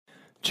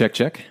Check,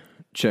 check.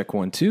 Check,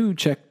 1, 2.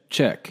 Check,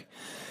 check.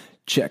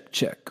 Check,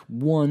 check.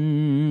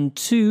 1,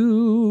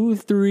 2,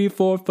 3,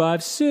 4,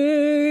 5,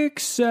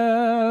 6,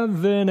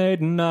 7,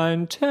 8,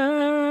 9,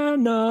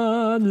 10,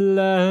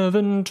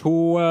 11,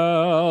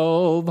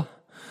 12.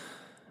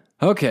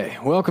 Okay,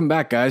 welcome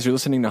back, guys. You're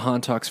listening to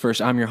Han Talks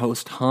First. I'm your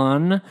host,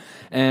 Han,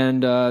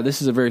 and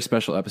this is a very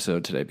special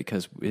episode today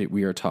because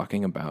we are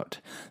talking about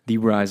The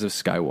Rise of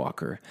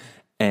Skywalker,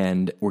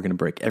 and we're going to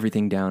break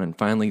everything down and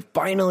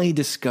finally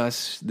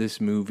discuss this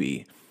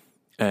movie.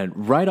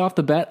 And right off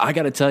the bat, I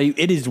got to tell you,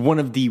 it is one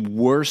of the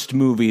worst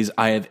movies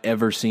I have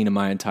ever seen in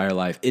my entire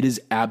life. It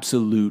is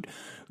absolute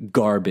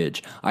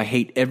garbage. I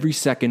hate every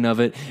second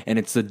of it, and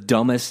it's the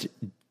dumbest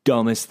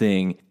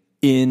thing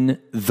in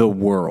the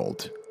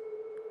world.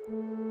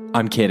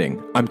 I'm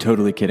kidding. I'm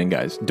totally kidding,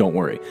 guys. Don't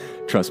worry.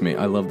 Trust me,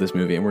 I love this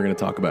movie, and we're going to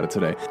talk about it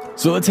today.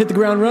 So let's hit the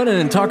ground running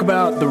and talk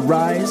about The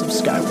Rise of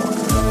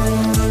Skywalker.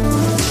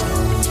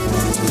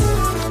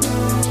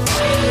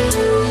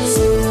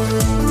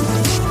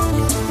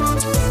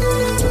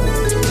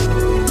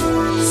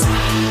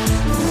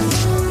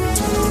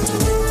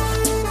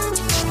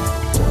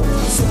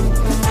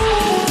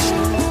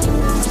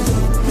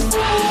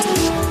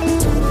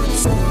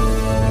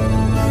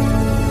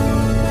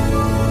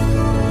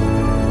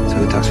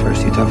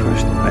 First, you talk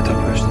first, I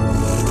talk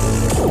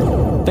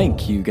first.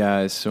 Thank you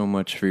guys so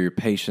much for your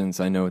patience.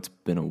 I know it's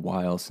been a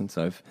while since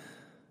I've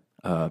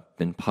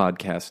been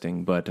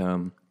podcasting, but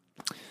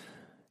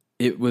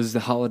it was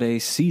the holiday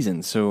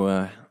season,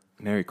 so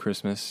Merry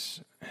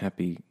Christmas,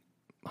 Happy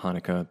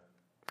Hanukkah,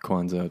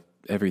 Kwanzaa,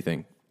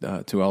 everything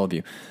to all of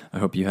you. I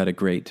hope you had a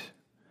great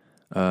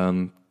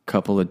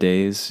couple of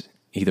days,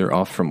 either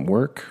off from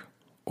work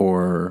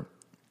or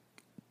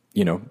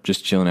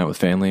just chilling out with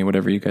family,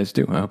 whatever you guys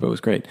do. I hope it was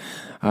great.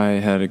 I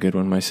had a good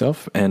one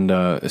myself, and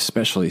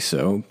especially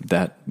so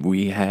that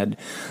we had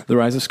The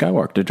Rise of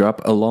Skywalker to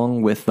drop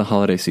along with the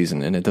holiday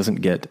season, and it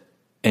doesn't get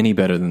any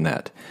better than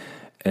that.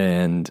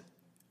 And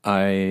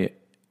I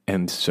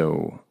am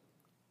so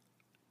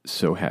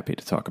happy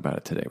to talk about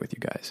it today with you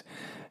guys.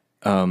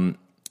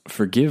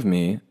 Forgive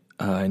me.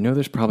 I know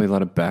there's probably a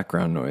lot of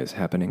background noise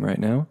happening right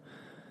now,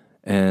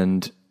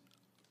 and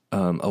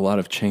a lot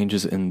of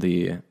changes in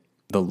the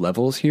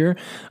levels here.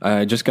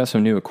 I just got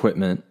some new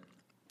equipment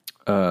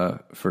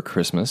for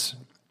Christmas.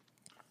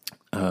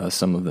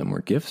 Some of them were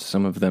gifts,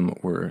 some of them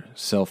were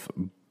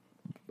self-treated,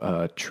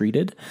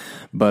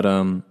 but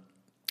I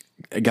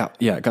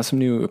got some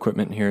new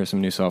equipment here,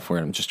 some new software,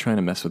 and I'm just trying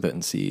to mess with it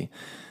and see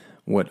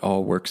what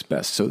all works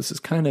best. So this is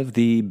kind of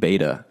the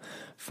beta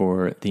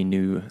for the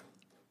new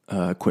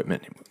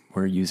equipment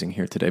we're using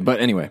here today.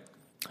 But anyway,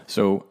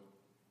 so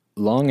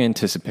long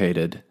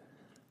anticipated,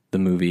 the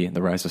movie,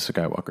 The Rise of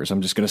Skywalker. So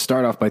I'm just going to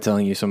start off by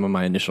telling you some of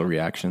my initial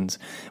reactions,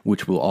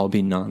 which will all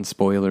be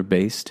non-spoiler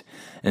based.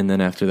 And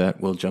then after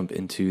that, we'll jump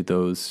into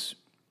those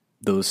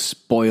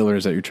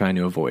spoilers that you're trying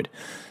to avoid.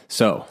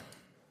 So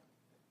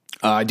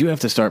I do have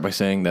to start by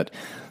saying that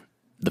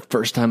the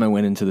first time I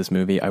went into this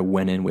movie, I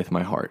went in with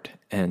my heart.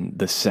 And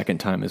the second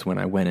time is when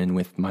I went in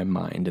with my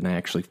mind and I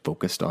actually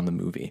focused on the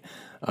movie.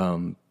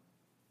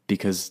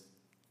 Because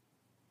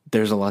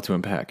there's a lot to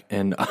unpack.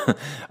 And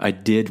I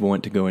did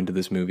want to go into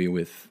this movie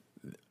with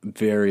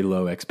very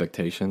low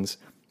expectations.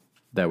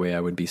 That way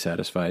I would be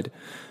satisfied.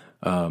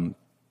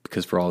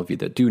 Because for all of you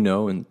that do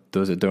know, and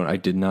those that don't, I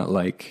did not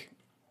like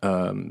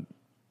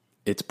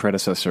its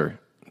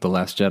predecessor, The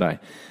Last Jedi.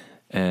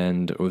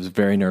 And I was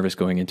very nervous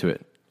going into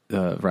it,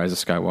 Rise of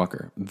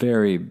Skywalker.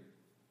 Very,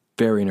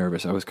 very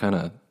nervous. I was kind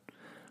of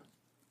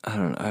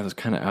out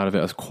of it.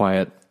 I was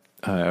quiet.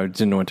 I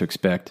didn't know what to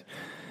expect.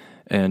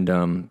 And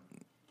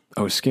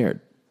I was scared.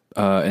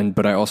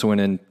 But I also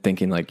went in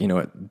thinking, like, you know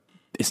what?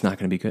 It's not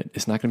going to be good.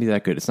 It's not going to be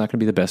that good. It's not going to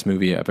be the best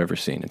movie I've ever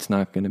seen. It's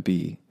not going to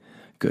be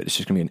good. It's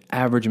just going to be an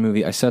average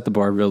movie. I set the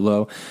bar real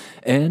low,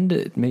 and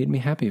it made me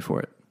happy for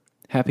it.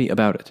 Happy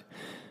about it.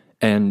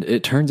 And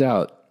it turns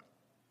out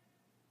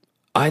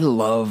I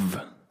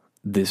love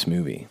this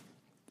movie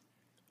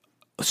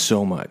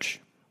so much.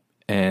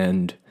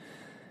 And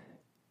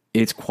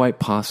it's quite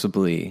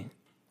possibly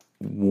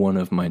one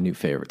of my new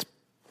favorites.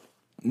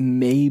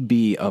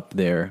 Maybe up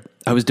there.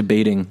 I was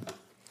debating.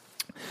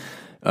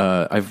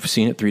 I've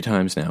seen it 3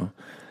 times now.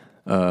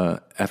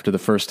 After the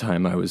first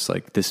time, I was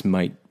like, this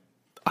might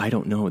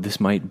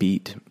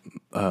beat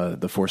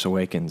The Force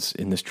Awakens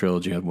in this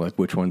trilogy of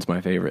which one's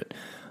my favorite.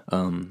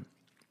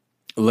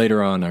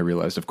 Later on, I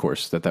realized, of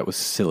course, that was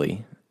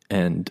silly,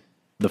 and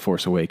The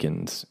Force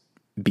Awakens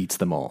beats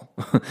them all.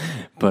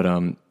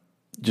 But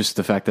just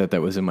the fact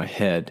that was in my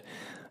head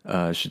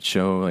should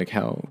show like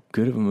how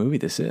good of a movie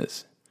this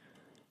is.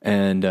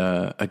 And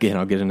again,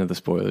 I'll get into the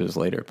spoilers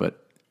later,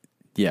 but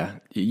yeah,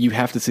 you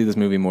have to see this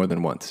movie more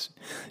than once.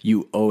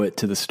 You owe it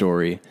to the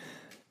story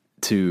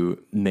to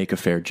make a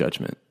fair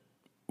judgment,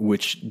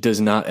 which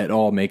does not at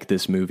all make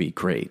this movie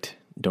great.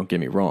 Don't get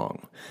me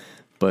wrong,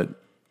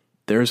 but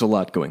there's a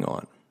lot going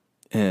on,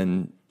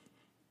 and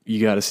you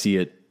got to see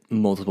it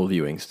multiple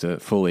viewings to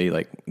fully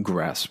like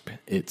grasp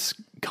its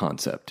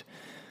concept.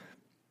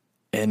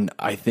 And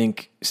I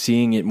think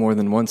seeing it more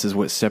than once is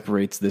what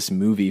separates this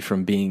movie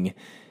from being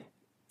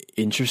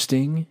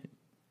interesting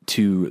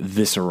to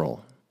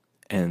visceral.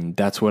 And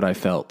that's what I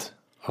felt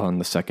on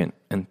the second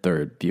and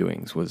third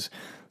viewings, was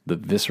the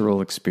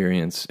visceral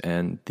experience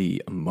and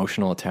the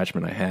emotional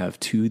attachment I have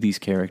to these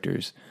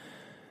characters.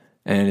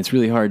 And it's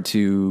really hard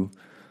to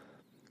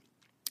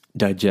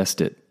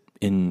digest it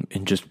in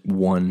just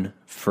one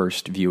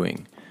first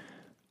viewing.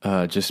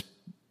 Just,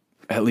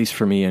 at least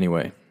for me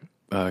anyway,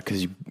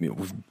 because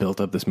we've built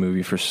up this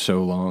movie for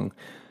so long,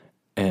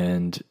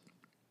 and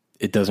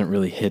it doesn't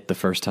really hit the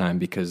first time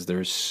because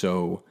there's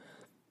so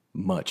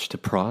much to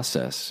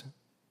process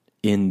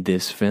in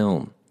this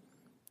film.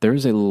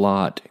 There's a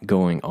lot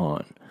going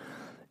on.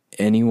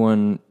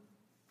 Anyone,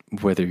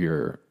 whether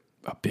you're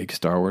a big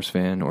Star Wars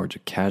fan or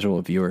just a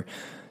casual viewer,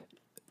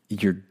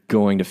 you're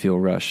going to feel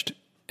rushed,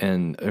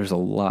 and there's a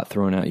lot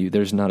thrown at you.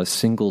 There's not a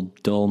single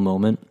dull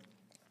moment,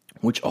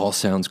 which all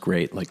sounds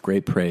great, like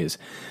great praise,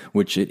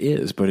 which it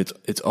is, but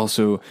it's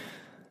also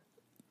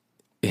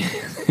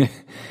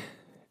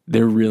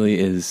there really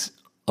is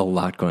a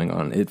lot going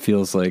on. It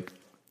feels like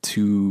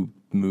two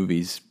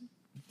movies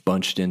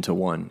bunched into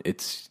one.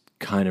 It's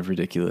kind of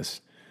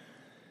ridiculous.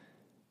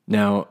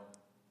 Now,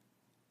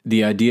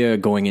 the idea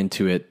going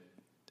into it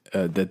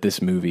that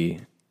this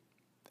movie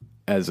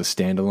as a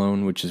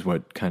standalone, which is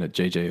what kind of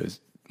JJ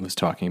was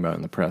talking about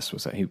in the press,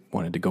 was that he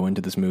wanted to go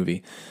into this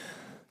movie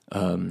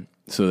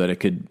so that it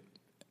could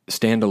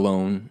stand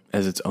alone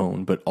as its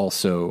own, but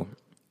also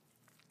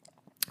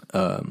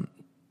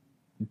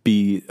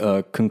be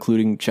a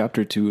concluding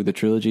chapter to the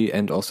trilogy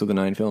and also the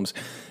 9 films.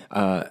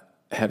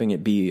 Having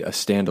it be a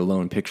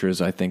standalone picture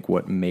is, I think,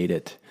 what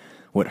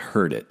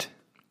hurt it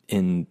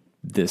in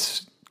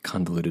this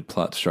convoluted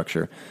plot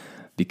structure,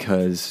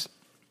 because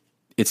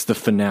it's the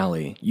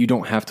finale. You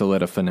don't have to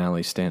let a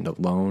finale stand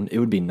alone. It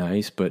would be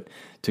nice, but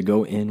to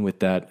go in with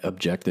that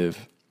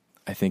objective,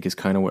 I think, is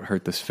kind of what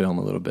hurt this film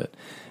a little bit,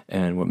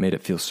 and what made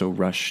it feel so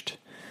rushed,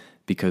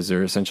 because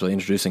they're essentially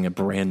introducing a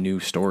brand new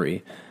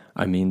story.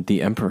 I mean,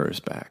 the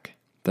Emperor's back.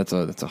 That's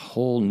a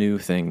whole new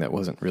thing that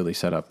wasn't really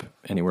set up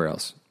anywhere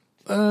else.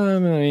 I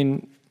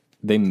mean,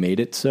 they made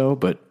it so,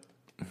 but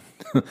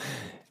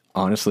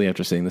honestly,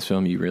 after seeing this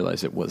film, you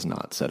realize it was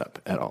not set up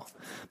at all.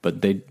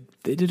 But they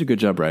did a good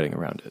job writing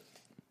around it.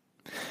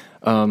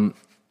 And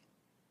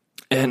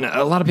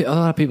a lot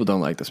of people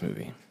don't like this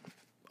movie.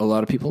 A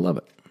lot of people love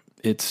it.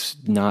 It's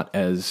not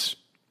as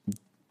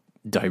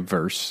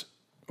diverse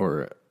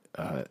or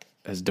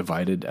as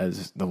divided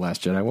as The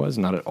Last Jedi was,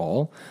 not at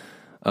all.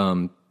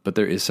 But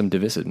there is some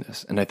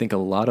divisiveness. And I think a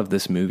lot of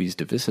this movie's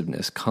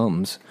divisiveness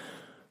comes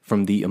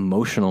from the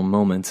emotional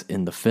moments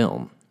in the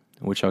film,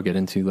 which I'll get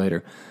into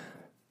later.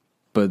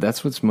 But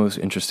that's what's most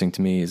interesting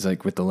to me, is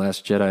like with The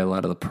Last Jedi, a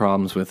lot of the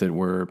problems with it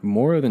were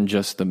more than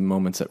just the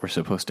moments that were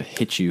supposed to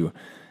hit you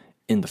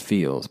in the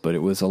feels, but it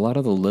was a lot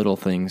of the little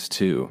things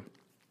too.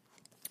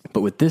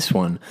 But with this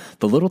one,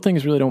 the little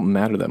things really don't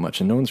matter that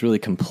much, and no one's really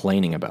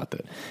complaining about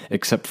that,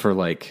 except for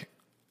like,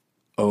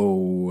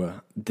 oh,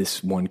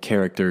 this one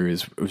character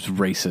was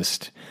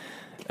racist,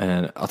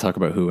 and I'll talk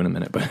about who in a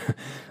minute.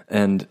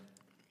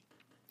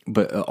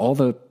 But all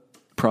the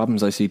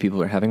problems I see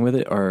people are having with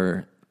it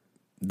are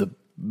the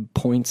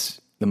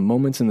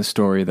moments in the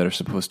story that are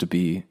supposed to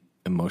be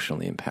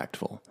emotionally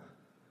impactful,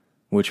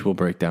 which we'll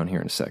break down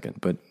here in a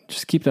second. But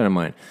just keep that in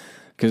mind,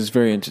 because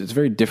it's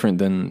very different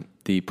than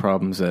the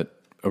problems that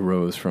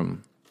arose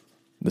from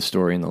the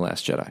story in The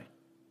Last Jedi.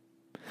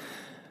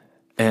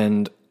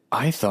 And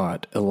I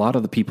thought a lot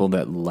of the people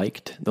that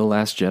liked The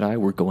Last Jedi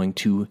were going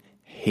to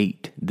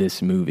hate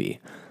this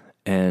movie.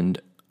 And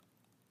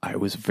I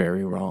was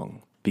very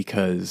wrong,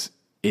 because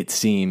it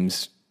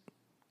seems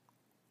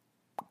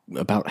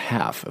about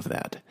half of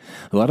that.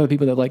 A lot of the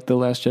people that like The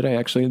Last Jedi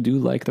actually do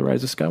like The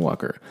Rise of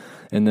Skywalker.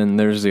 And then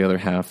there's the other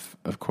half,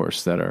 of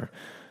course, that are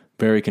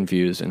very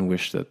confused and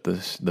wish that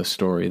the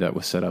story that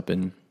was set up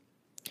in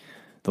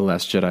The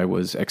Last Jedi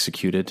was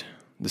executed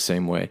the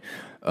same way,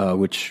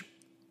 which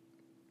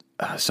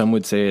some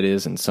would say it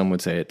is and some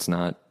would say it's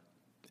not.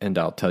 And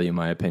I'll tell you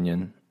my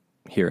opinion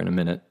here in a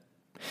minute.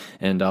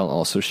 And I'll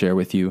also share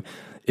with you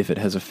if it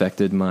has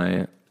affected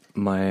my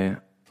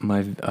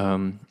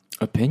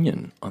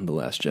opinion on The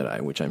Last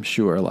Jedi, which I'm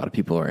sure a lot of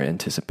people are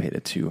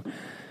anticipated to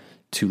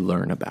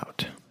learn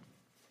about.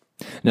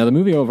 Now, the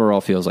movie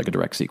overall feels like a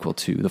direct sequel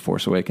to The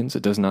Force Awakens.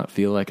 It does not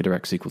feel like a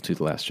direct sequel to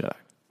The Last Jedi.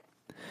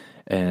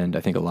 And I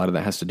think a lot of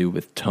that has to do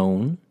with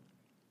tone.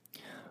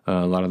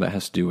 A lot of that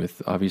has to do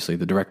with, obviously,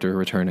 the director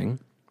returning.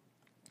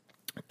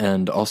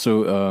 And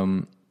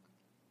also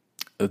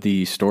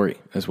the story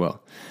as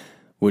well,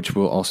 which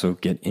we'll also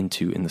get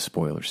into in the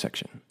spoiler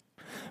section.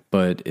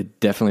 But it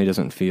definitely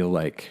doesn't feel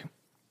like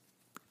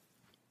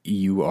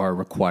you are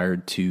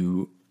required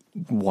to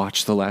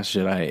watch The Last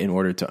Jedi in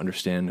order to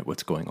understand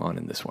what's going on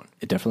in this one.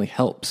 It definitely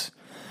helps,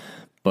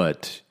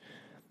 but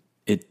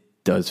it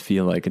does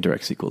feel like a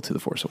direct sequel to The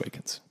Force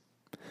Awakens.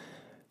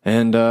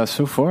 And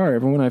so far,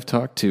 everyone I've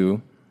talked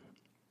to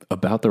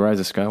about The Rise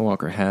of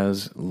Skywalker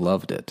has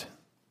loved it.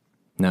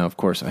 Now, of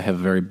course, I have a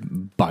very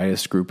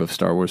biased group of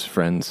Star Wars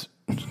friends,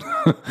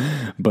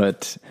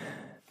 but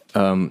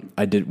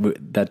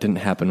that didn't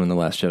happen when The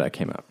Last Jedi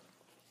came out.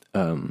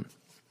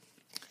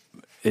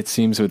 It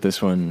seems with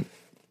this one,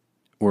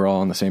 we're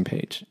all on the same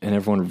page, and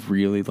everyone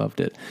really loved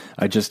it.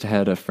 I just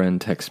had a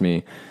friend text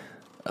me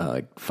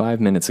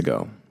 5 minutes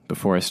ago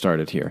before I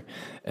started here,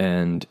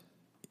 and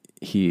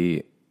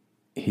he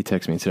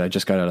texted me and said, I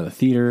just got out of the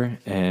theater,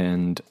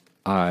 and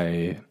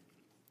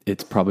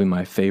it's probably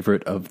my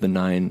favorite of the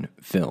 9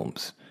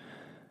 films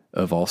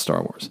of all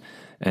Star Wars.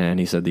 And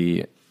he said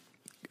the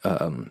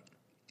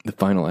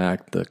final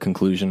act, the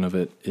conclusion of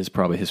it, is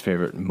probably his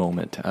favorite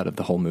moment out of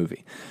the whole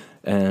movie.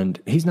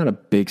 And he's not a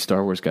big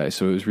Star Wars guy,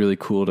 so it was really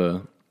cool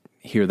to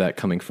hear that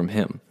coming from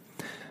him.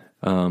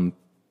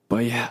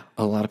 But yeah,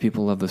 a lot of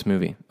people love this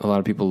movie. A lot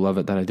of people love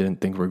it that I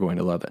didn't think were going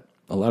to love it.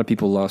 A lot of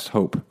people lost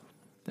hope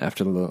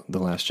after the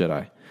Last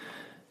Jedi.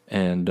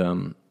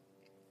 And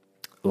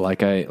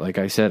like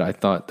I said, I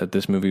thought that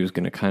this movie was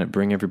going to kind of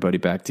bring everybody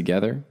back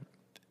together.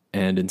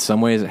 And in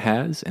some ways it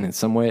has, and in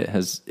some way it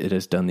has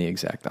done the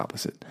exact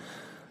opposite.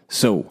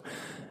 So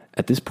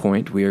at this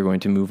point, we are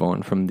going to move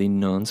on from the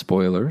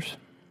non-spoilers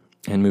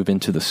and move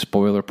into the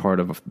spoiler part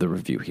of the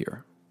review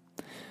here.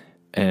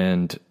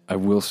 And I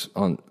will,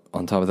 on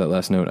top of that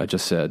last note, I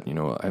just said,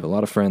 I have a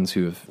lot of friends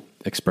who have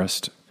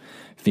expressed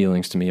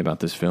feelings to me about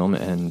this film,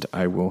 and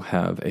I will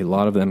have a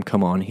lot of them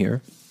come on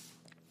here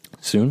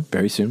soon,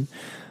 very soon,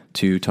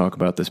 to talk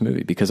about this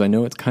movie, because I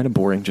know it's kind of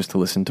boring just to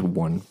listen to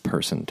one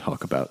person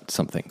talk about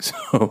something.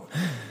 So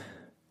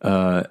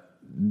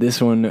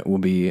this one will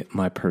be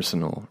my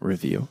personal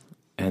review,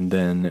 and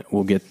then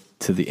we'll get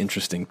to the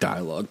interesting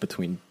dialogue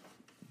between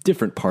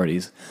different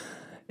parties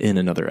in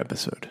another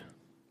episode.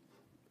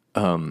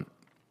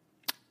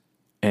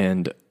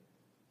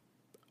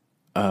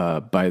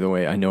 By the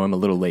way, I know I'm a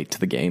little late to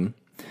the game,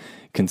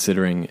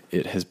 considering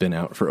it has been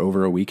out for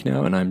over a week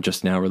now, and I'm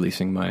just now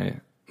releasing my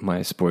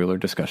spoiler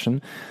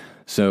discussion.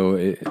 So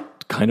it's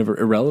kind of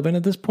irrelevant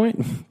at this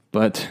point,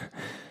 but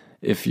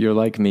if you're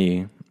like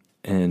me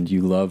and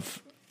you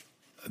love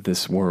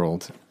this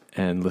world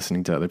and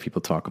listening to other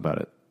people talk about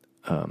it,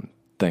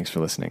 thanks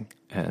for listening,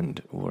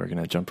 and we're going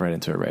to jump right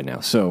into it right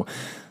now. So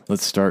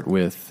let's start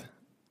with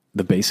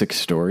the basic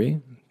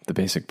story, the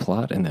basic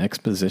plot, and the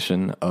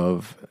exposition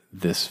of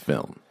this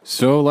film.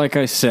 So like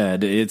I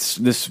said, it's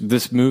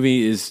this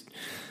movie is,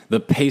 the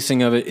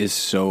pacing of it is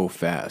so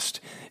fast.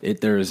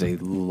 There is a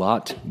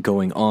lot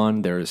going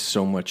on. There is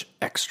so much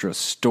extra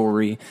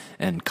story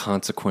and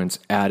consequence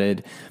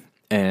added,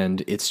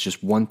 and it's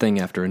just one thing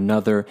after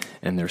another,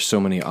 and there's so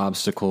many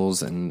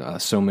obstacles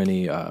and so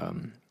many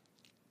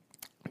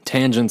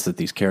tangents that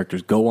these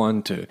characters go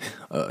on to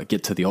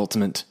get to the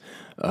ultimate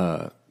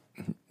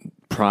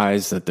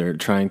prize that they're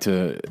trying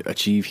to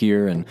achieve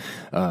here, and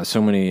so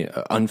many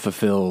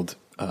unfulfilled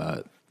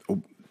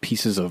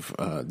pieces of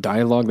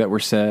dialogue that were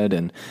said,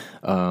 and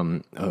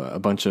a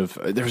bunch of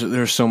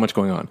there's so much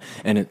going on,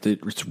 and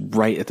it's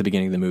right at the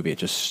beginning of the movie. It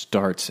just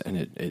starts, and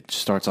it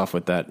starts off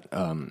with that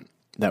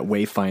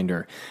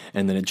wayfinder,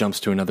 and then it jumps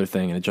to another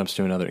thing, and it jumps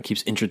to another. It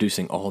keeps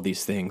introducing all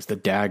these things, the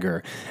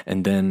dagger,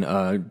 and then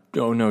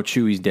oh no,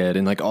 Chewie's dead,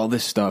 and like all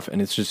this stuff,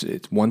 and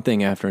it's one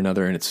thing after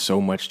another, and it's so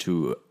much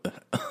to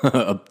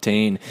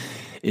obtain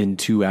in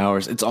 2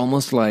 hours. It's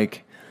almost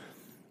like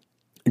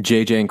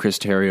JJ and Chris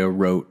Terrio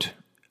wrote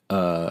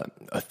a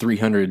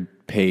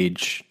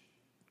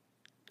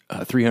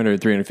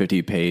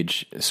 350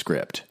 page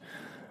script,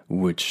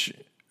 which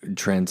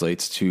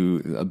translates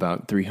to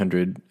about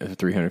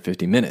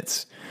 350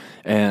 minutes.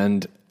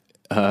 And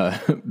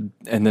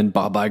then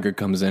Bob Iger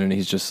comes in and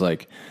he's just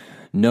like,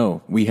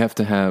 no, we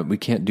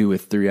can't do a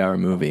 3-hour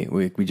movie.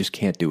 We just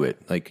can't do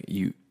it. Like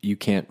you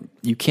can't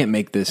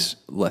make this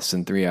less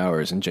than 3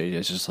 hours. And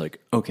JJ's just like,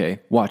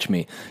 okay, watch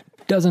me.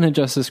 Doesn't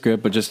adjust the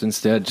script, but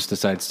instead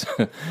decides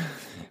to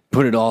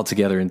put it all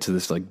together into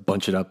this, like,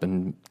 bunch it up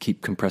and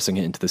keep compressing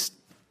it into this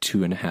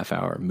 2.5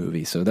 hour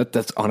movie. So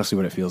that's honestly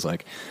what it feels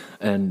like.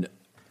 And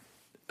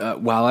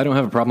while I don't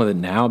have a problem with it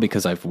now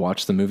because I've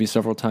watched the movie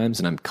several times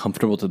and I'm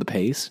comfortable to the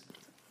pace,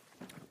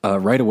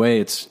 right away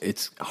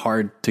it's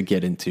hard to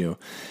get into.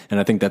 And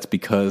I think that's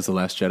because The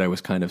Last Jedi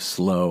was kind of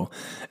slow,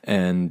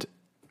 and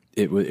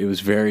it was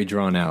very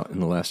drawn out in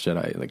The Last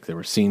Jedi. Like, there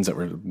were scenes that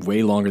were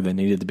way longer than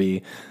needed to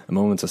be,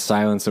 moments of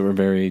silence that were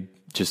very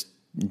just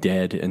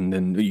dead, and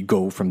then you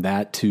go from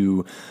that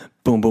to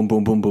boom, boom,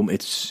 boom, boom, boom.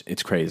 It's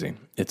crazy.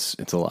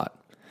 It's a lot.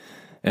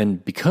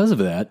 And because of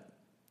that,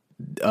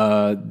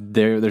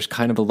 there's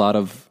kind of a lot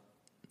of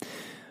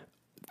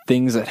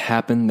things that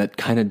happen that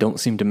kind of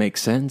don't seem to make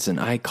sense. And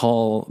I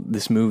call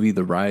this movie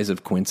The Rise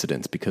of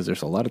Coincidence, because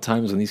there's a lot of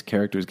times when these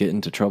characters get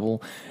into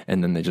trouble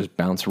and then they just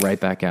bounce right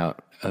back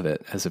out of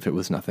it as if it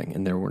was nothing,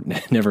 and there were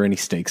never any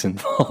stakes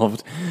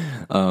involved.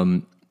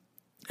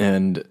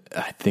 And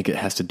I think it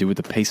has to do with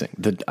the pacing.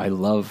 I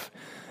love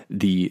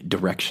the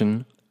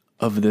direction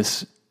of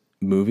this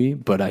movie,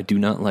 but I do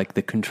not like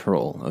the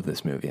control of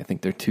this movie. I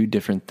think they're two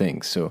different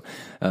things. So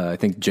I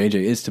think JJ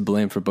is to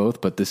blame for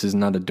both, but this is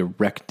not a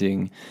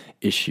directing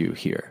issue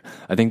here.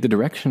 I think the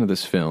direction of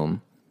this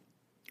film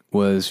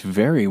was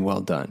very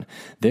well done.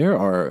 There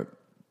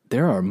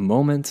are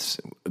moments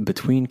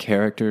between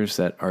characters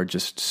that are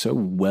just so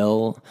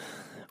well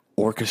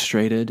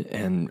orchestrated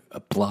and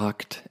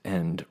blocked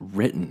and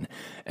written,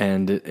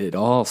 and it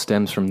all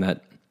stems from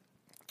that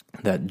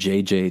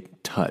JJ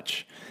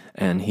touch.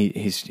 And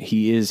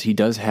he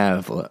does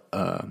have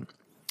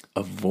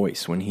a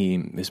voice when he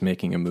is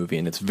making a movie,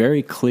 and it's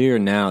very clear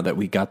now that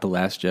we got The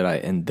Last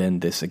Jedi and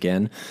then this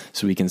again,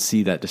 so we can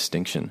see that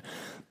distinction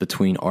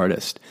between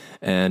artists.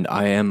 And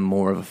I am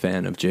more of a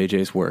fan of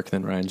JJ's work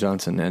than Rian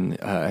Johnson, and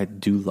I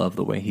do love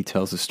the way he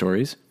tells his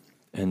stories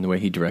and the way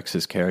he directs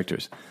his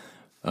characters.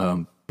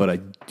 But I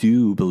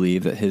do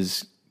believe that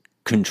his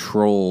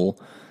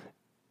control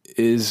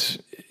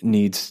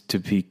needs to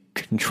be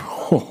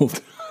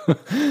controlled.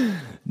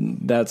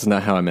 That's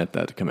not how I meant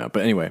that to come out.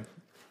 But anyway,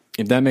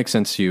 if that makes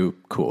sense to you,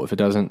 cool. If it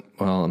doesn't,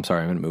 well, I'm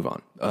sorry, I'm going to move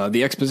on.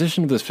 The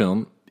exposition of this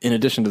film, in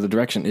addition to the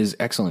direction, is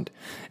excellent.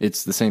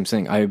 It's the same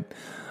thing.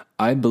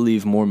 I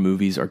believe more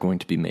movies are going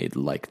to be made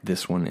like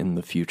this one in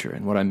the future.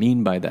 And what I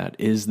mean by that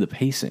is the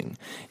pacing.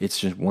 It's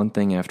just one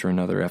thing after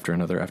another, after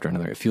another, after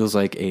another. It feels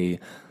like a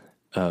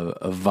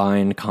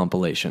Vine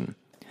compilation.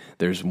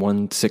 There's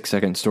one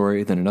 6-second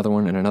story, then another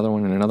one, and another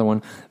one, and another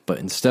one. But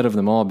instead of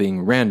them all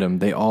being random,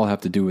 they all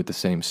have to do with the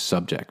same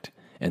subject.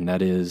 And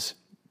that is,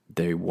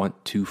 they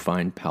want to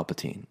find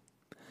Palpatine.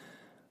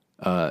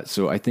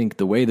 So I think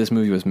the way this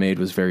movie was made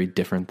was very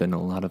different than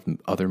a lot of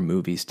other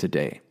movies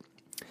today.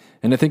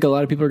 And I think a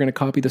lot of people are going to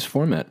copy this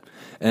format.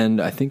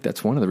 And I think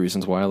that's one of the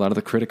reasons why a lot of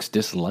the critics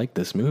dislike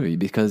this movie,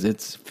 because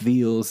it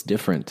feels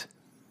different.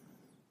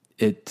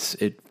 It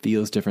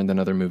feels different than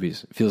other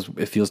movies.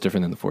 It feels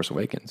different than The Force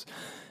Awakens.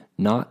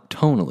 Not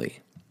tonally,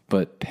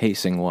 but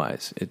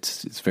pacing-wise.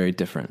 It's very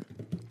different.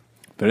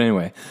 But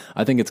anyway,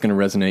 I think it's going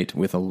to resonate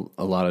with a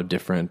lot of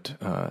different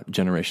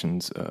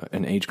generations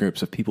and age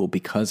groups of people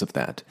because of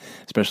that,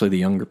 especially the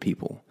younger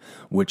people,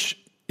 which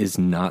is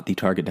not the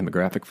target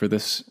demographic for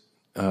this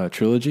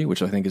trilogy,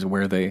 which I think is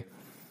where they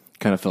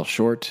kind of fell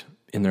short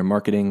in their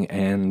marketing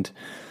and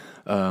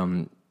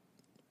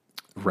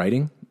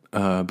writing.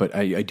 But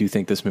I do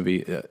think this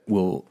movie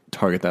will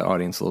target that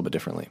audience a little bit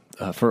differently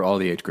for all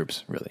the age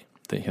groups, really.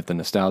 They have the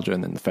nostalgia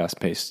and then the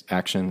fast-paced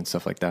action and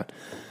stuff like that.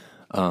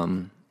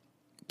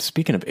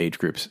 Speaking of age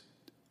groups,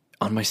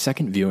 on my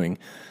second viewing,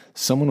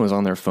 someone was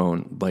on their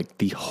phone like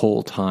the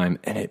whole time,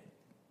 and it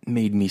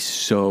made me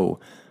so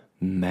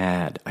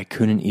mad. I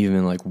couldn't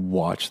even like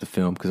watch the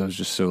film because I was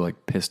just so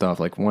like pissed off.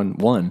 Like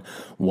one,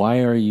 why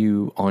are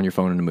you on your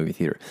phone in a movie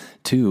theater?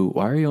 2,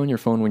 why are you on your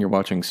phone when you're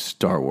watching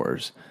Star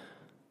Wars?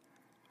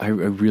 I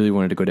really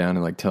wanted to go down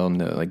and like tell them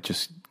to like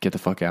just get the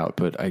fuck out,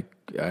 but I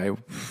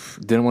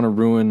didn't want to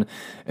ruin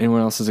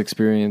anyone else's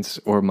experience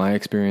or my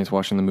experience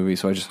watching the movie,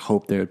 so I just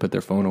hoped they would put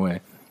their phone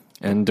away.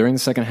 And during the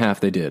second half,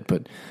 they did,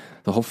 but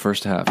the whole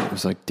first half, it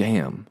was like,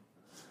 damn.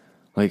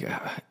 Like,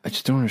 I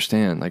just don't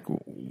understand. Like,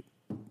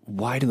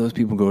 why do those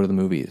people go to the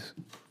movies?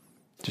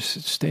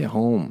 Just stay at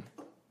home.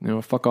 You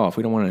know, fuck off.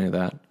 We don't want any of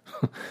that.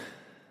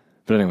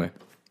 But anyway,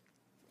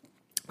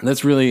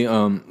 that's really,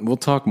 we'll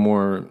talk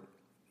more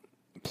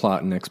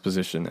plot and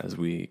exposition as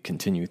we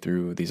continue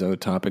through these other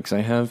topics I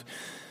have,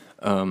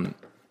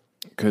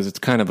 because it's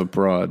kind of a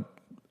broad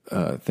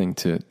thing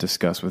to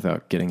discuss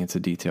without getting into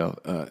detail.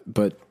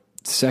 But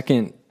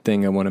second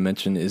thing I want to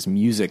mention is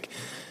music.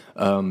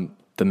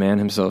 The man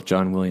himself,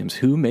 John Williams,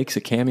 who makes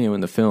a cameo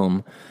in the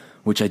film,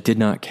 which I did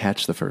not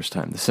catch the first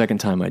time. The second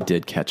time I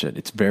did catch it.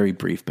 It's very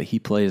brief, but he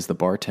plays the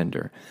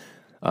bartender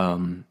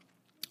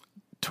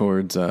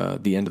towards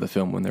the end of the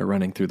film when they're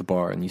running through the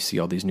bar and you see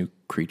all these new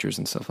creatures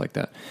and stuff like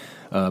that.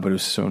 But it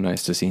was so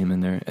nice to see him in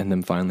there. And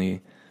then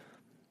finally,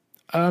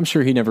 I'm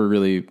sure he never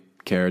really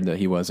cared that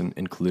he wasn't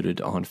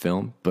included on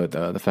film, but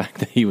the fact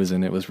that he was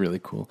in it was really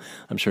cool.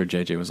 I'm sure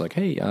JJ was like,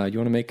 hey, you want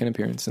to make an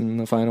appearance in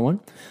the final one?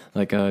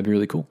 Like, it'd be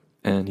really cool.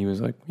 And he was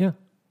like, yeah,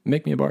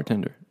 make me a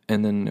bartender.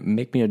 And then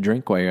make me a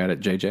drink while you're at it,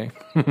 JJ.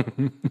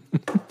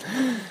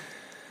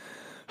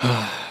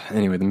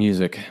 Anyway, the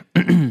music.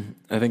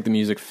 I think the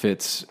music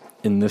fits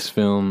in this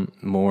film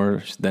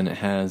more than it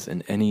has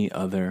in any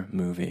other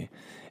movie.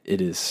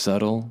 It is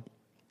subtle,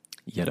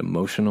 yet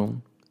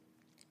emotional.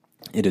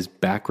 It is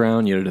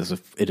background, yet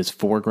it is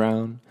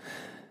foreground.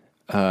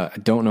 I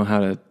don't know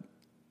how to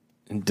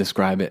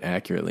describe it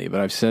accurately, but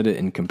I've said it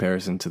in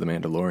comparison to the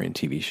Mandalorian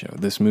TV show.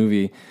 This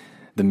movie,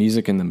 the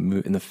music in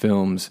the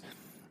films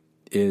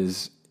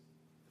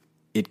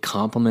it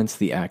complements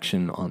the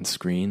action on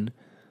screen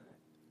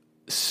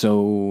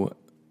so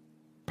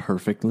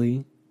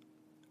perfectly,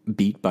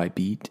 beat by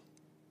beat,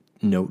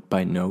 note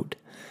by note,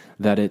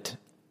 that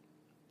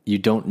you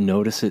don't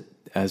notice it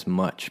as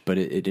much, but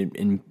it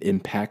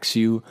impacts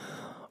you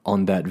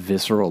on that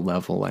visceral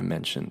level I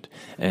mentioned.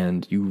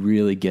 And you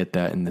really get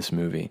that in this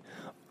movie.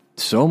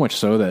 So much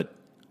so that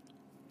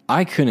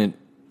I couldn't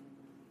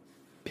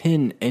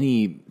pin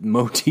any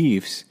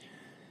motifs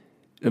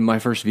in my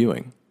first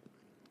viewing.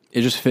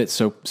 It just fits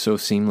so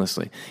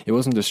seamlessly. It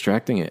wasn't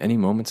distracting at any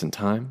moments in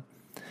time,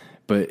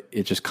 but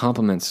it just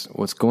complements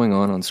what's going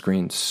on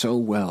screen so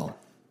well.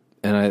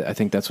 And I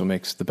think that's what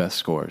makes the best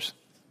scores.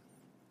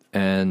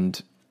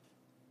 And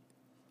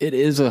it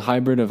is a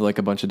hybrid of like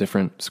a bunch of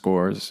different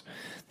scores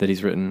that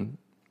he's written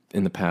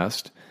in the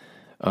past.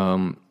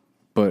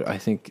 But I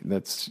think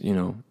that's,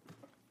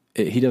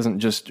 he doesn't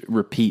just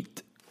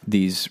repeat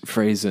these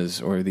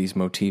phrases or these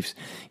motifs.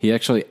 He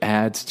actually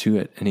adds to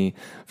it. And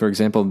for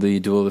example, the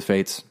Duel of the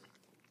Fates,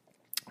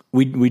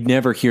 we'd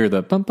never hear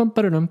the bum bum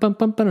ba-da-dum, bum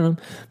bum ba-da-dum,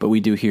 but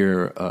we do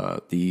hear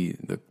the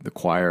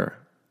choir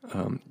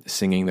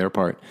singing their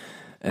part,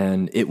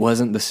 and it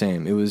wasn't the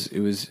same. It was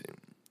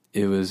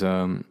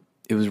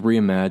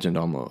reimagined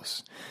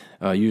almost.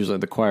 Usually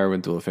the choir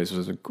with Duel of Fates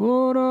was and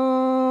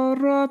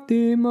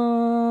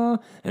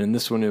in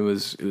this one it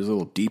was a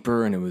little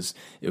deeper, and it was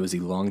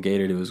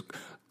elongated. It was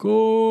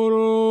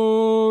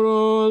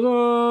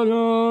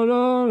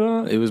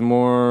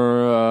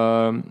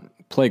more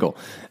plagal,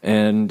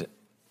 and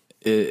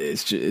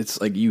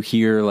it's like you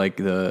hear like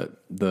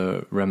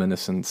the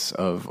reminiscence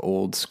of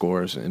old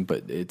scores,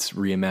 but it's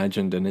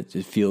reimagined, and it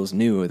feels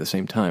new at the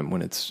same time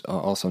when it's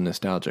also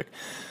nostalgic.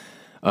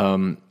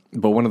 But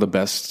one of the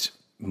best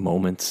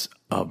moments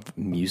of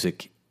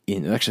music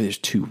actually there's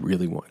two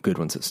really good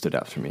ones that stood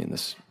out for me in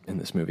this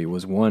movie.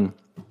 Was one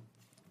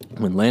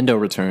when Lando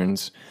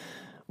returns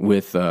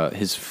with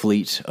his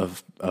fleet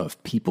of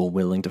people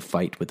willing to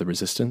fight with the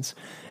Resistance,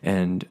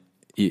 and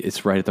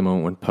it's right at the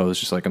moment when Poe's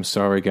just like, "I'm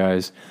sorry,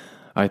 guys,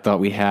 I thought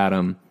we had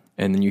him."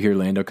 And then you hear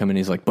Lando come in, and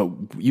he's like, "But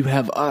you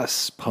have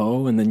us,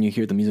 Poe." And then you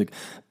hear the music,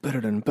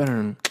 and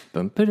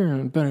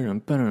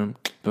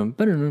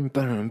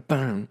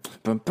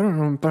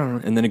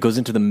then it goes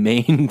into the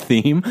main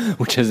theme,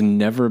 which has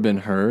never been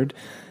heard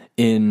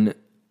in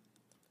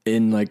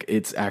like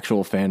its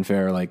actual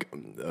fanfare, like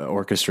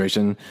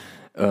orchestration,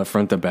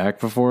 front to back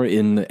before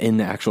in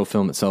the actual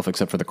film itself,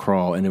 except for the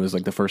crawl. And it was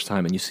like the first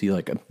time, and you see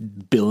like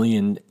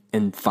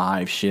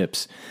 1,000,000,005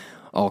 ships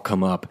all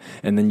come up,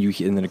 and then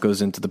it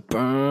goes into the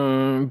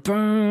bum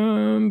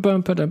bum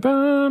bum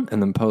bum,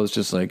 and then Poe's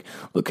just like,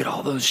 "Look at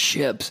all those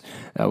ships."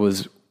 That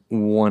was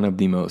one of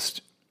the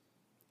most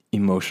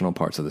emotional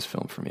parts of this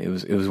film for me. It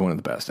was one of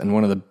the best, and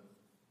one of the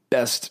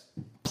best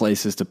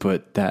places to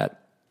put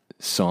that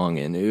song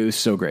in. It was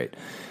so great.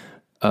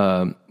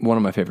 One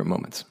of my favorite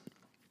moments.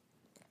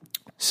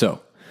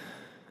 So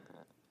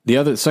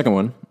the second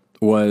one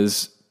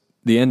was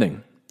the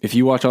ending. If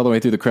you watch all the way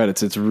through the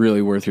credits, it's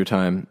really worth your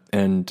time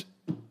and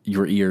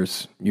your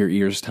ears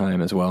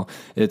time as well.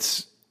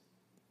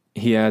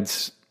 He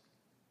adds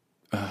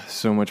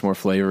so much more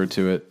flavor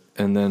to it.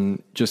 And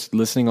then just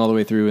listening all the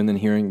way through and then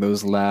hearing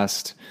those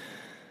last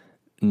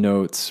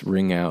notes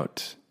ring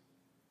out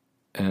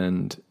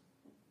and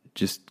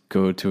just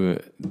go to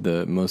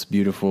the most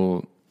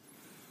beautiful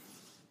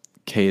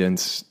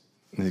cadence,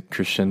 the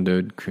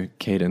crescendoed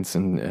cadence,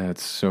 and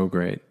it's so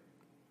great.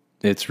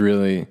 It's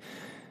really,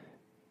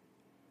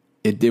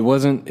 it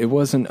wasn't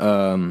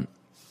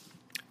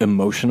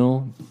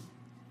emotional,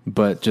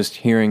 but just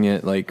hearing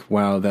it, like,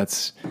 wow,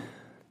 that's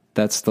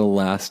the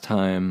last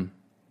time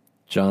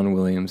John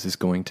Williams is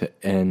going to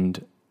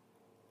end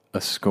a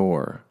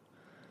score,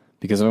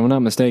 because if I'm not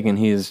mistaken,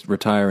 he is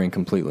retiring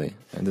completely,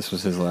 and this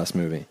was his last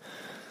movie.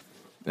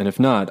 And if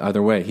not,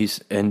 either way,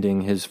 he's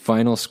ending his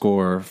final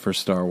score for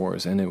Star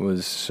Wars, and it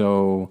was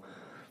so.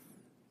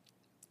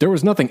 There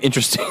was nothing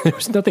interesting. There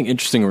was nothing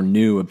interesting or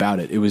new about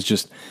it. It was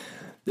just,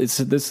 it's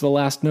the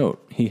last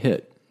note he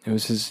hit. It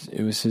was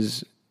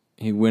his.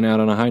 He went out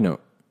on a high note,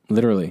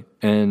 literally,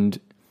 and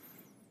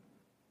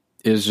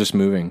it was just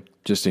moving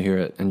just to hear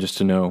it and just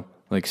to know,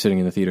 like sitting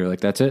in the theater, like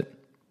that's it.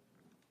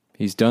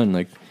 He's done.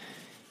 Like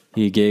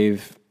he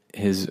gave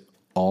his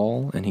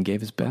all and he gave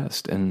his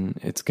best, and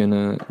it's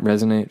gonna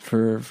resonate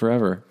for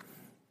forever.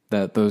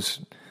 That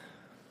those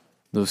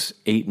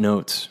 8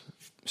 notes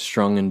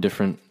strung in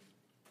different,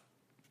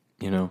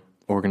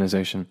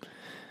 organization.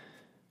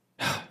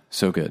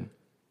 So good.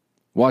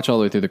 Watch all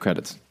the way through the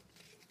credits,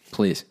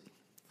 please.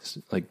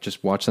 Like,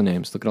 just watch the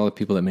names, look at all the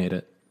people that made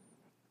it,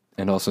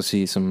 and also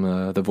see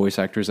some the voice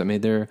actors that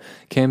made their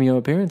cameo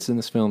appearance in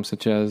this film,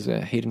 such as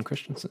Hayden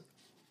Christensen.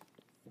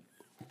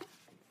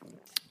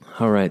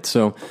 All right,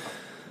 so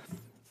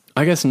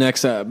I guess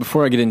next,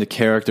 before I get into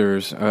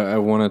characters, I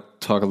want to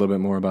talk a little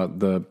bit more about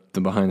the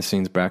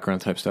behind-the-scenes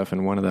background type stuff,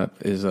 and one of that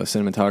is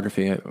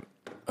cinematography.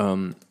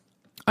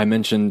 I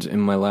mentioned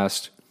in my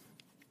last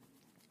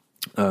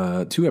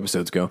 2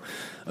 episodes ago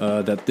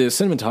that the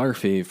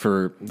cinematography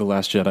for The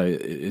Last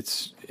Jedi,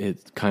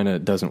 it kind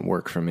of doesn't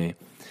work for me.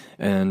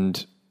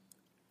 And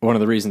one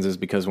of the reasons is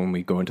because when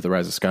we go into The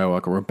Rise of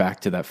Skywalker, we're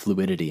back to that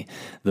fluidity.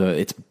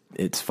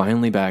 It's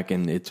finally back,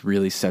 and it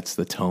really sets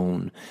the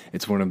tone.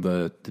 It's one of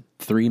the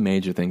 3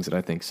 major things that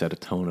I think set a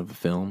tone of the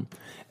film.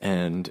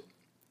 And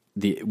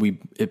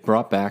it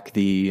brought back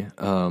the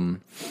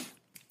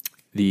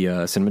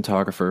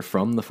cinematographer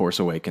from The Force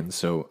Awakens,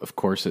 so of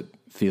course it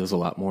feels a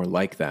lot more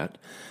like that.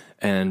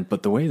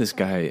 But the way this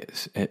guy,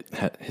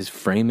 his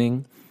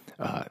framing,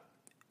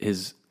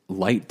 his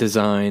light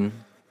design,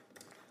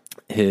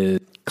 his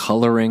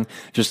coloring,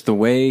 just the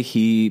way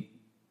he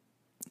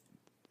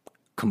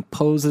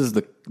composes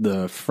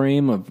the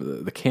frame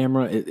of the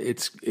camera.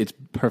 It's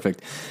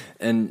perfect,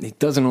 and it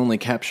doesn't only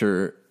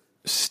capture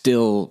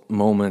still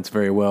moments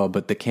very well,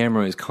 but the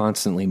camera is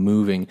constantly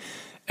moving,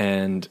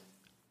 and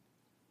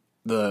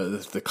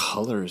the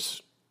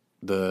colors,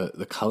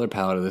 the color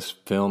palette of this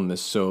film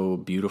is so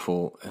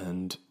beautiful,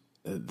 and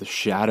the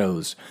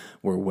shadows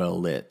were well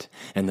lit,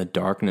 and the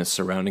darkness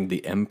surrounding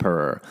the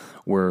Emperor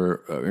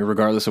were,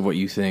 regardless of what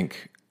you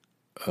think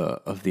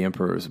of the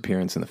Emperor's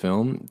appearance in the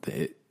film,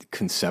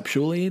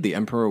 conceptually, the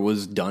Emperor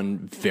was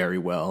done very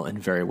well and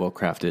very well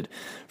crafted,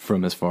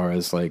 from as far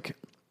as like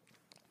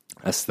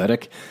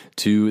aesthetic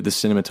to the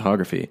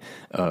cinematography.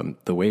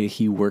 The way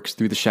he works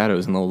through the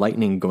shadows and the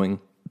lightning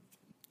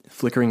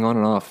flickering on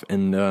and off,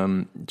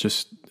 and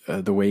just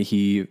the way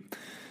he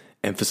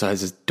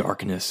emphasizes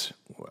darkness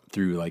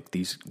through like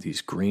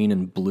these green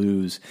and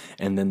blues,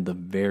 and then the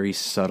very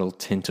subtle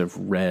tint of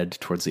red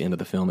towards the end of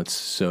the film. It's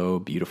so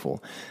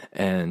beautiful.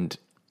 And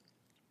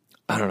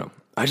I don't know,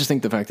 I just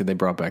think the fact that they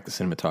brought back the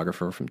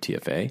cinematographer from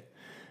TFA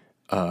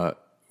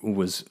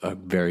was a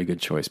very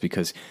good choice,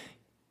 because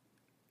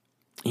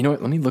you know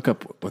what, let me look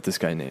up what this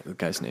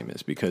guy's name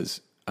is, because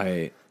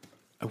I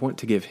want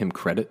to give him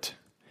credit.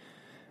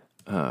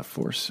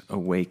 Force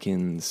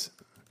Awakens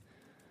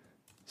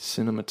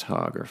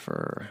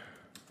cinematographer.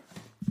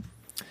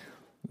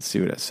 Let's see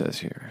what it says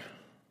here.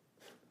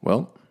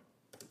 Well,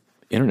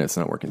 internet's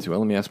not working too well.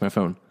 Let me ask my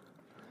phone.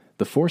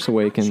 The Force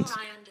Awakens. Sure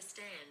I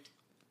understand.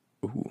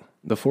 Ooh,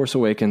 The Force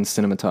Awakens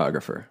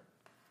cinematographer.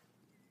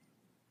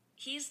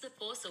 He's the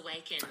Force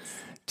Awakens.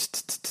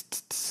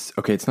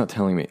 Okay, it's not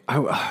telling me.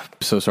 I'm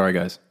so sorry,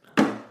 guys.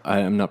 I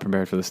am not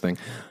prepared for this thing.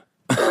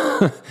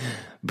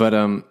 But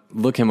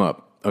look him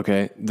up.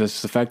 Okay, the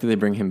fact that they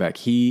bring him back.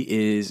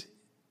 He is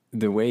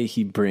the way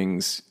he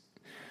brings.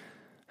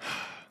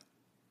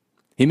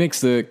 He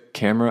makes the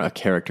camera a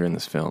character in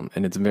this film,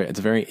 and it's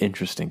a very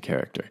interesting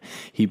character.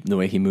 The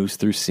way he moves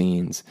through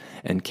scenes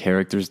and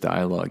characters'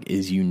 dialogue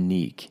is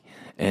unique,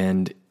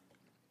 and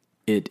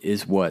it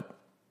is one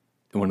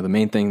of the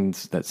main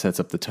things that sets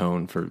up the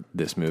tone for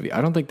this movie.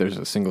 I don't think there's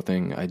a single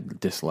thing I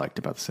disliked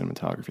about the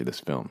cinematography of this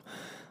film.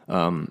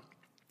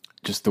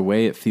 Just the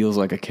way it feels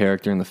like a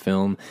character in the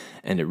film,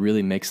 and it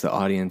really makes the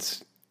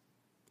audience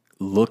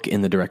look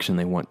in the direction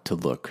they want to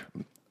look.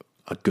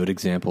 A good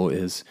example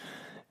is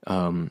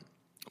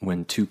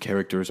when two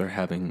characters are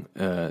having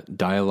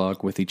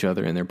dialogue with each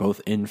other, and they're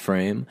both in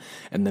frame,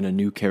 and then a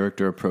new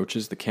character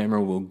approaches, the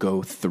camera will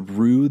go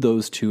through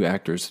those two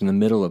actors, in the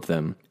middle of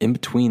them, in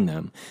between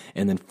them,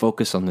 and then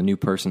focus on the new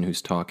person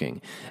who's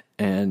talking.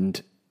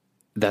 And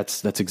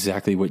that's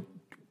exactly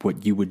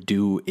what you would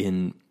do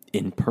in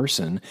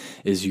person,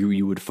 is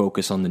you would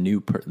focus on the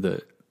new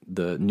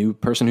new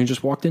person who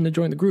just walked in to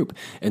join the group.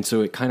 And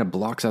so it kind of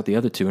blocks out the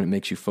other two, and it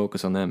makes you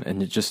focus on them,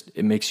 and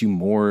it makes you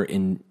more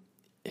in.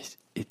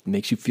 It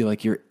makes you feel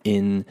like you're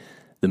in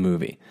the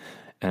movie.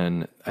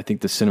 And I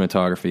think the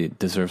cinematography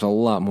deserves a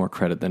lot more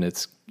credit than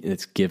it's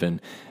given.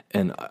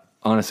 And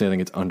honestly, I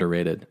think it's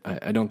underrated.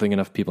 I don't think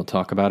enough people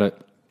talk about it.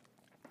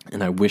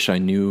 And I wish I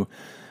knew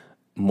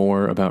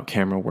more about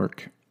camera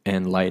work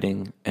and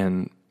lighting,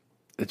 and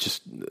it's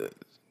just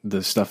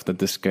the stuff that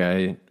this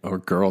guy or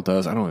girl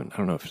does. I don't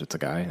know if it's a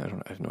guy.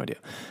 I have no idea.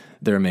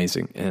 They're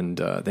amazing, and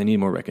they need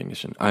more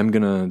recognition. I'm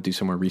gonna do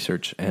some more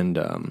research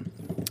and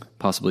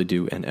possibly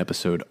do an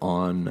episode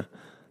on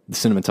the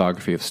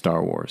cinematography of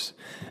Star Wars,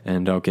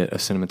 and I'll get a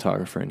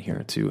cinematographer in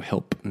here to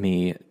help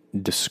me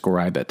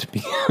describe it.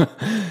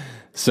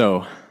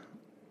 So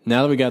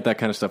now that we got that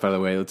kind of stuff out of the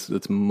way,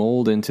 let's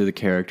mold into the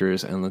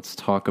characters, and let's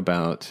talk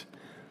about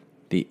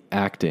the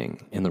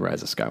acting in The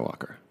Rise of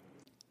Skywalker,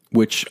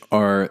 which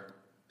are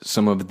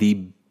some of the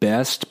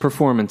best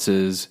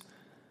performances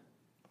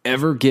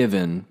ever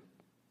given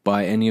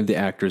by any of the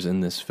actors in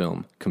this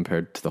film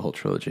compared to the whole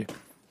trilogy.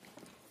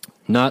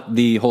 Not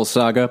the whole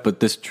saga, but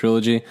this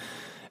trilogy.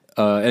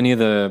 Any of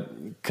the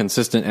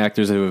consistent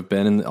actors who have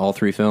been in all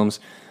three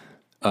films,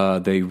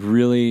 they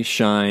really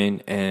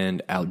shine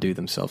and outdo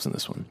themselves in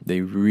this one.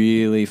 They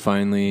really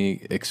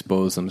finally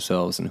expose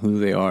themselves and who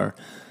they are,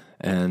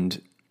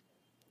 and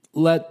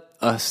let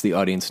us, the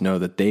audience, know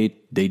that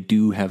they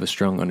do have a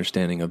strong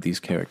understanding of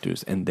these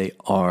characters, and they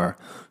are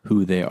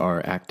who they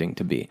are acting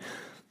to be.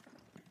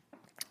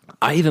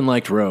 I even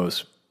liked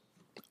Rose.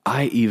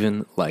 Can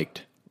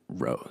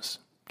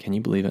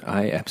you believe it?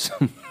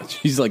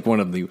 She's like one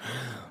of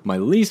my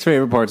least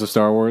favorite parts of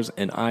Star Wars,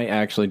 and I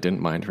actually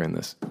didn't mind her in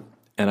this.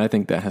 And I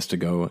think that has to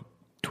go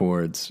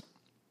towards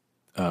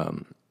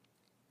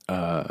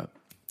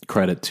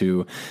credit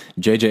to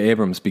J.J.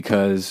 Abrams,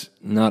 because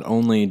not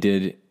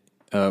only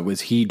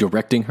was he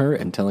directing her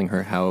and telling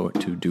her how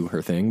to do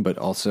her thing, but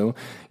also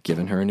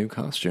giving her a new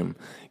costume,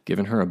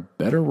 giving her a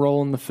better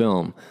role in the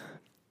film,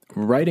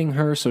 writing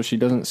her so she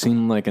doesn't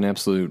seem like an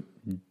absolute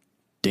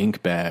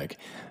dink bag.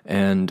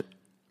 And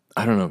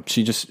I don't know,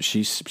 she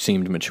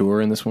seemed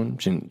mature in this one.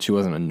 She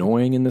wasn't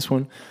annoying in this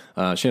one.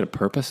 She had a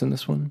purpose in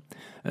this one.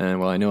 And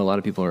while I know a lot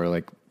of people are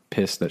like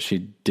pissed that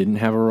she didn't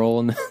have a role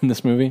in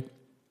this movie,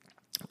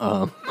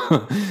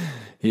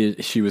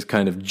 she was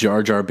kind of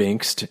Jar Jar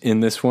Binksed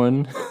in this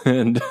one.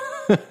 And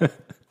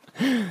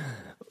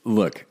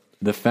look,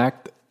 the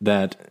fact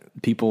that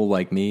people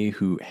like me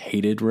who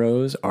hated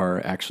Rose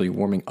are actually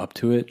warming up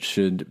to it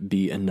should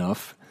be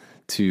enough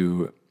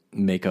to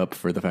make up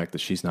for the fact that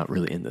she's not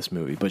really in this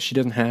movie. But she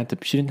didn't have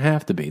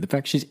to be. The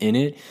fact she's in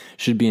it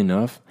should be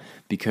enough,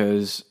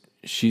 because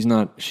she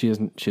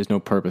has no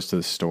purpose to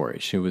the story.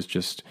 She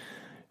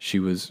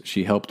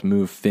helped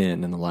move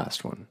Finn in the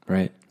last one,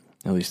 right?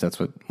 At least that's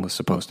what was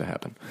supposed to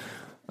happen.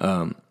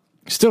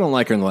 Still don't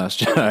like her in The Last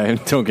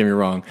Jedi, don't get me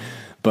wrong.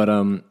 But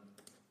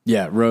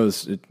yeah,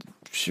 Rose,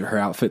 her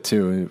outfit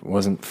too, it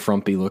wasn't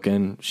frumpy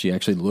looking. She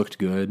actually looked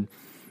good.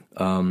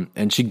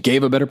 And she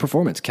gave a better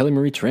performance. Kelly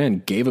Marie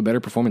Tran gave a better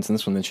performance in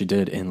this one than she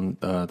did in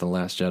The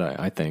Last Jedi,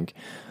 I think.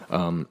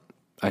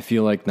 I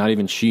feel like not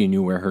even she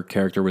knew where her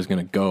character was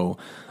going to go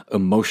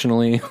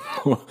emotionally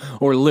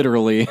or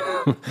literally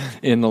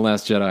in The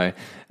Last Jedi.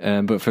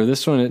 But for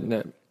this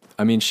one,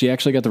 she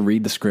actually got to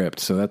read the script,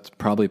 so that's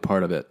probably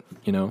part of it,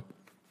 you know?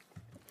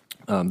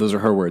 Those are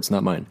her words,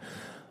 not mine.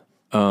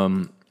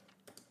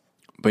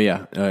 But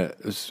yeah, I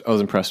was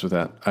impressed with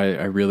that.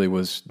 I really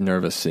was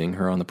nervous seeing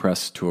her on the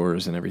press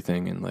tours and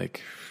everything, and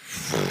like,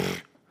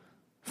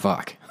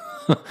 fuck.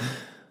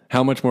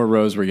 How much more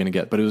Rose we're going to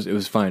get, but it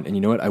was fine. And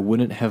you know what? I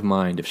wouldn't have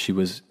mind if she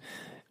was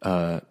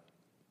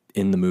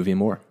in the movie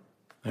more.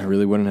 I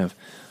really wouldn't have.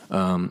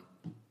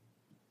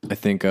 I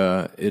think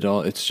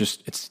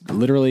it's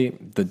literally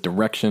the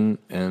direction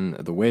and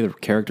the way the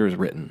character is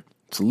written.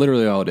 It's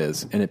literally all it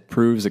is, and it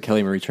proves that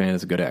Kelly Marie Tran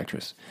is a good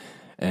actress.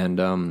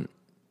 And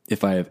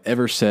if I have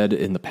ever said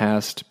in the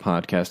past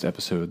podcast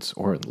episodes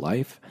or in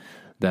life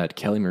that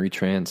Kelly Marie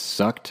Tran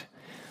sucked,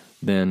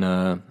 then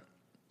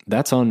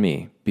that's on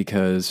me,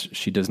 because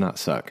she does not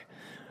suck.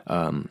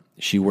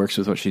 She works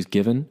with what she's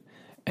given,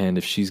 and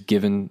if she's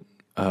given,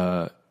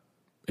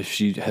 if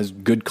she has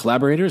good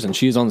collaborators and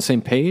she is on the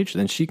same page,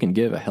 then she can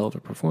give a hell of a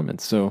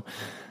performance. So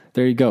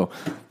there you go.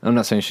 I'm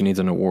not saying she needs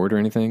an award or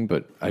anything,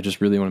 but I just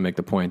really want to make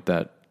the point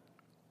that,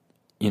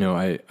 you know,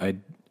 I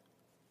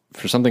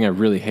for something I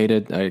really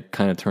hated, I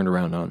kind of turned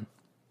around on.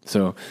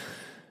 So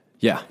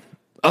yeah,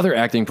 other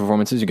acting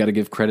performances, you got to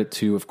give credit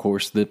to, of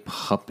course, the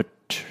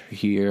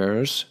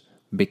puppeteers,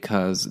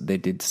 because they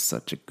did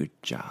such a good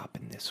job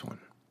in this one.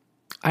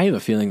 I have a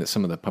feeling that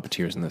some of the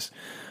puppeteers in this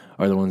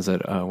are the ones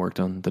that worked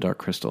on The Dark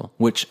Crystal,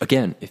 which,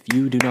 again, if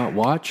you do not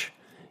watch,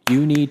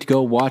 you need to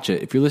go watch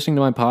it. If you're listening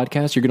to my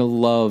podcast, you're going to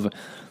love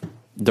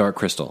Dark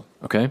Crystal,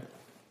 okay?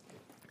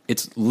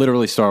 It's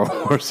literally Star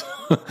Wars,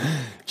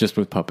 just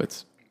with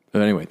puppets.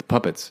 But anyway, the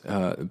puppets.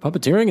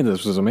 Puppeteering in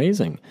this was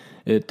amazing.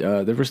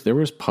 There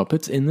was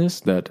puppets in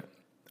this that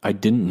I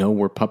didn't know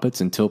were puppets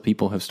until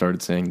people have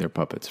started saying they're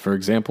puppets. For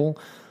example,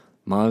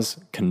 Maz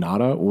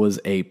Kanata was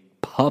a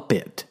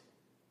puppet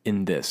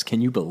in this.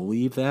 Can you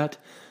believe that?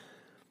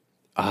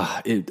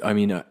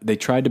 They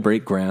tried to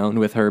break ground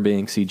with her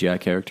being CGI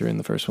character in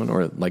the first one,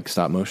 or like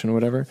stop motion or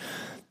whatever.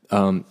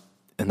 And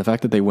the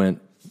fact that they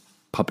went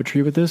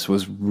puppetry with this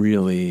was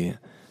really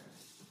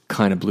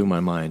kind of blew my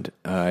mind.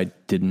 I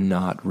did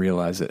not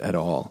realize it at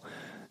all.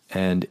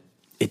 And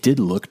it did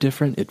look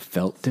different. It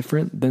felt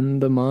different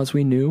than the Maz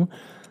we knew,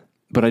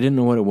 but I didn't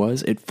know what it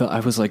was. I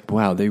was like,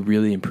 wow, they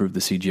really improved the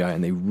CGI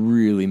and they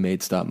really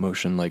made stop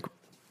motion like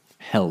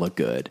hella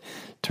good.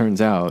 Turns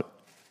out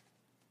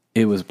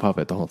it was a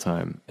puppet the whole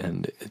time,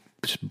 and it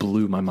just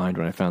blew my mind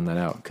when I found that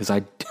out, because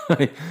I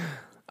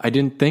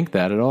didn't think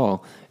that at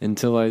all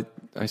until I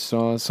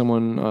saw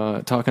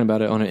someone talking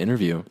about it on an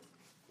interview.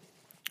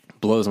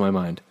 Blows my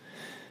mind.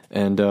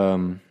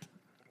 And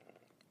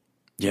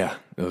yeah,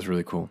 it was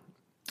really cool.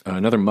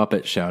 Another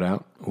Muppet shout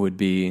out would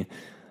be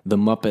the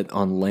Muppet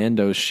on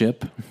Lando's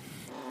ship.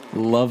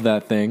 Love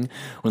that thing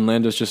when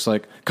Lando's just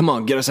like, come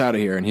on, get us out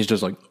of here, and he's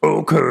just like,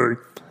 okay.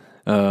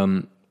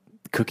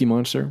 Cookie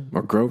Monster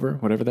or Grover,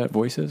 whatever that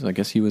voice is, I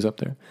guess he was up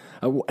there.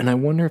 And I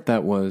wonder if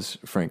that was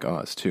Frank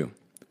Oz too.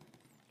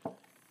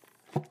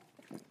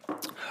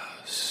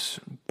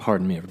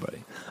 Pardon me,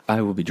 everybody. I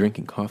will be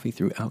drinking coffee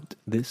throughout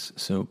this,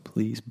 so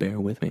please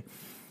bear with me.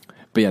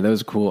 But yeah, that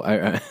was cool.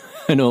 I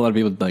know a lot of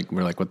people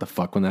were like, what the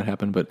fuck when that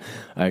happened, but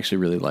I actually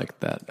really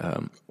liked that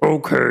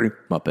okay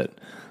Muppet.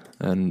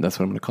 And that's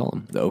what I'm going to call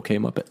him, the okay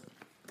Muppet.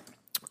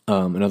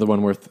 Another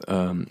one worth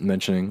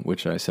mentioning,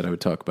 which I said I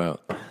would talk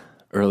about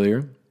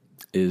earlier,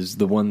 is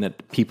the one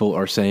that people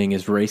are saying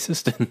is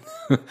racist,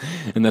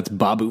 and that's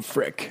Babu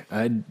Frick.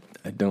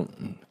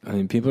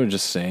 People are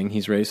just saying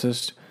he's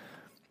racist,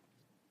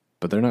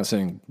 but they're not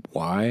saying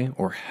why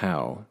or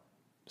how.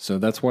 So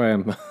that's why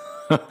I'm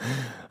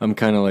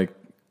kind of like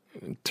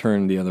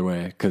turned the other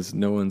way, because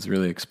no one's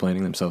really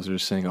explaining themselves. They're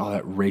just saying, oh,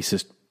 that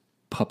racist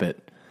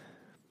puppet.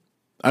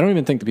 I don't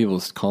even think the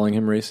people calling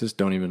him racist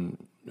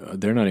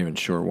they're not even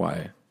sure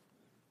why.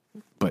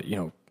 But, you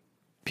know,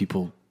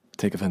 people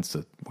take offense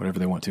to whatever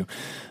they want to.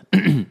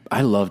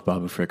 I loved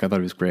Babu Frick. I thought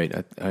he was great.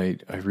 I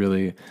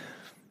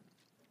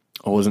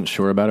wasn't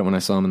sure about it when I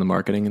saw him in the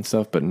marketing and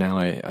stuff, but now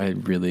I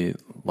really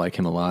like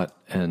him a lot.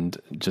 And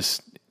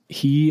just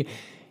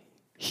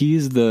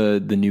he's the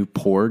new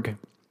Porg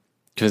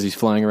because he's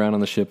flying around on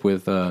the ship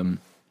with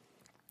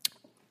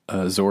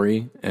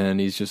Zori, and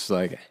he's just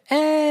like,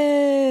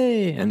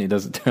 hey, and he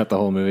does it throughout the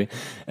whole movie,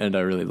 and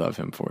I really love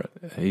him for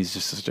it. He's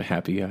just such a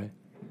happy guy.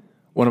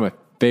 One of my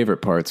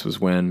favorite parts was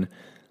when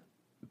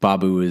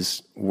Babu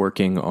is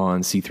working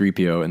on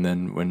C-3PO, and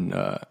then when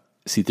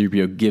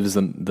C-3PO gives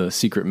them the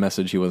secret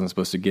message he wasn't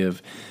supposed to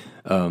give,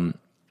 and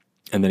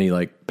then he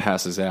like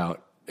passes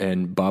out,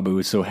 and Babu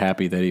is so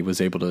happy that he was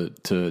able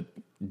to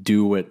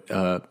do what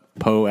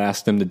Poe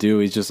asked him to do.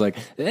 He's just like,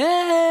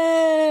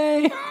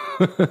 hey,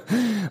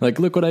 like,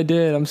 look what I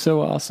did. I'm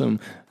so awesome.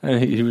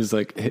 And he was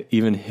like,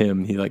 even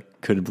him, he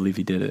like couldn't believe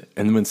he did it.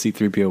 And then when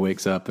C-3PO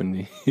wakes up and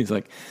he's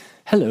like,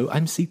 hello,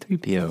 I'm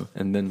C-3PO.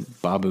 And then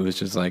Babu is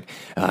just like,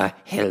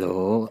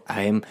 hello,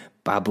 I'm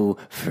Babu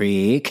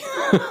Freak.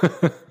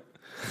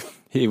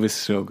 He was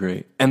so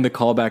great. And the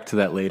callback to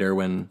that later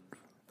when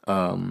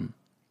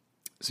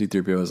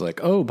C-3PO was like,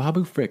 oh,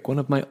 Babu Frick, one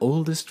of my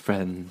oldest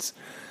friends.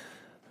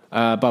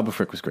 Babu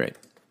Frick was great.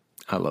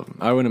 I love him.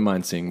 I wouldn't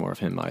mind seeing more of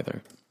him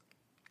either.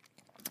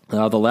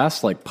 The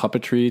last like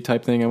puppetry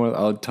type thing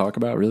I'll talk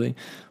about really,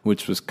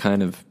 which was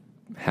kind of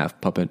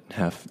half puppet,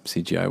 half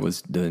CGI,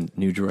 was the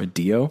new droid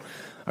Dio.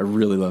 I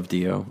really love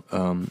Dio.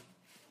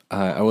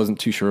 I wasn't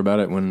too sure about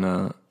it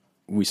when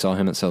we saw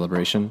him at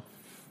Celebration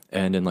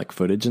and in like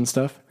footage and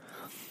stuff.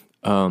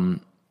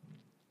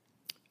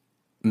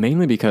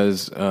 Mainly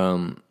because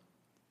I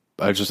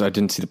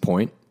didn't see the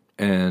point,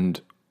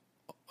 and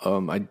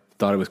I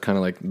thought it was kind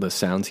of like the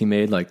sounds he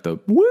made, like the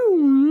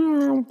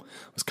woo,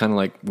 was kind of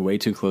like way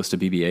too close to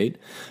BB-8.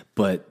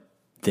 But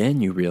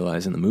then you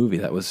realize in the movie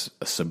that was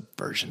a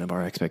subversion of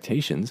our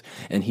expectations,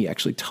 and he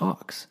actually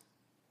talks,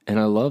 and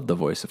I love the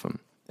voice of him.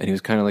 And he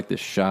was kind of like this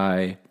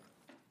shy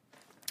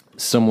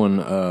someone.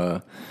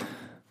 I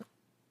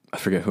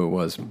forget who it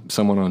was.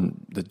 Someone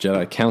on the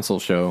Jedi Council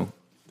show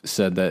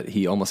said that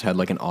he almost had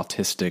like an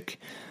autistic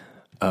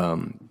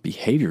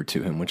behavior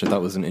to him, which I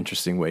thought was an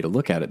interesting way to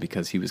look at it,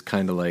 because he was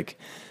kind of like,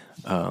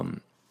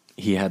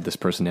 he had this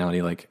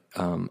personality like,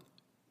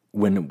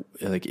 when,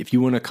 like, if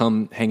you want to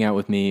come hang out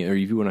with me or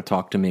if you want to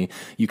talk to me,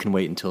 you can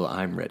wait until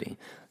I'm ready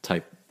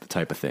type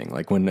of thing.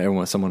 Like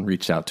when someone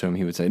reached out to him,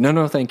 he would say,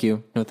 no, thank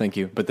you. No, thank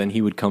you. But then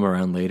he would come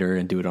around later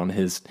and do it on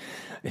his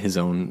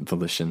own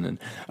volition. And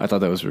I thought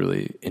that was a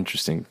really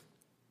interesting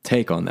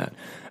take on that.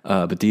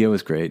 But Dio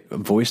was great,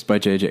 voiced by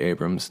J.J.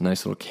 Abrams.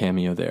 Nice little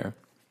cameo there.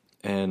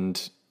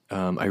 And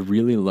I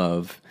really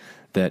love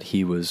that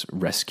he was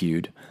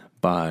rescued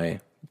by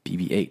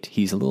BB-8.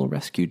 He's a little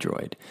rescue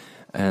droid.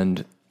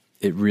 And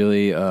it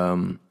really, I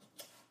don't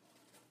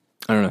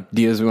know,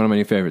 Dio's one of my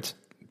new favorites.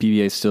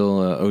 BB-8's still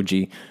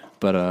OG,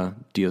 but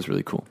Dio's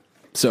really cool.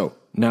 So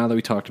now that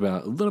we talked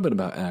about a little bit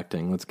about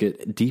acting, let's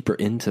get deeper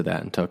into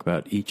that and talk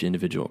about each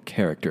individual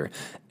character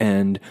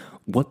and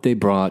what they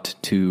brought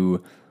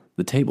to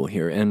the table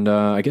here. And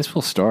I guess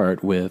we'll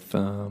start with,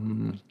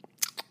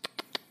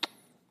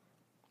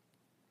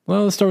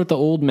 let's start with the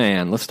old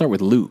man. Let's start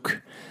with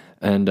Luke.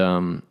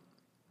 And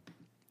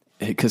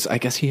because I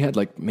guess he had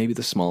like maybe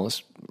the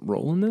smallest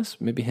role in this,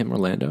 maybe him or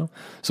Lando.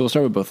 So we'll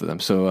start with both of them.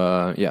 So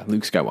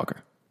Luke Skywalker.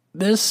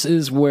 This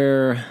is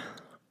where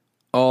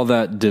all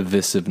that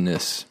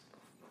divisiveness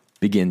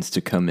begins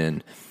to come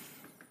in,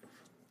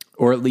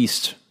 or at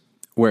least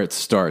where it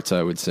starts,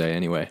 I would say,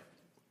 anyway.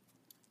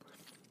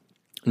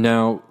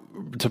 Now,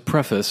 to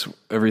preface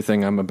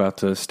everything I'm about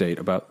to state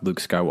about Luke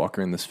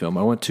Skywalker in this film,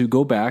 I want to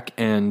go back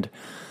and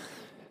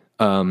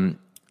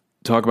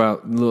talk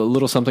about a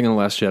little something in The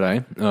Last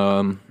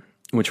Jedi,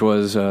 which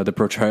was the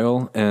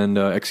portrayal and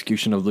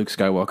execution of Luke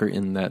Skywalker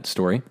in that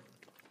story.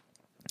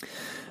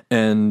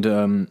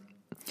 And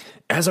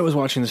as I was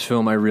watching this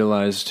film, I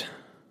realized,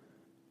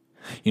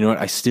 you know what?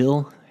 I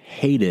still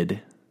hated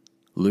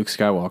Luke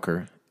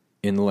Skywalker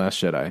in The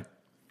Last Jedi.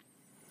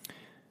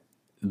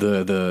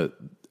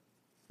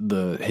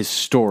 His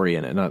story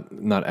in it,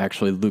 not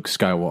actually Luke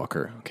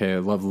Skywalker. Okay, I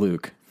love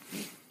Luke,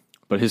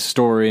 but his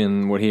story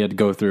and what he had to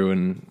go through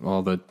and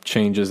all the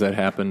changes that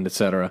happened,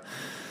 etc.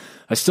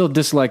 I still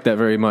dislike that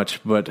very much.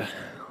 But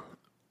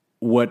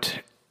what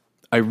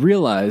I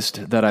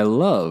realized that I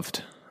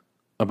loved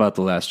about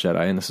The Last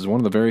Jedi, and this is one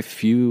of the very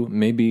few,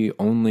 maybe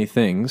only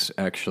things,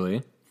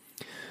 actually.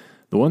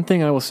 The one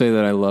thing I will say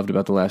that I loved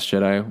about The Last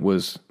Jedi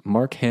was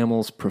Mark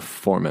Hamill's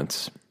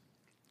performance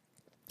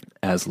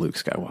as Luke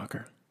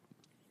Skywalker,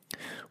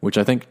 which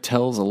I think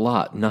tells a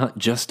lot, not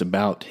just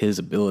about his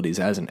abilities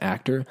as an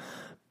actor,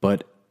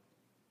 but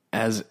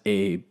as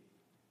a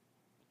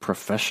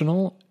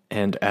professional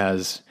and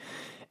as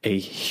a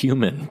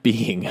human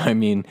being. I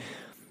mean,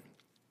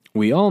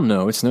 we all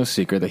know, it's no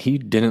secret, that he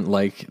didn't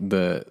like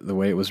the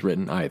way it was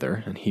written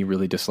either, and he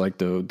really disliked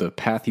the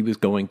path he was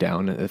going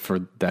down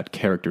for that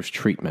character's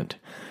treatment.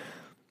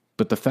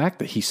 But the fact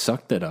that he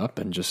sucked it up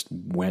and just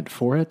went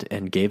for it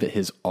and gave it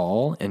his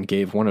all and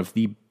gave one of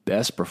the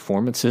best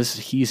performances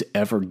he's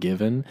ever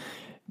given,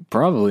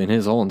 probably in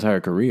his whole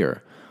entire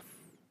career.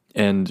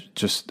 And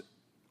just,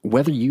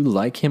 whether you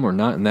like him or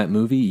not in that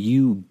movie,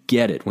 you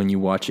get it when you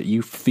watch it.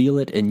 You feel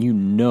it and you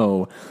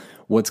know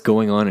what's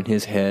going on in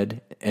his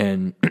head,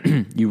 and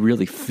you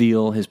really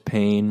feel his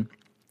pain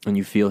and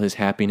you feel his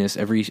happiness.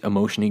 Every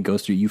emotion he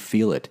goes through, you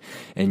feel it,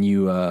 and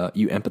you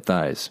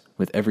empathize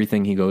with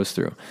everything he goes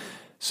through.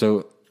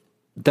 So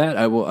that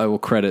I will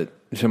credit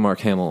to Mark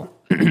Hamill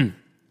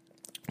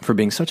for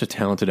being such a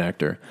talented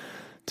actor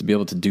to be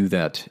able to do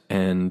that.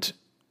 And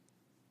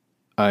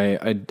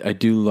I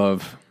do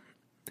love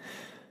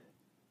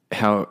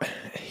how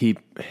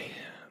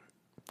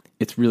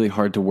it's really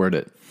hard to word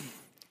it.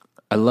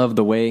 I love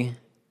the way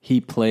he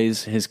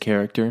plays his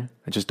character.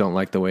 I just don't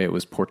like the way it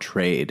was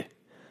portrayed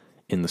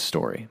in the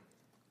story.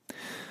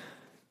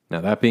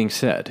 Now, that being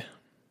said,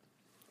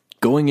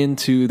 going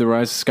into The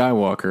Rise of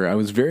Skywalker, I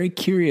was very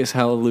curious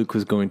how Luke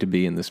was going to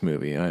be in this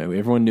movie.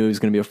 Everyone knew he was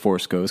going to be a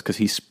Force ghost because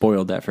he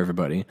spoiled that for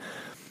everybody.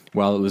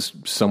 While it was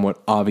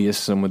somewhat obvious,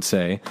 some would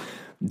say,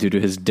 due to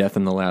his death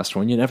in the last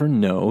one, you never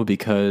know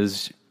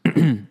because,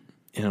 a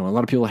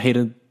lot of people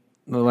hated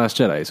The Last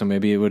Jedi, so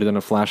maybe it would have done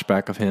a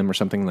flashback of him or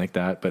something like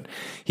that, but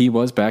he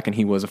was back and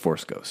he was a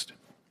Force ghost.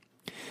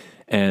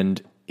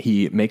 And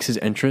he makes his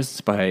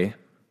entrance by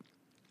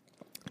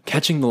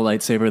catching the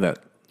lightsaber that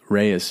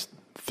Rey is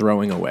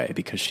throwing away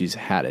because she's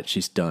had it.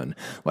 She's done.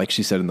 Like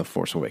she said in The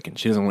Force Awakens,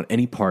 she doesn't want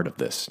any part of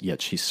this,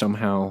 yet she's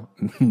somehow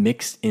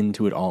mixed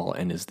into it all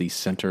and is the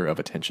center of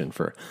attention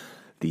for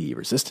the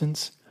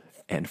Resistance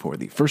and for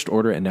the First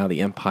Order and now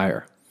the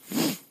Empire.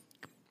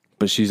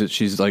 But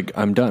she's like,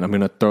 I'm done. I'm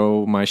going to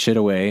throw my shit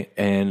away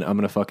and I'm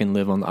going to fucking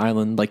live on the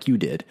island like you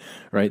did,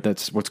 right?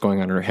 That's what's going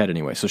on in her head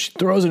anyway. So she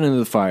throws it into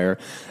the fire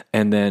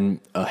and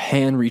then a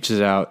hand reaches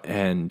out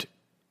and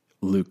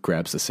Luke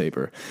grabs the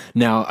saber.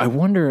 Now, I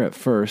wonder at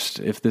first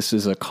if this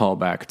is a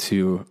callback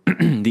to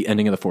the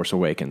ending of The Force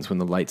Awakens when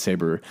the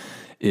lightsaber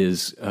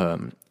is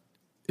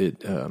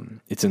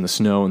it's in the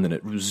snow and then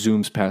it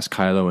zooms past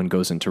Kylo and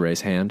goes into Rey's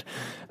hand,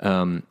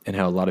 and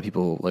how a lot of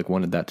people like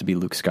wanted that to be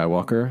Luke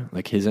Skywalker,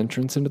 like his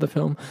entrance into the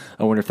film.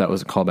 I wonder if that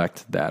was a callback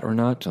to that or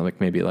not.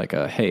 Like maybe like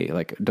hey,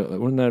 like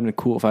wouldn't that have been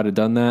cool if I'd have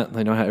done that?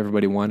 I know how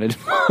everybody wanted,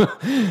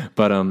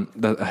 but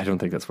I don't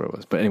think that's what it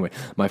was. But anyway,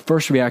 my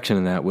first reaction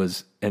in that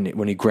was, and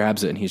when he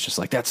grabs it and he's just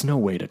like, that's no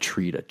way to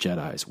treat a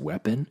Jedi's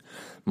weapon.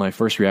 My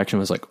first reaction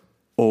was like,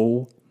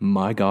 oh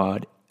my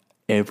God,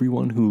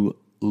 everyone who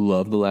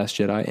loved The Last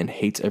Jedi and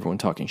hates everyone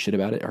talking shit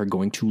about it are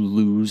going to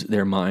lose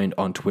their mind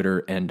on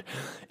Twitter, and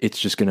it's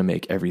just going to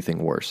make everything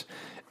worse.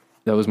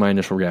 That was my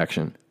initial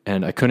reaction,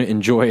 and I couldn't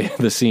enjoy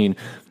the scene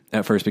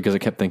at first because I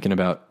kept thinking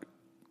about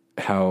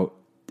how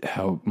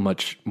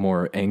much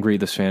more angry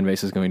this fan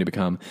base is going to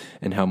become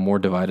and how more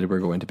divided we're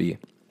going to be.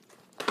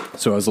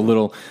 So I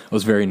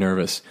was very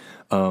nervous.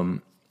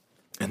 And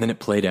then it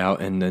played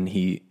out, and then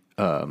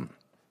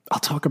I'll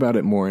talk about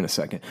it more in a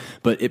second,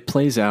 but it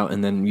plays out,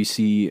 and then you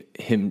see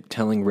him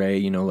telling Rey,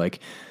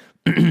 like,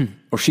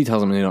 or she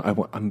tells him,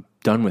 I'm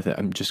done with it.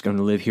 I'm just going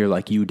to live here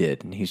like you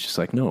did. And he's just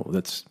like, no,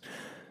 that's,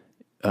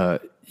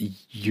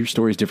 your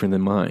story's different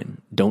than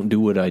mine. Don't do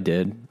what I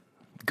did.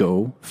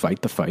 Go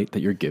fight the fight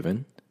that you're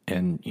given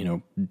and,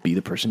 be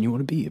the person you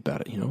want to be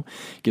about it,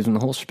 gives him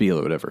the whole spiel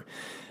or whatever.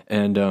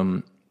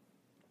 And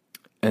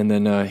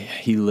then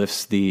he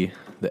lifts the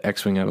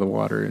X-Wing out of the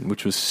water,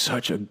 which was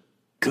such a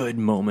good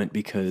moment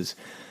because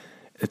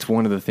it's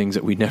one of the things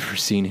that we'd never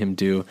seen him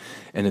do,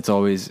 and it's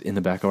always in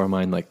the back of our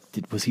mind, like,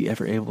 was he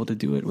ever able to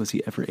do it? Was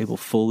he ever able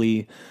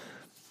fully,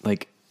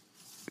 like,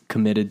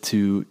 committed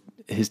to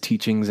his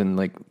teachings and,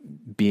 like,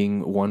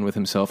 being one with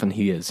himself? And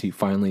he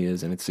finally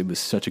is, and it was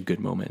such a good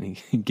moment.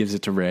 He gives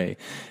it to Rey,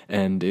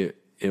 and it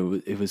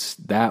was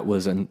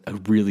a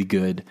really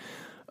good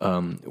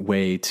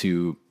way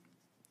to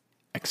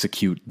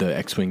execute the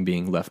X-Wing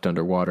being left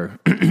underwater,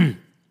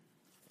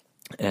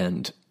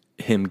 and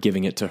him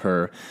giving it to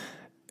her,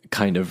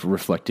 kind of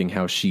reflecting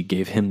how she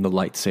gave him the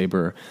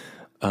lightsaber,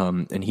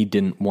 and he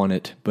didn't want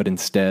it, but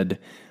instead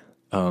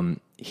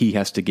he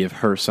has to give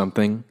her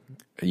something.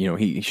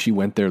 She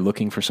went there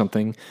looking for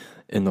something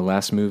in the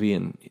last movie,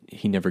 and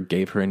he never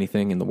gave her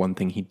anything, and the one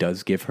thing he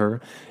does give her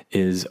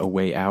is a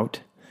way out,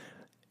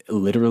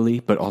 literally,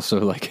 but also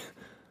like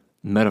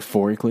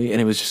metaphorically, and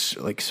it was just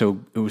like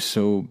it was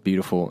so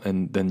beautiful.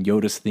 And then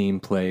Yoda's theme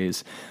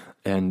plays,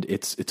 and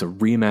it's a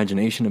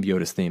reimagination of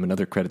Yoda's theme,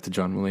 another credit to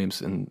John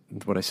Williams and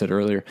what I said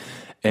earlier,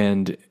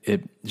 and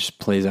it just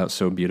plays out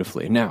so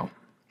beautifully. Now,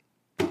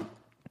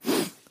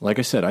 like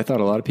I said, I thought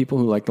a lot of people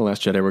who like The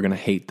Last Jedi were going to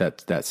hate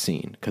that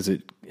scene because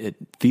it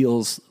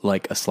feels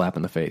like a slap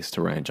in the face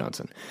to Rian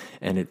Johnson,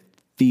 and it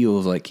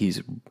feels like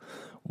he's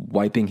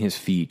wiping his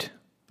feet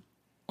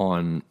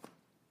on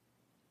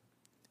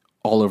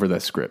all over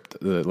that script,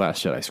 the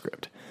Last Jedi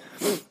script,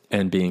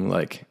 and being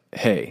like,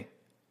 hey,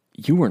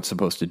 you weren't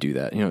supposed to do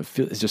that.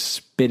 It's just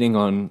spitting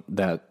on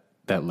that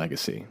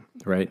legacy,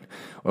 right,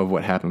 of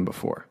what happened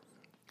before.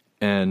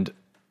 And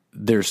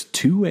there's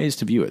two ways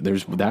to view it.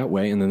 There's that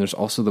way, and then there's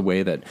also the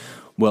way that,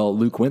 well,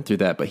 Luke went through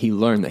that, but he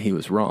learned that he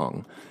was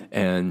wrong.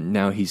 And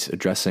now he's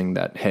addressing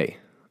that, hey,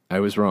 I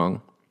was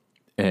wrong,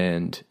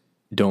 and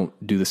don't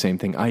do the same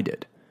thing I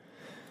did.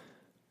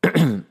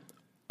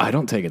 I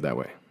don't take it that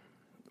way.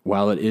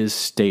 While it is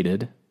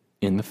stated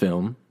in the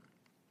film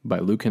by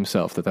Luke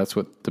himself, that's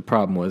what the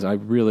problem was. I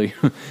really,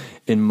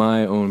 in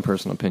my own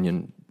personal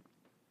opinion,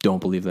 don't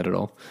believe that at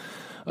all.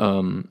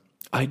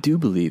 I do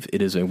believe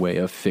it is a way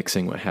of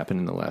fixing what happened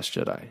in The Last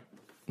Jedi.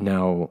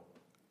 Now,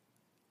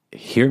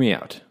 hear me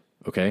out,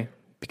 okay?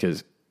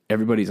 Because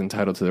everybody's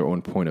entitled to their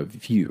own point of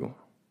view,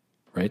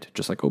 right?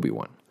 Just like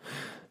Obi-Wan.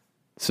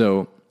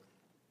 So,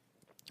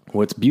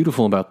 what's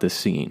beautiful about this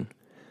scene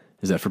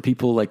is that for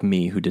people like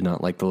me who did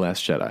not like The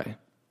Last Jedi,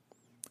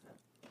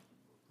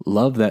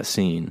 love that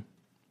scene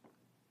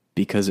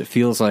because it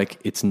feels like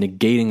it's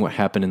negating what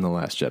happened in The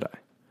Last Jedi.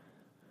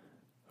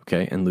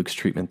 Okay, and Luke's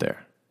treatment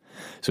there.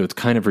 So it's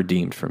kind of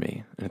redeemed for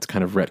me, and it's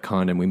kind of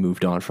retconned, and we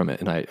moved on from it,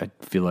 and I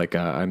feel like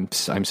I'm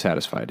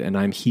satisfied, and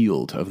I'm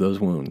healed of those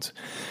wounds.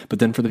 But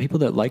then for the people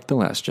that like The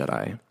Last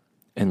Jedi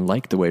and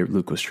like the way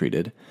Luke was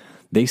treated,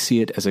 they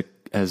see it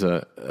as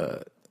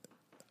a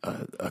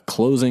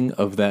closing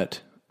of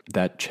that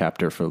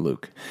chapter for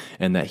Luke,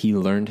 and that he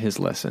learned his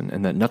lesson,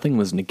 and that nothing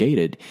was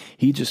negated.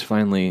 He just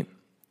finally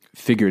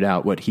figured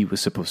out what he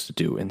was supposed to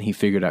do, and he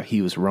figured out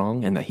he was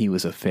wrong and that he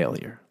was a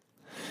failure.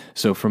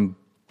 So from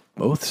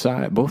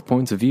both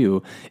points of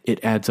view,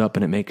 it adds up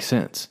and it makes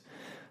sense.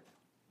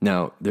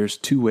 Now, there's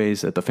two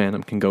ways that the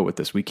fandom can go with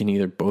this. We can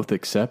either both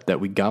accept that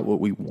we got what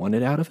we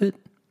wanted out of it,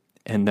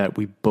 and that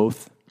we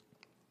both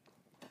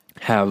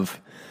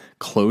have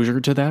closure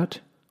to that,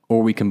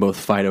 or we can both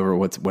fight over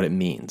what it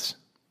means.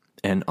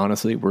 And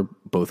honestly, we're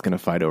both going to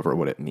fight over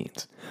what it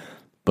means.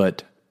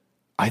 But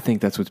I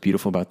think that's what's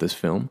beautiful about this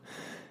film,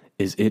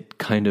 is it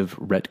kind of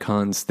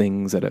retcons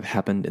things that have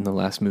happened in the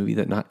last movie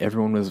that not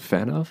everyone was a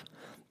fan of,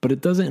 but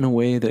it does it in a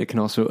way that it can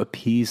also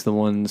appease the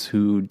ones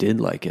who did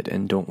like it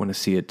and don't want to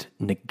see it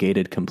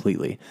negated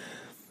completely.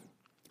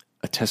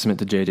 A testament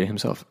to JJ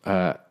himself.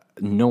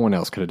 No one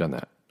else could have done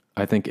that.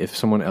 I think if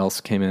someone else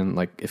came in,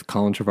 like if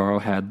Colin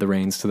Trevorrow had the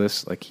reins to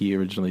this, like he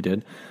originally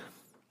did,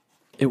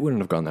 it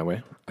wouldn't have gone that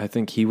way. I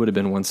think he would have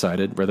been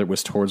one-sided, whether it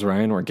was towards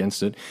Ryan or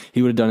against it.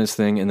 He would have done his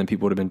thing, and then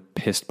people would have been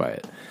pissed by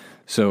it.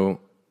 So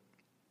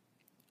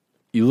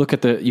you look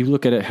at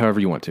it however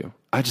you want to.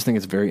 I just think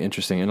it's very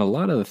interesting, and a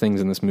lot of the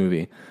things in this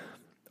movie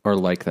are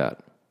like that,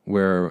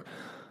 where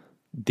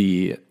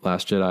the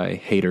Last Jedi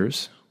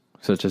haters,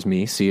 such as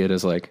me, see it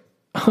as like,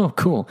 oh,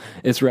 cool,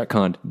 it's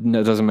retconned,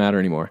 it doesn't matter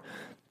anymore.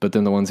 But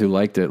then the ones who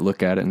liked it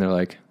look at it and they're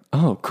like,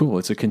 oh, cool,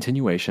 it's a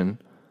continuation,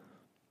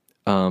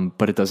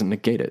 but it doesn't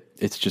negate it.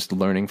 It's just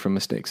learning from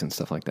mistakes and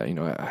stuff like that. You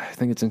know, I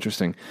think it's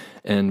interesting,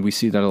 and we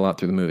see that a lot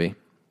through the movie.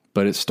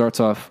 But it starts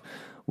off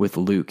with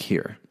Luke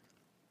here,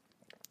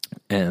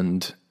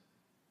 and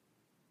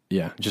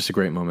yeah, just a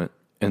great moment.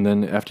 And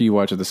then after you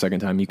watch it the second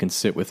time, you can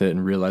sit with it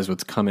and realize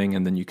what's coming,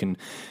 and then you can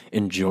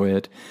enjoy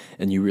it,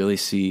 and you really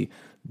see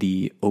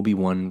the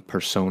Obi-Wan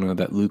persona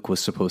that Luke was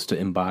supposed to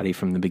embody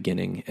from the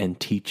beginning and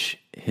teach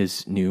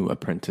his new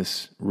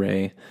apprentice,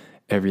 Rey,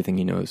 everything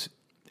he knows,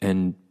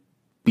 and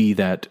be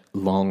that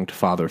longed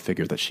father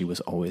figure that she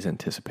was always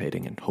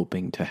anticipating and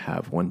hoping to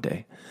have one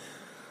day.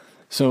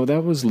 So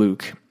that was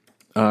Luke.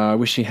 I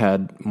wish he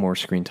had more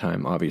screen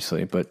time,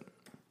 obviously, but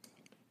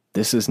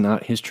this is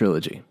not his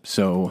trilogy,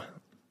 so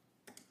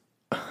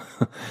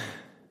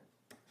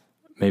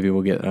maybe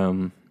we'll get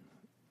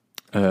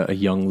a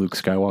young Luke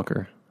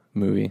Skywalker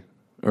movie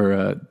or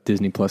a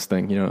Disney Plus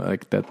thing, you know,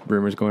 like that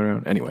rumor's going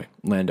around. Anyway,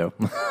 Lando.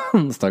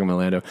 Let's talk about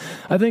Lando.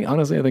 I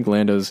think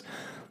Lando's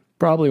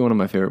probably one of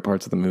my favorite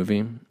parts of the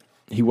movie.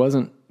 He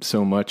wasn't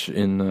so much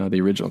in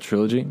the original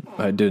trilogy.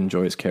 I did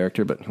enjoy his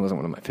character, but he wasn't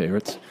one of my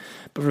favorites.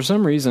 But for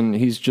some reason,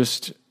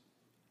 his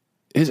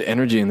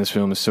energy in this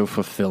film is so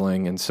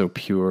fulfilling and so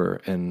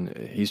pure, and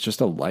he's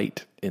just a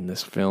light in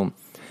this film.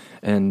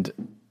 And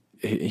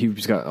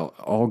he's got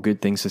all good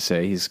things to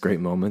say. He's great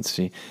moments.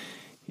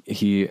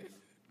 He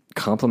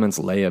compliments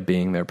Leia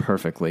being there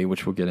perfectly,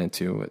 which we'll get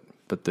into.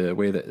 But the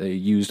way that they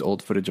used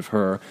old footage of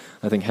her,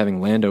 I think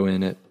having Lando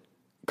in it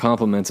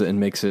complements it and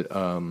makes it.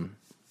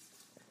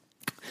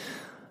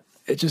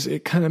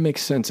 It kind of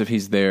makes sense if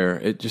he's there.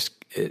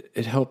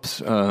 It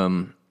helps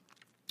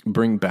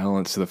bring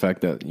balance to the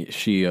fact that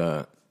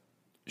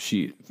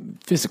she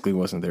physically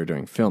wasn't there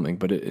during filming,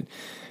 but it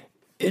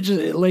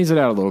lays it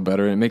out a little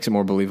better, and it makes it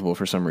more believable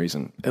for some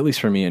reason, at least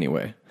for me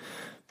anyway.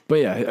 But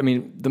yeah, I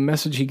mean, the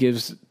message he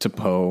gives to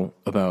Poe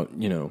about,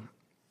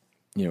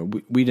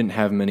 we didn't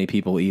have many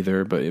people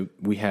either, but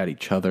we had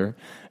each other,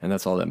 and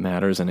that's all that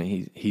matters. And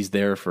he's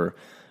there for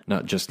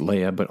not just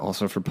Leia, but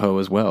also for Poe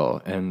as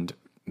well, and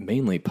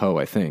mainly Poe,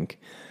 I think.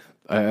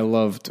 I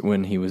loved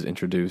when he was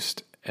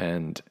introduced,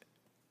 and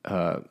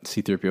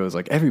C-3PO is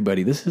like,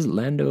 everybody, this is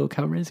Lando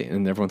Calrissian,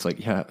 and everyone's like,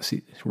 yeah.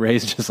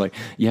 Rey's just like,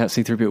 yeah,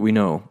 C-3PO, we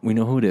know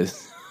who it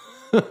is.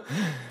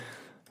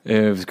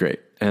 It was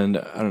great, and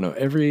I don't know,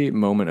 every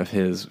moment of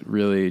his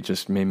really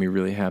just made me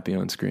really happy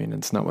on screen,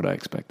 and it's not what I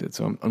expected.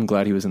 So I'm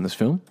glad he was in this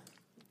film,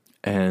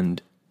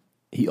 and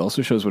he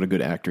also shows what a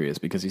good actor he is,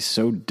 because he's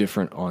so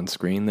different on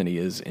screen than he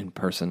is in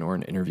person or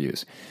in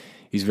interviews.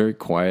 He's very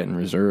quiet and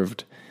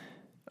reserved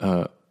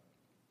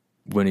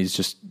when he's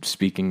just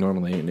speaking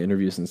normally in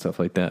interviews and stuff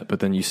like that. But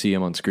then you see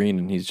him on screen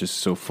and he's just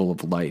so full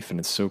of life, and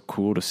it's so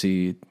cool to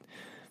see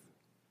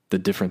the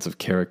difference of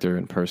character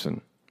and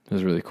person. It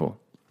was really cool.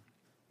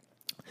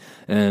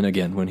 And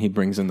again, when he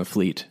brings in the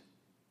fleet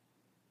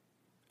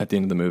at the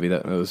end of the movie,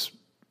 that was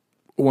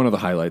one of the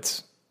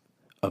highlights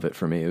of it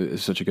for me. It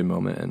was such a good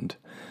moment, and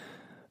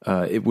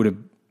it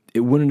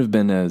wouldn't have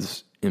been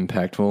as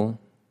impactful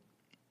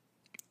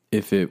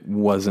if it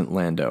wasn't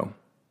Lando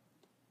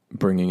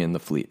bringing in the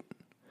fleet.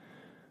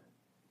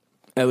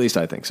 At least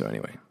I think so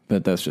anyway,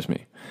 but that's just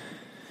me.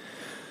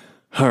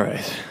 All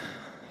right.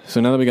 So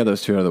now that we got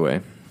those two out of the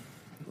way,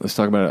 let's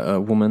talk about a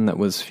woman that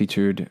was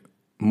featured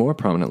more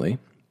prominently,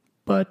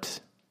 but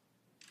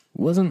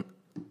wasn't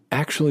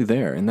actually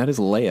there, and that is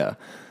Leia,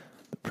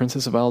 the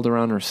Princess of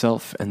Alderaan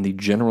herself and the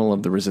General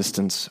of the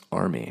Resistance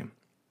Army.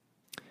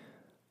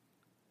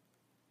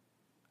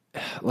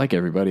 Like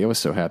everybody, I was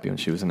so happy when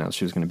she was announced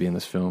she was going to be in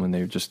this film, and they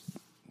weren't just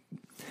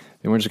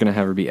going to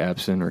have her be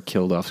absent or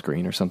killed off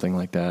screen or something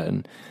like that.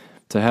 And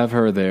to have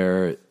her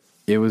there,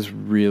 it was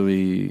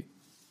really,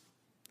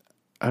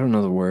 I don't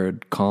know the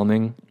word,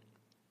 calming,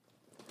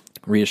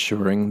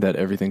 reassuring that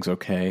everything's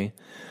okay.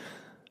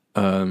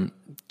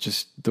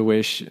 Just the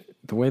way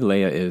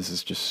Leia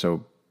is just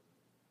so,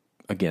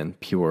 again,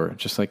 pure,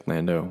 just like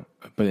Lando,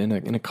 but in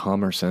a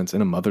calmer sense,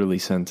 in a motherly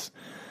sense,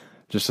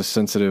 just a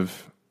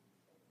sensitive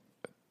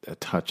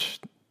touch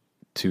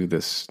to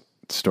this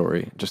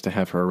story, just to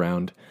have her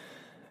around,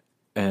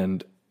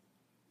 and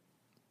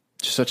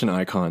just such an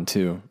icon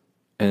too.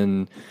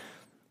 And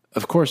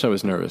of course I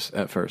was nervous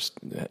at first,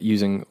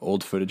 using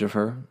old footage of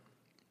her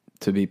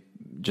to be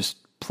just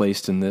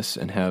placed in this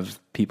and have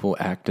people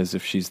act as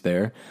if she's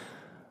there.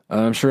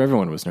 I'm sure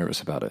everyone was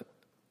nervous about it,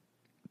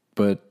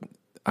 but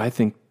I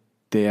think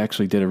they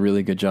actually did a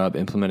really good job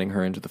implementing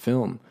her into the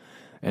film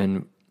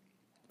and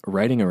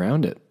writing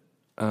around it.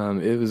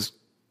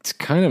 It's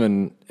kind of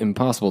an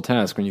impossible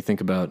task when you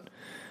think about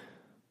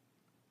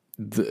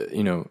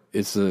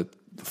it's a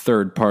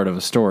third part of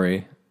a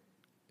story.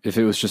 If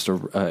it was just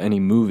any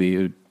movie, it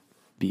would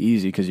be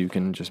easy because you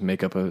can just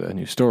make up a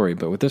new story.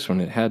 But with this one,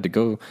 it had to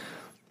go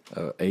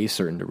a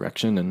certain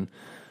direction, and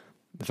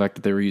the fact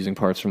that they were using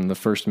parts from the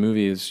first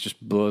movie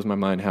just blows my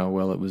mind how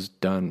well it was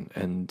done,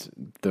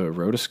 and the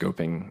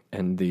rotoscoping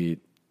and the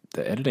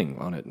editing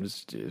on it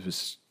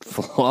was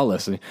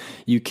flawless.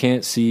 You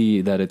can't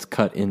see that it's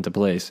cut into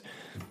place,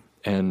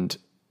 and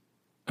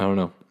I don't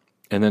know.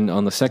 And then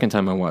on the second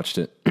time I watched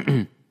it,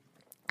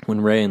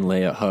 when Rey and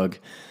Leia hug,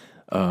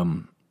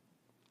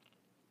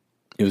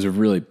 it was a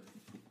really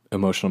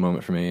emotional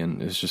moment for me,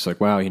 and it's just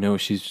like, wow,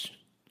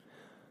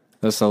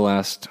 that's the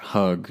last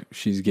hug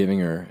she's giving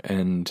her,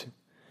 and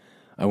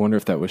I wonder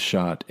if that was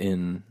shot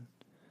in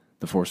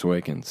The Force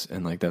Awakens,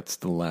 and like that's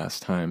the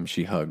last time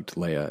she hugged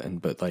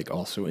Leia, but like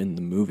also in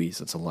the movies,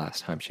 that's the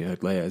last time she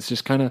hugged Leia. It's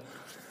just kind of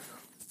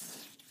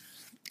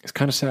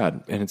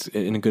sad, and it's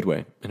in a good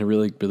way, in a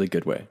really, really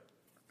good way.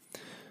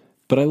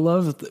 But I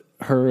love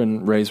her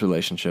and Rey's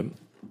relationship.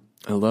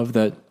 I love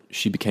that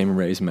she became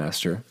Rey's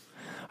master.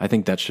 I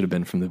think that should have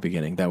been from the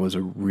beginning. That was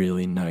a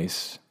really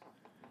nice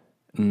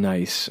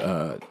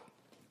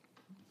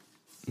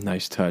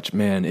touch.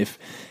 Man, if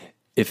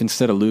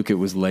instead of Luke, it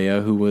was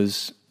Leia who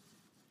was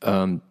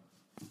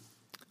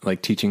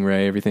like teaching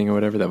Rey everything or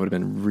whatever, that would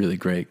have been really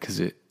great, because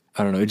it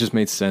just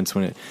made sense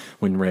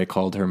when Rey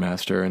called her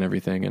master and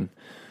everything,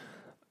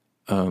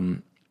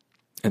 and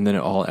then it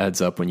all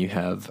adds up when you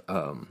have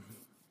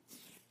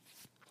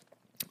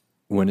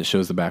when it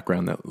shows the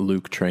background that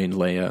Luke trained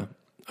Leia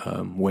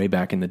way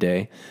back in the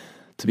day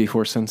to be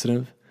Force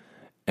sensitive,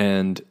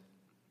 and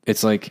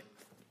it's like,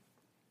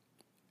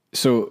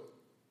 so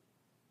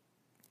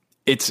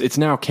it's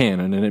now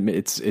canon, and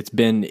it's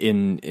been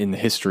in the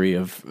history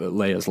of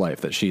Leia's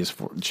life that she's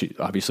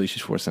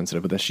Force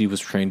sensitive, but that she was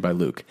trained by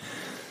Luke.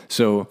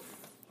 So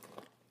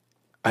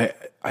I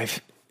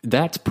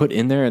that's put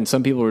in there, and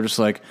some people were just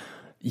like,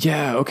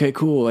 yeah, okay,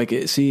 cool. Like,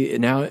 see,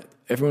 now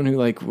everyone who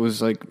like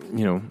was like,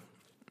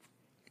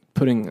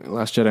 putting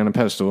Last Jedi on a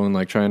pedestal and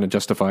like trying to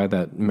justify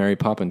that Mary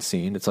Poppins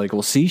scene, it's like,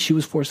 well, see, she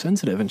was Force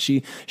sensitive and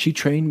she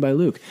trained by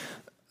Luke.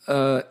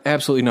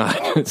 Absolutely not.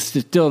 It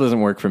still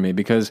doesn't work for me,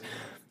 because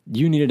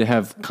you needed to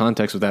have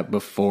context with that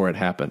before it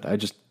happened. I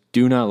just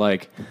do not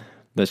like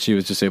that she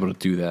was just able to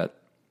do that.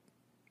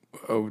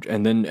 Oh,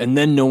 and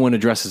then no one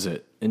addresses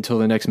it until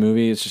the next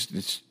movie.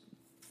 It's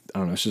I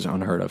don't know. It's just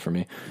unheard of for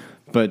me.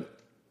 But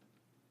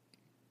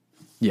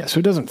yeah, so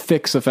it doesn't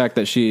fix the fact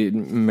that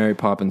Mary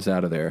Poppins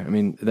out of there. I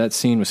mean, that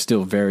scene was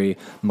still very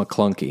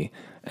McClunky,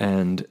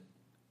 and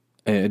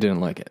I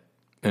didn't like it.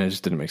 And it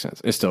just didn't make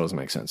sense. It still doesn't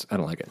make sense. I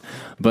don't like it.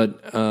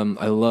 But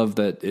I love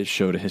that it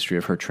showed a history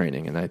of her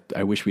training, and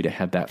I wish we'd have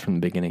had that from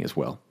the beginning as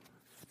well.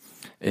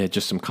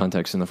 Just some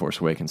context in The Force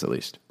Awakens, at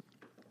least.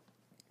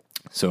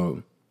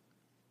 So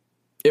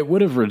it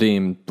would have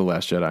redeemed The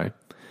Last Jedi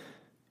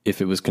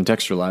if it was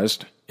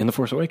contextualized in The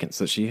Force Awakens,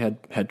 that she had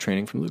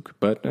training from Luke.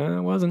 But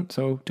it wasn't,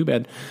 so too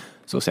bad.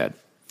 So sad.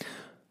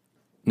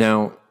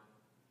 Now,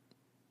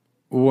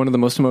 one of the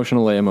most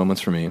emotional Leia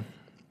moments for me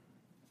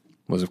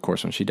was, of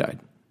course, when she died,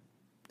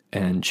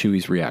 and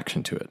Chewie's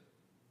reaction to it.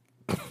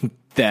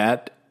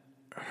 That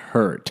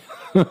hurt.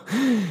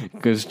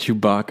 Because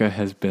Chewbacca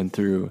has been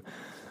through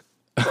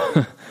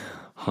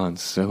Han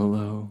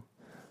Solo,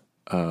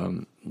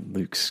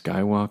 Luke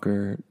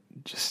Skywalker,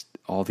 just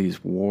all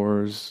these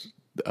wars,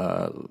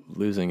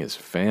 losing his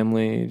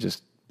family,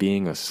 just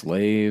being a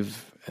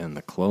slave, and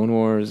the Clone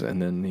Wars,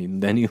 and then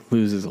he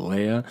loses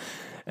Leia,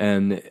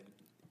 and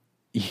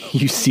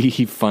you see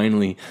he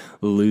finally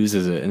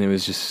loses it, and it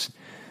was just,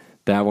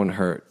 that one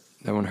hurt.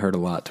 That one hurt a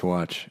lot to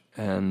watch,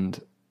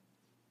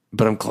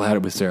 but I'm glad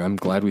it was there. I'm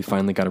glad we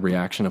finally got a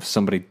reaction of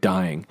somebody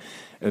dying,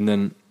 and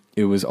then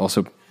it was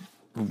also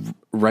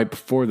right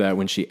before that,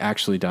 when she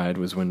actually died,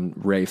 was when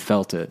Rey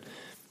felt it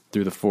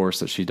through the Force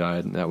that she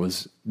died, and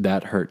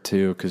that hurt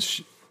too,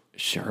 because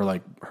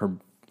her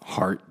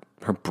heart,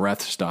 her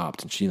breath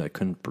stopped, and she like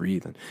couldn't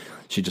breathe, and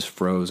she just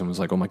froze and was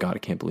like, "Oh my God, I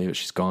can't believe it,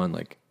 she's gone."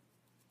 Like,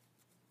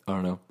 I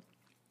don't know.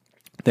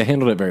 They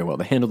handled it very well.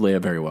 They handled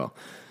Leia very well,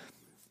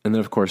 and then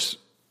of course,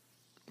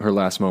 her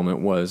last moment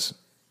was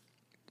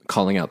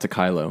calling out to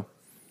Kylo,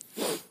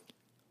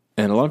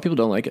 and a lot of people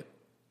don't like it.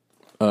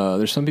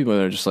 There's some people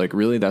that are just like,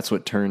 really, that's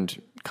what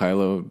turned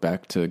Kylo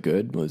back to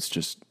good, was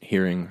just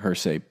hearing her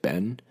say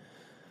Ben.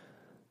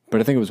 But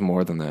I think it was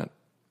more than that.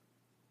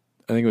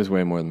 I think it was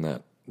way more than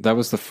that. That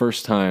was the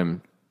first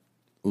time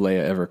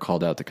Leia ever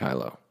called out to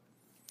Kylo.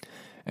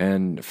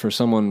 And for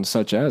someone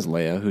such as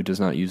Leia, who does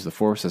not use the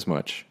Force as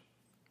much,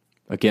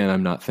 again,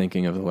 I'm not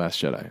thinking of The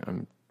Last Jedi.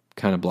 I'm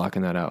kind of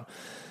blocking that out.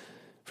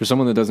 For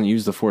someone that doesn't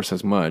use the Force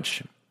as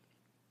much,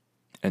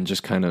 and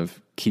just kind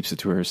of keeps it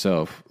to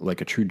herself,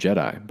 like a true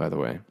Jedi, by the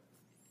way,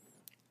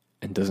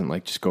 and doesn't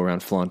like just go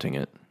around flaunting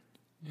it.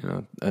 You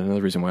know,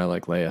 another reason why I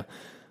like Leia.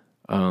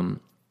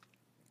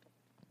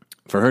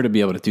 For her to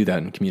be able to do that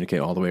and communicate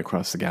all the way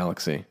across the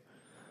galaxy,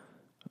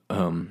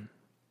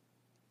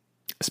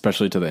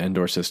 especially to the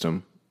Endor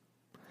system,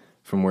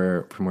 from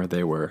where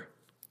they were,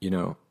 you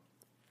know,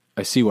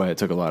 I see why it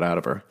took a lot out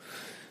of her,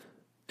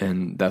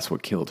 and that's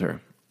what killed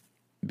her.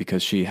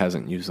 Because she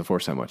hasn't used the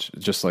Force that much.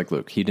 Just like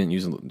Luke. He didn't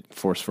use the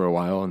Force for a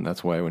while, and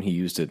that's why when he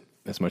used it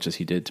as much as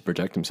he did to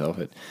protect himself,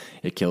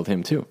 it killed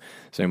him too.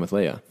 Same with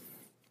Leia.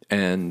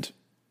 And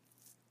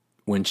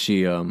when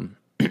she...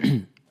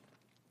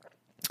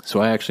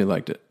 so I actually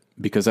liked it,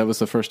 because that was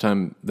the first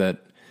time that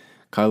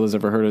Kylo's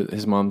ever heard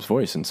his mom's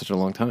voice in such a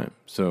long time.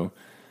 So,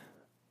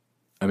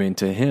 I mean,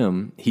 to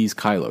him, he's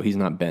Kylo. He's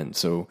not Ben.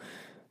 So,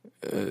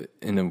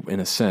 in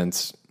a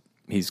sense...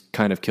 he's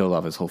kind of killed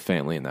off his whole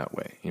family in that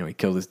way. You know, he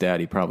killed his dad.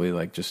 He probably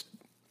like just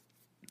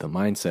the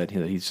mindset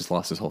that he's just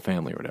lost his whole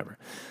family or whatever.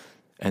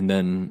 And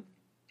then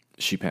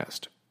she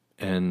passed.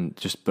 And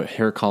but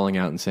her calling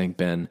out and saying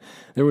Ben,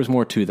 there was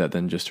more to that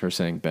than just her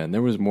saying Ben.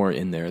 There was more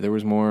in there. There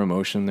was more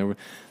emotion.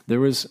 There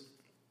was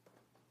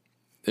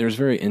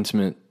very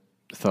intimate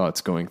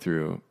thoughts going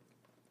through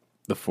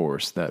the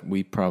Force that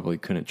we probably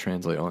couldn't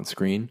translate on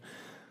screen.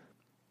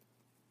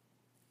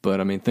 But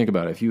I mean, think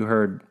about it. If you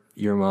heard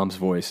your mom's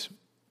voice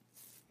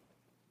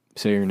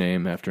say your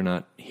name after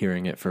not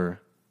hearing it for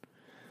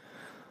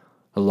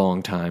a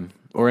long time,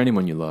 or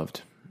anyone you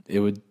loved, it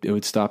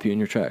would stop you in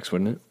your tracks,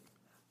 wouldn't it?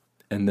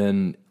 And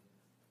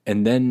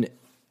then,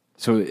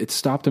 so it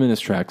stopped him in his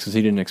tracks because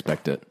he didn't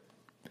expect it.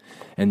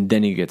 And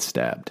then he gets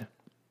stabbed.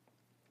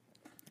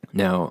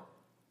 Now,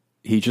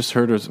 he just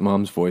heard his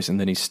mom's voice, and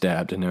then he's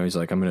stabbed, and now he's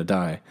like, I'm going to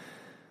die.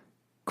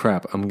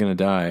 Crap, I'm going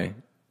to die.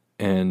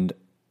 And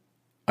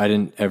I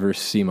didn't ever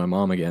see my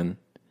mom again.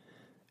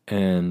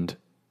 And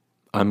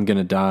I'm going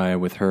to die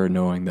with her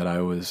knowing that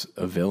I was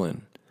a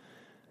villain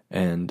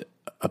and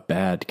a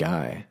bad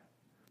guy,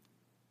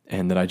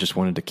 and that I just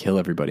wanted to kill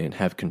everybody and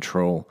have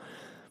control.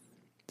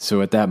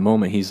 So at that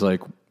moment, he's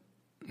like,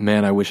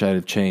 man, I wish I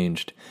had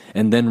changed.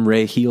 And then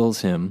Rey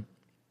heals him,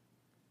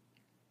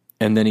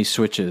 and then he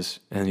switches,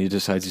 and he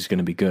decides he's going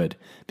to be good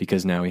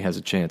because now he has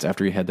a chance.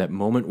 After he had that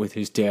moment with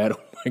his dad,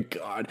 oh my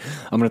God.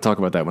 I'm going to talk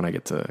about that when I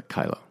get to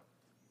Kylo.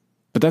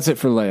 But that's it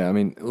for Leia. I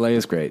mean,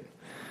 Leia's great.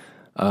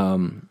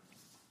 I'm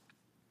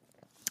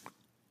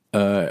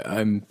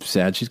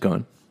sad she's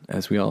gone,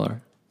 as we all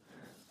are.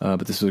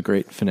 But this was a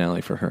great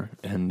finale for her,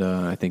 and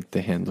I think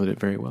they handled it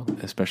very well,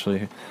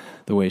 especially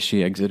the way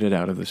she exited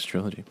out of this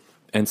trilogy.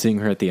 And seeing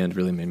her at the end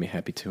really made me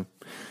happy too.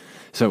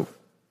 So,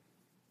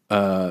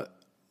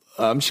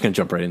 I'm just going to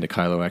jump right into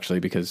Kylo, actually,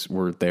 because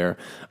we're there.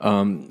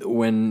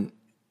 When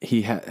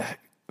he had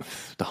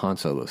the Han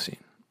Solo scene,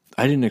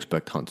 I didn't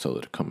expect Han Solo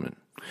to come in.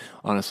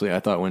 Honestly, I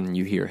thought when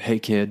you hear, hey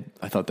kid,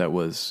 I thought that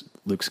was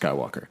Luke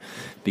Skywalker,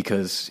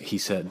 because he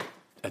said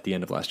at the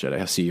end of Last Jedi,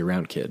 I'll see you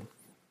around, kid.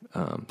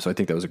 So I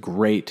think that was a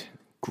great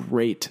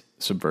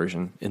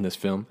subversion in this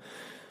film,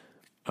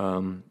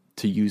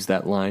 to use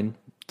that line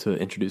to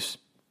introduce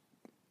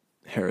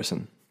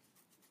Harrison.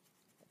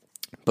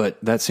 But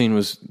that scene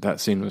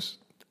was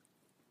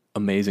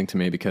amazing to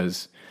me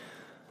because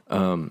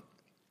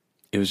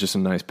it was just a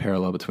nice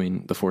parallel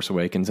between The Force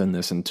Awakens and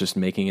this, and just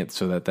making it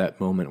so that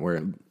moment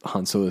where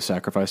Han Solo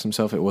sacrificed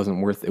himself, it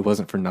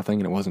wasn't for nothing,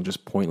 and it wasn't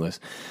just pointless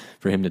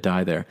for him to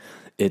die there.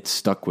 It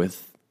stuck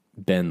with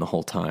Ben the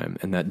whole time,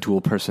 and that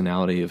dual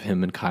personality of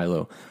him and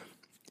Kylo,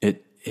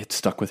 it it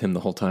stuck with him the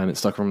whole time. It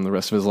stuck with him the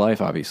rest of his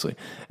life, obviously,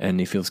 and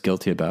he feels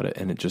guilty about it.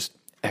 And it just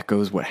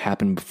echoes what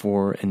happened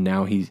before. And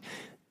now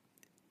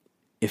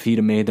if he'd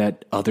have made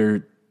that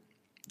other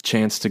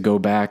chance to go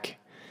back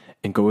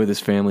and go with his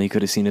family, he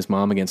could have seen his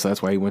mom again. So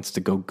that's why he wants to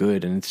go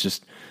good. And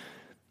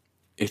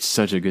it's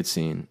such a good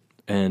scene.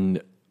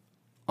 And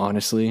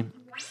honestly,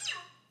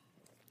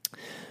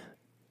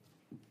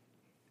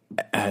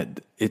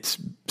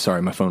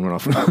 sorry, my phone went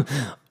off.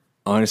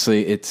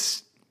 Honestly,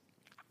 it's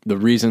the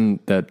reason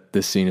that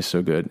this scene is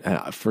so good.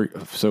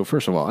 So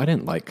first of all, I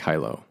didn't like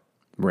Kylo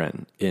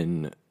Ren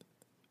in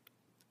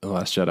The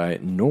Last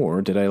Jedi,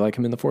 nor did I like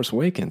him in The Force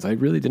Awakens. I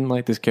really didn't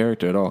like this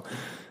character at all.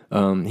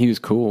 He was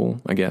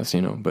cool, I guess,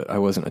 but I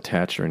wasn't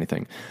attached or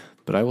anything.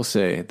 But I will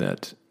say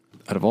that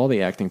out of all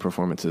the acting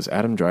performances,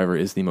 Adam Driver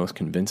is the most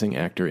convincing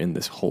actor in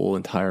this whole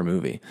entire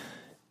movie.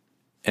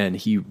 And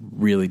he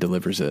really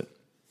delivers it.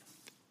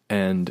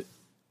 And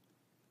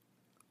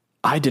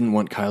I didn't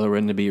want Kylo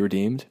Ren to be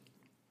redeemed.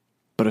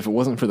 But if it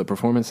wasn't for the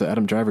performance that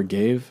Adam Driver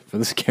gave for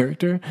this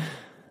character,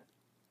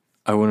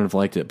 I wouldn't have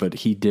liked it. But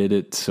he did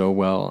it so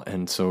well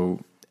and so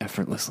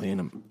effortlessly,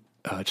 and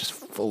just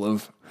full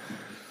of,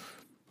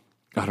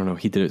 I don't know,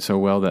 he did it so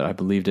well that I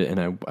believed it,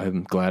 and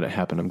I'm glad it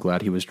happened. I'm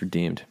glad he was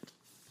redeemed.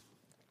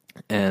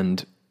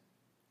 And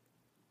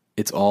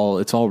it's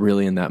all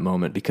really in that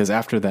moment, because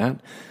after that,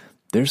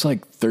 there's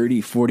like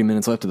 30, 40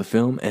 minutes left of the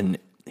film, and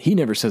he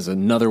never says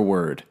another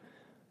word.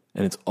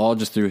 And it's all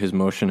just through his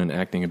motion and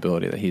acting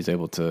ability that he's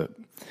able to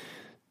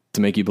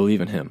make you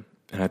believe in him.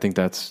 And I think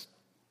that's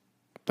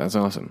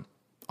awesome.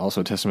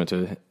 Also a testament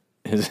to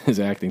his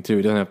acting too.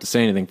 He doesn't have to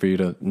say anything for you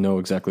to know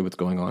exactly what's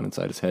going on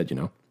inside his head,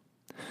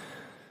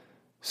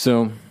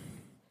 So,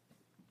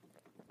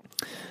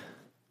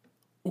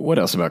 what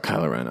else about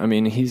Kylo Ren? I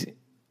mean, he's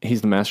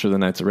the master of the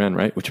Knights of Ren,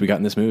 right? Which we got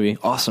in this movie.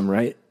 Awesome,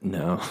 right?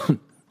 No,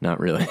 not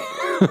really.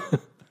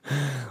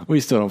 We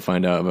still don't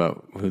find out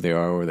about who they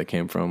are, where they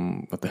came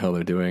from, what the hell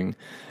they're doing.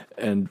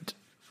 And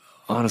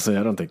honestly,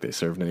 I don't think they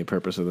served any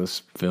purpose of this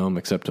film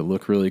except to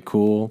look really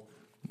cool.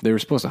 They were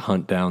supposed to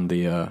hunt down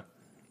the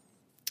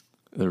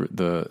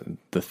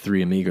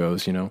three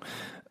amigos,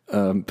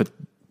 but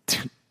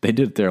they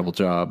did a terrible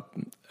job.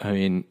 I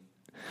mean,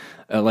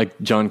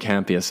 like John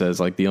Campea says,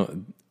 like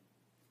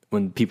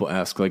when people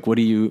ask, like, what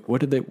do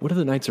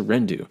the Knights of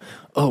Ren do?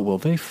 Oh, well,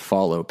 they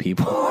follow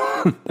people.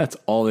 That's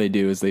all they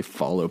do, is they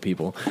follow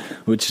people,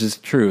 which is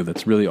true.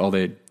 That's really all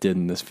they did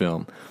in this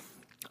film.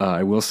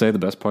 I will say the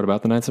best part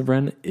about the Knights of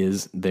Ren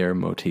is their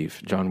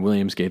motif. John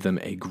Williams gave them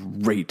a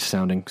great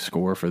sounding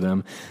score for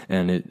them,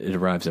 and it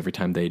arrives every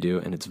time they do,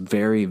 and it's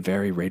very,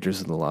 very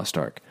Raiders of the Lost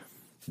Ark.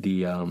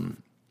 The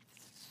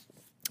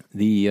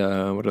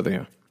what are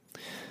they?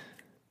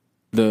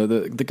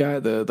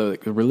 The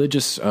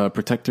religious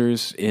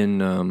protectors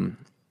in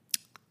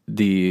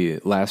the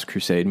Last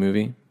Crusade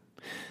movie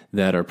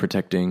that are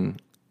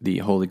protecting the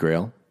Holy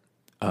Grail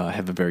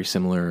have a very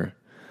similar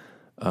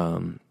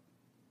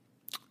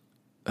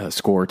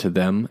score to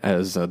them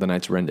as the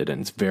Knights of Ren did,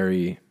 and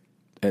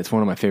it's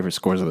one of my favorite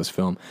scores of this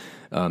film.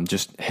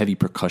 Just heavy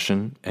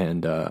percussion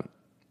and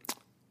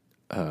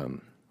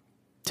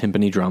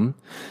timpani drum,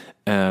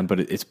 but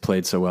it's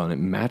played so well, and it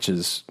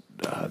matches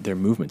their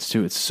movements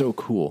too. It's so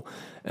cool,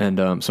 and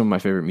some of my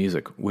favorite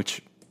music,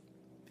 which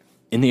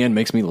in the end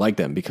makes me like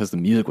them because the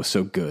music was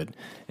so good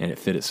and it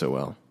fit it so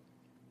well.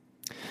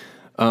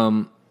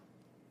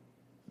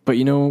 But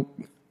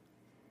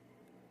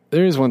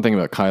there is one thing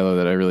about Kylo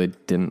that I really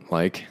didn't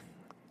like,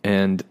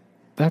 and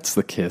that's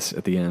the kiss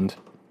at the end.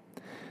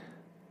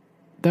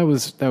 That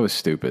was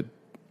stupid.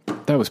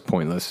 That was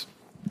pointless.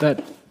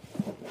 That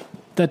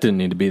didn't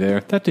need to be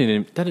there. That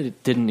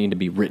didn't need to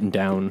be written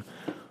down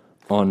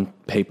on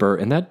paper,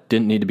 and that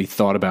didn't need to be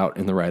thought about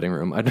in the writing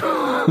room.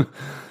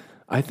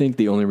 I think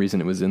the only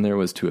reason it was in there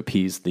was to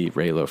appease the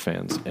Reylo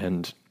fans,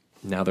 and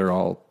now they're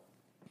all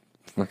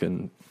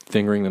fucking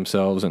fingering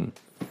themselves and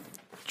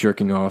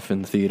jerking off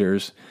in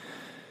theaters,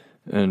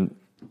 and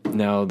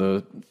now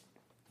the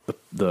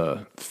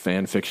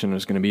fan fiction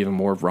is going to be even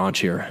more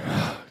raunchier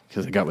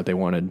because they got what they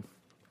wanted.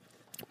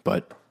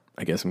 But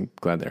I guess I'm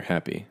glad they're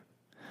happy.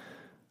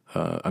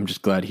 I'm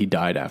just glad he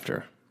died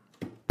after,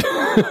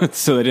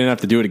 so they didn't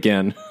have to do it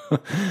again.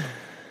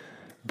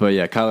 But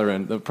yeah, Kylo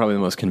Ren, probably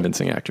the most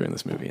convincing actor in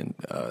this movie, and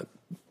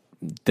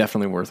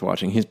definitely worth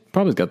watching. He's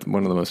probably got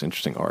one of the most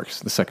interesting arcs,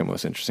 the second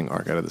most interesting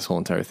arc out of this whole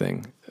entire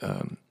thing,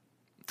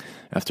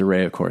 after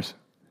Rey, of course.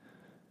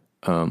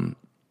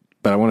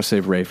 But I want to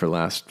save Rey for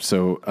last,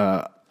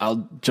 so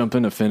I'll jump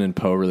into Finn and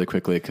Poe really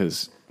quickly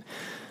because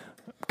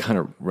I'm kind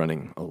of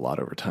running a lot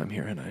over time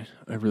here, and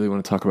I really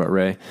want to talk about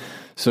Rey.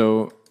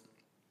 So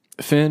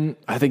Finn,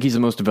 I think he's the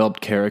most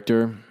developed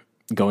character.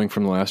 Going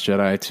from The Last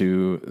Jedi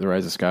to The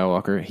Rise of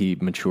Skywalker, he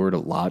matured a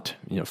lot,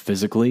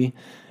 physically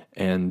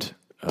and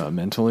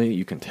mentally.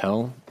 You can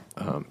tell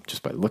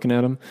just by looking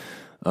at him.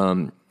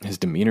 His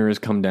demeanor has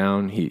come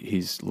down.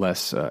 He's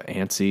less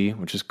antsy,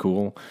 which is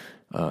cool.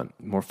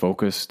 More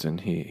focused,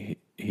 and he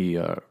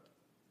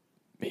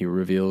he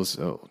reveals,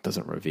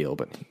 doesn't reveal,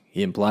 but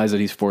he implies that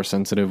he's force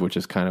sensitive, which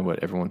is kind of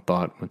what everyone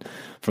thought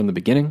from the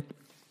beginning.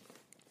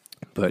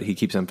 But he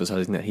keeps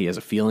emphasizing that he has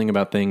a feeling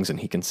about things and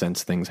he can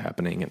sense things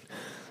happening and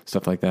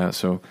stuff like that.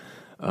 So,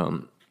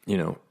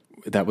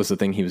 that was the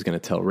thing he was going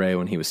to tell Rey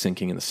when he was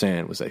sinking in the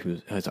sand, was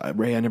that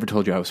Rey, I never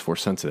told you I was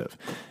force sensitive.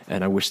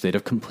 And I wish they'd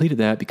have completed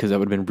that, because that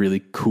would have been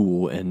really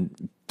cool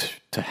and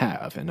to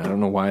have. And I don't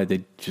know why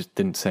they just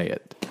didn't say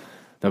it.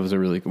 That was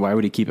why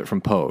would he keep it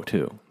from Poe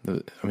too?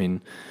 I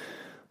mean,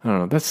 I don't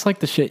know. That's like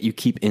the shit you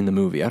keep in the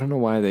movie. I don't know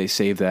why they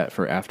save that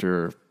for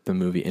after the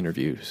movie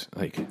interviews.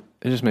 Like,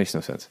 it just makes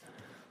no sense.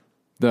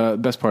 The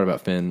best part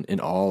about Finn in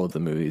all of the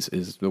movies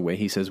is the way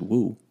he says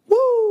 "woo,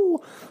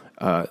 woo."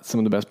 Some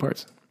of the best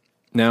parts.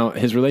 Now,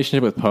 his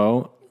relationship with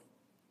Poe,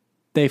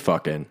 they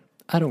fucking.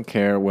 I don't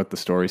care what the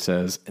story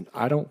says, and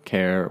I don't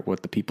care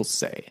what the people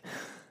say.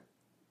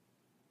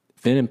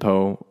 Finn and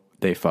Poe,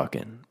 they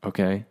fucking,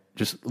 okay?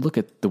 Just look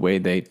at the way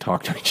they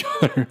talk to each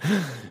other.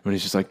 When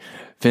he's just like,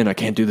 Finn, I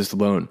can't do this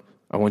alone.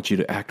 I want you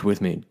to act with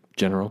me,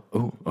 General.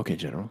 Oh, okay,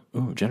 General.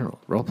 Oh, General.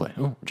 Role play.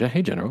 Oh,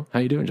 hey, General. How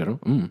you doing,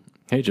 General?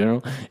 Hey,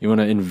 General. You want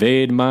to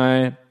invade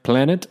my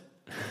planet?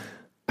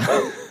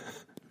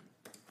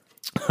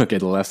 Okay,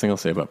 the last thing I'll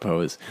say about Poe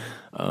is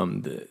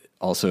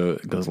also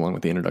goes along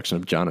with the introduction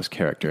of Jannah's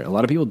character. A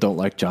lot of people don't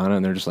like Jannah,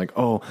 and they're just like,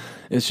 oh,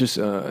 it's just,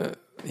 all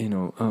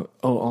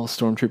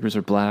stormtroopers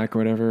are black or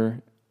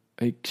whatever.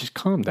 Like, just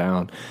calm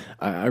down.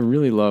 I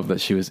really love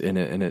that she was in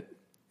it, and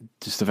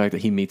just the fact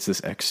that he meets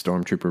this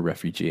ex-stormtrooper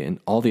refugee, and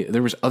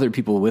there was other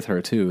people with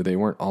her too. They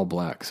weren't all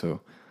black, so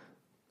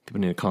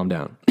people need to calm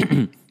down.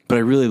 But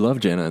I really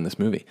love Jannah in this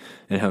movie,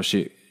 and how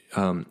she,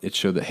 it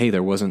showed that, hey,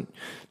 there wasn't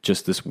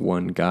just this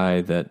one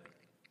guy that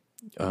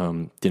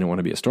didn't want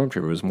to be a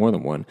stormtrooper. It was more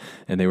than one,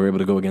 and they were able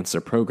to go against their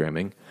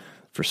programming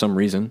for some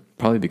reason,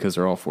 probably because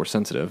they're all force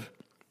sensitive,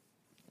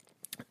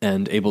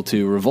 and able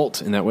to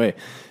revolt in that way.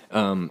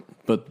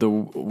 But the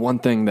one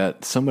thing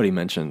that somebody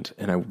mentioned,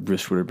 and I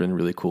wish would have been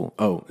really cool,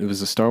 it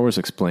was a Star Wars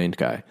Explained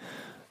guy,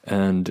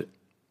 and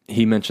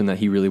he mentioned that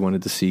he really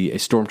wanted to see a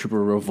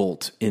stormtrooper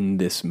revolt in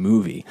this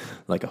movie,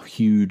 like a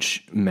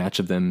huge match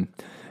of them,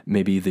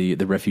 maybe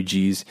the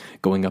refugees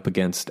going up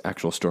against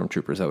actual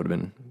stormtroopers. That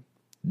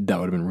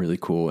would have been really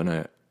cool, and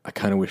I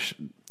kind of wish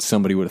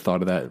somebody would have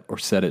thought of that or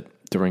said it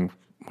during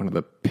one of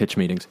the pitch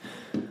meetings.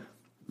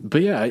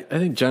 But yeah, I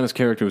think Jannah's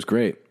character was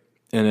great,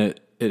 and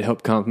it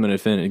helped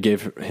complement Finn. It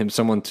gave him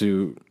someone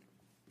to...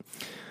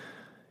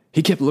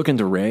 He kept looking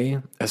to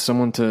Rey as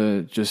someone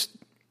to just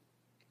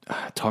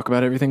talk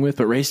about everything with,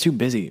 but Rey's too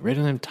busy. Rey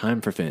doesn't have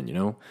time for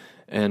Finn,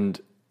 And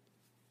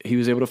he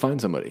was able to find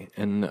somebody,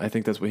 and I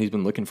think that's what he's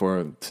been looking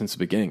for since the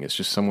beginning. It's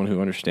just someone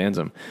who understands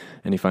him,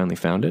 and he finally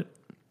found it.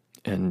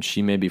 And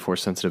she may be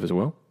force sensitive as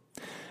well.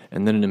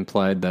 And then it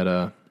implied that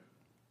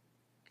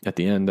at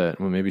the end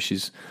that, well, maybe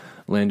she's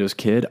Lando's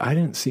kid. I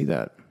didn't see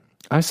that.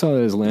 I saw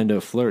it as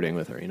Lando flirting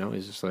with her,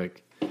 He's just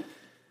like,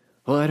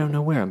 well, I don't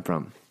know where I'm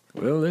from.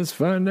 Well, let's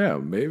find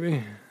out,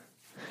 baby.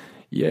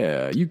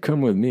 Yeah, you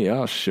come with me.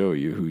 I'll show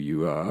you who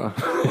you are.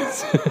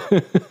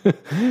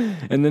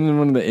 And then in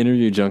one of the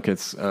interview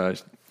junkets,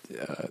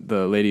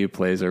 the lady who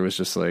plays her was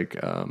just like...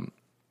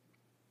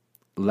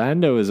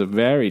 Lando is a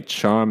very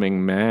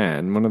charming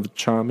man, one of the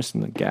charmest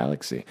in the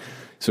galaxy.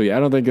 So yeah, I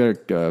don't think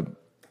they're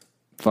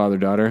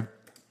father-daughter.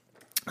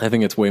 I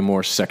think it's way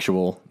more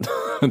sexual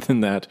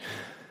than that.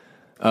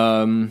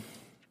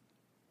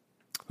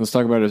 Let's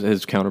talk about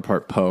his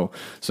counterpart, Poe.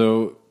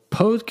 So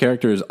Poe's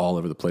character is all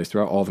over the place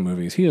throughout all the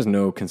movies. He has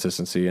no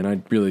consistency, and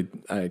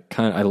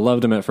I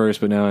loved him at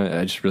first, but now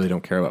I just really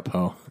don't care about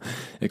Poe,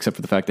 except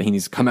for the fact that he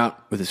needs to come out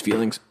with his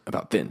feelings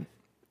about Finn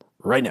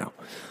right now.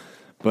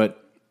 But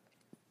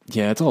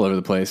yeah, it's all over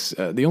the place.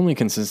 The only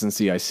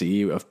consistency I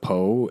see of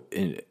Poe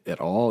at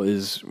all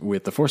is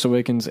with The Force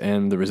Awakens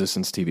and the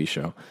Resistance TV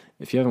show.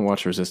 If you haven't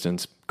watched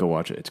Resistance, go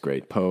watch it. It's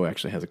great. Poe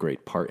actually has a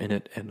great part in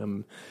it,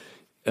 and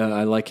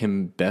I like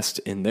him best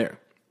in there.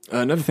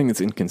 Another thing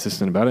that's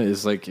inconsistent about it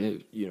is, like,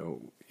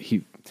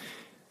 he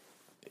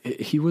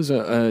was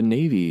a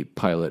Navy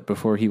pilot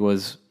before he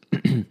was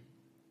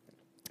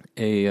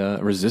a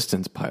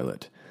Resistance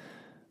pilot.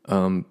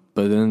 But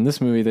then in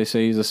this movie, they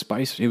say he was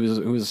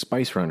a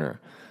spice runner.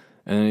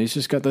 And he's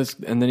just got this,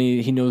 and then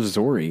he knows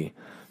Zori,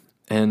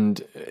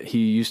 and he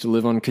used to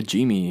live on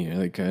Kijimi,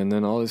 and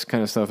then all this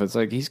kind of stuff. It's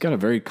like he's got a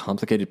very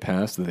complicated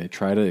past that they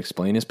try to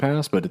explain his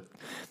past, but it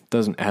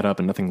doesn't add up,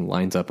 and nothing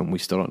lines up, and we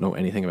still don't know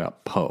anything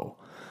about Poe,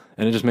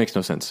 and it just makes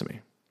no sense to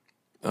me.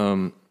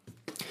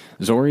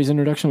 Zori's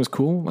introduction was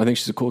cool. I think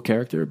she's a cool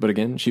character, but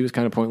again, she was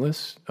kind of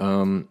pointless.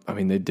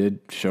 They did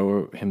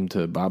show him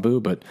to Babu,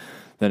 but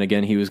then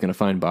again, he was going to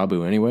find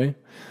Babu anyway.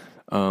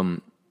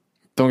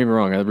 Don't get me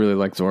wrong, I really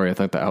liked Zori. I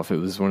thought the outfit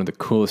was one of the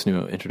coolest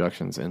new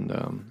introductions, and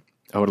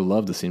I would have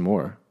loved to see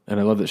more.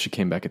 And I love that she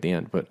came back at the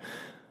end, but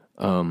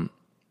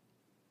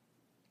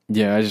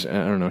yeah, I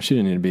don't know. She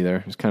didn't need to be there.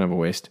 It was kind of a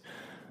waste,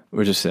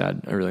 which is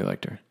sad. I really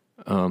liked her.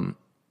 And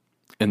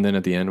then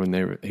at the end,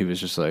 when he was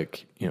just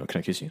like, can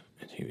I kiss you?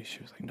 And she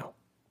was like, no,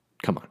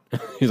 come on.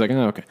 He's like,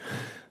 oh, okay.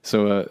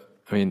 So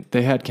I mean,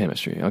 they had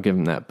chemistry. I'll give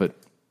them that, but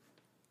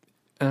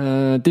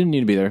didn't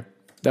need to be there.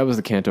 That was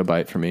the Canto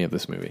bite for me of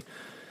this movie.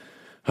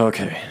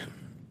 Okay.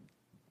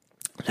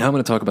 Now I'm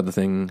going to talk about the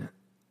thing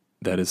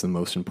that is the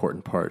most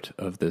important part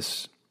of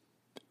this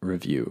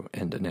review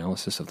and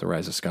analysis of The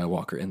Rise of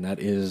Skywalker, and that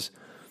is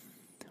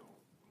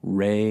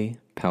Rey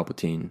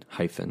Palpatine -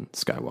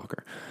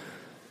 Skywalker.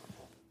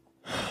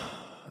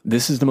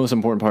 This is the most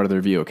important part of the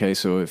review, okay?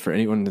 So for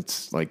anyone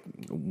that's like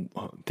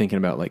thinking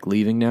about like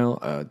leaving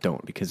now,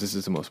 don't, because this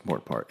is the most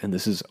important part. And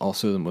this is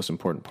also the most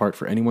important part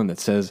for anyone that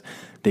says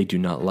they do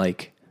not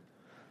like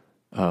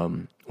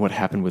what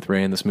happened with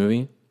Rey in this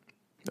movie,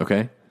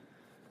 okay?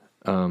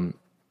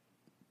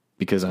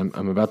 Because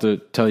I'm about to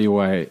tell you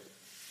why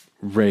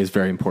Rey is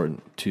very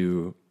important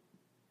to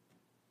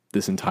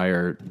this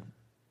entire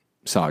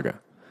saga,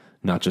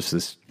 not just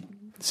this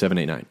 7,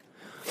 8, 9.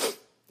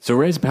 So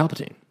Rey's a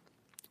Palpatine.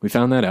 We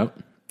found that out.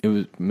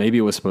 Maybe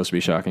it was supposed to be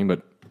shocking,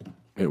 but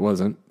it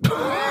wasn't.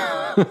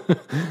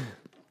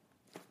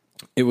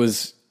 It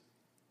was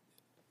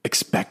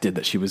expected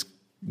that she was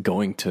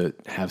going to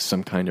have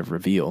some kind of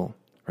reveal,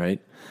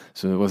 right?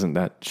 So it wasn't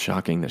that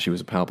shocking that she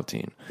was a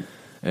Palpatine.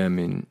 I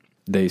mean,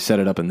 they set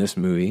it up in this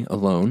movie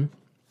alone,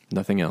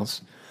 nothing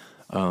else.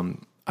 I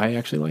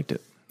actually liked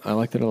it. I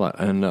liked it a lot,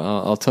 and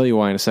I'll tell you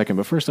why in a second.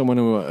 But first, I want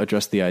to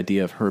address the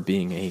idea of her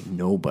being a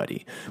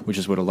nobody, which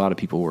is what a lot of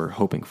people were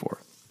hoping for.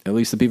 At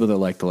least the people that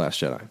liked The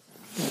Last Jedi.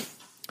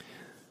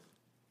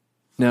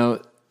 Now,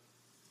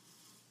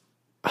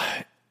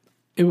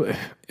 it would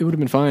have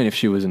been fine if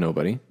she was a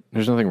nobody.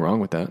 There's nothing wrong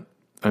with that.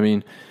 I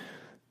mean,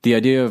 the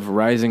idea of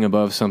rising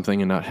above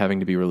something and not having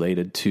to be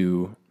related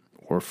to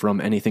or from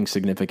anything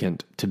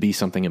significant to be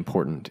something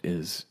important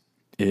is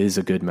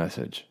a good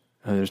message.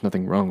 There's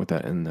nothing wrong with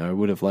that, and I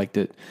would have liked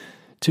it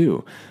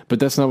too. But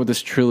that's not what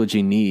this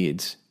trilogy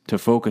needs to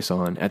focus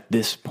on at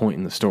this point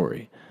in the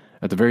story.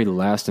 At the very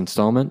last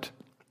installment,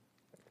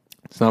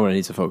 it's not what it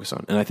needs to focus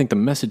on. And I think the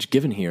message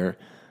given here,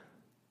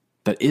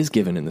 that is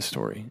given in the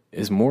story,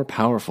 is more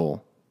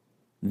powerful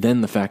than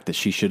the fact that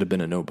she should have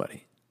been a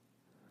nobody.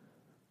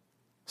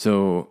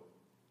 So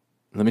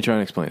let me try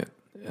and explain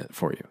it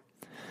for you.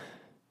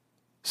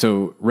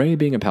 So Rey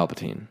being a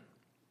Palpatine,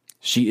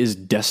 she is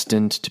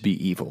destined to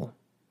be evil,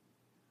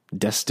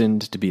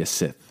 destined to be a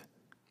Sith,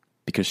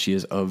 because she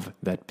is of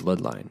that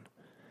bloodline.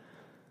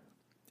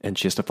 And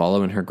she has to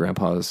follow in her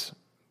grandpa's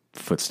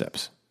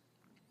footsteps.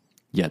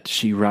 Yet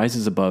she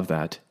rises above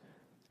that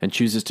and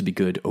chooses to be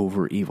good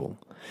over evil.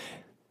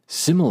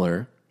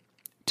 Similar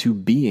to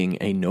being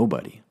a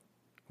nobody,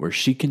 where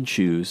she can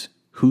choose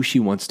who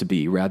she wants to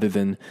be rather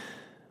than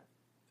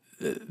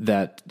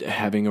that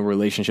having a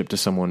relationship to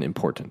someone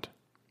important.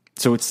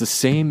 So it's the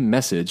same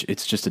message,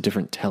 it's just a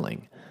different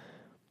telling.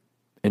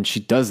 And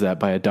she does that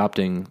by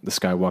adopting the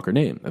Skywalker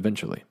name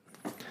eventually.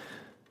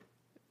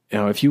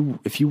 Now, if you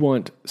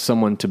want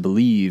someone to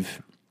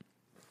believe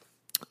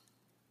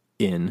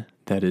in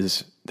that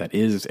is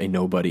a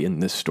nobody in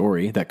this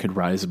story that could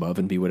rise above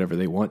and be whatever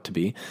they want to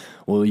be,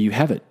 well, you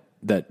have it.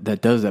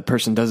 That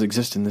person does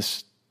exist in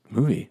this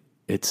movie.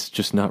 It's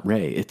just not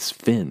Rey. It's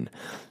Finn.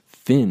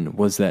 Finn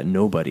was that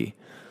nobody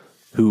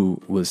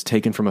who was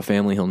taken from a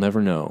family he'll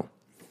never know,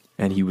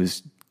 and he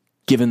was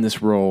given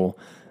this role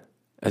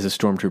as a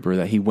stormtrooper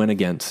that he went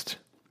against,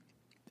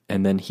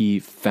 and then he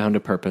found a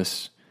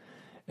purpose,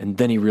 and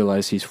then he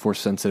realized he's force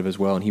sensitive as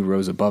well, and he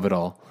rose above it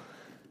all.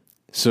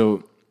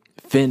 So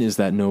Finn is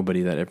that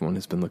nobody that everyone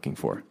has been looking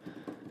for.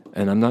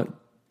 And I'm not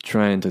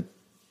trying to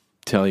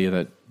tell you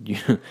that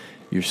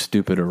you're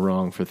stupid or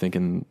wrong for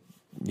thinking,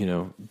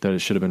 that it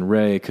should have been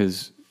Rey,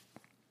 because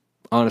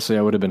honestly,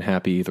 I would have been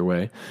happy either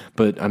way.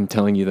 But I'm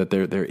telling you that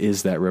there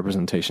is that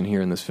representation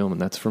here in this film,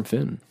 and that's from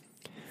Finn.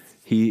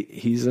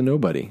 He's a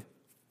nobody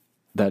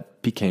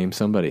that became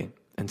somebody,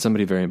 and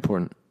somebody very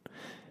important.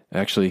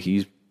 Actually,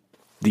 he's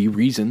the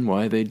reason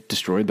why they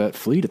destroyed that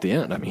fleet at the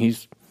end. I mean,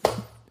 he's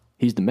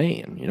the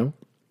man,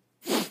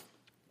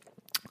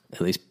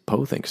 At least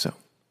Poe thinks so.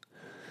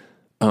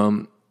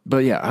 But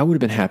yeah, I would have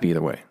been happy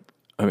either way.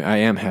 I mean, I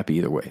am happy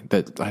either way.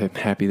 That I am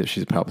happy that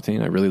she's a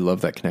Palpatine. I really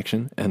love that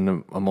connection.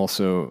 And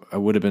I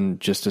would have been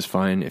just as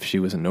fine if she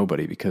was a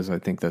nobody, because I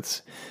think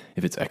if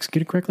it's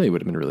executed correctly, it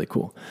would have been really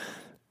cool.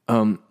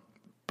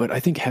 But I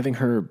think having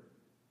her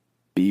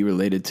be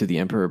related to the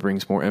Emperor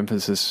brings more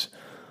emphasis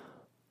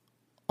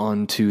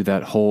onto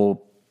that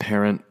whole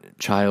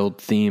parent-child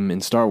theme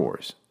in Star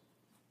Wars.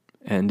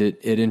 And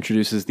it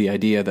introduces the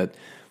idea that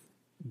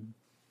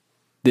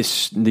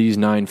these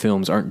 9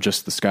 films aren't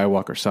just the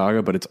Skywalker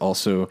saga, but it's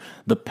also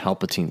the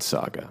Palpatine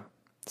saga.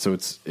 So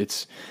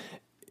it's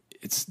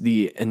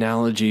the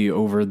analogy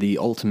over the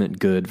ultimate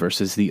good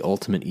versus the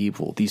ultimate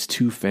evil. These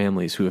two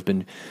families who have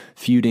been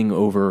feuding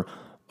over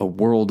a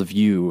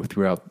worldview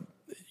throughout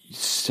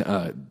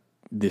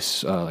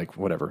this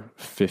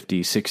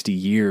 50, 60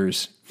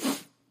 years,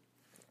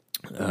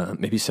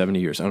 maybe 70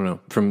 years, I don't know,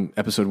 from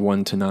episode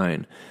 1 to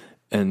 9.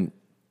 And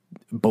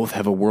both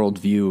have a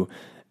worldview,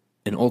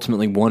 and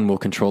ultimately one will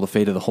control the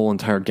fate of the whole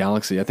entire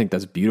galaxy. I think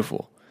that's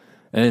beautiful.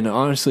 And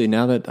honestly,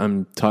 now that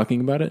I'm talking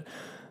about it,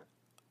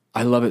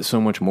 I love it so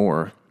much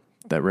more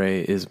that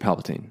Rey is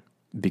Palpatine,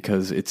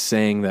 because it's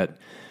saying that,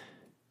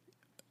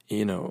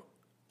 you know,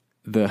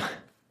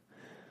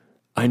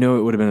 I know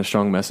it would have been a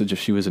strong message if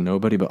she was a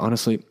nobody, but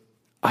honestly,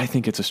 I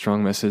think it's a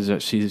strong message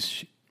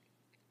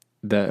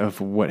that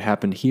of what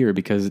happened here,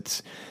 because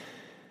it's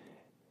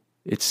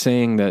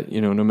saying that,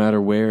 you know, no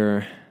matter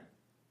where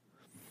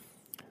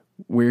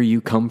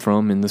you come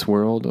from in this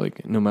world,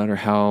 like no matter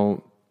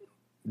how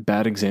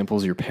bad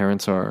examples your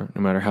parents are,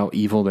 no matter how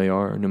evil they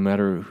are, no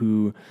matter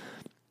who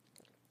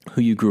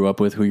you grew up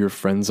with, who your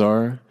friends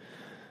are,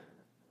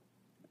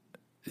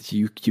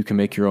 you can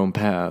make your own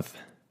path.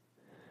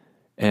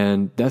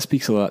 And that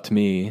speaks a lot to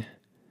me,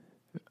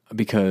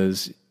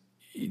 because,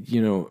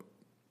 you know,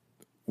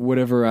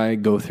 whatever I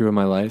go through in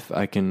my life,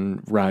 I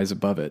can rise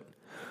above it.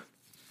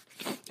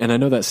 And I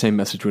know that same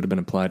message would have been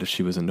applied if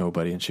she was a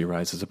nobody and she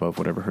rises above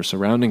whatever her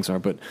surroundings are,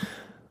 but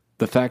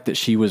the fact that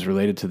she was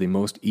related to the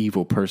most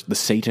evil person, the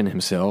Satan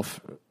himself,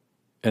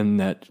 and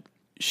that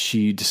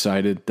she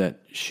decided that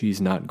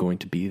she's not going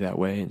to be that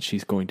way and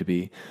she's going to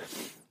be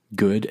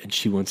good and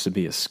she wants to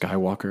be a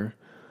Skywalker,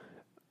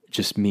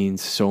 just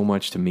means so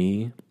much to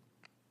me.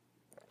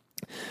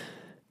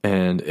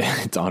 And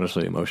it's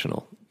honestly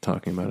emotional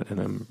talking about it, and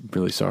I'm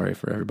really sorry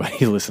for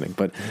everybody listening,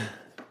 but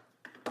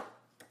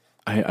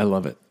I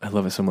love it. I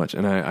love it so much,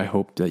 and I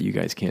hope that you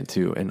guys can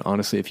too. And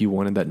honestly, if you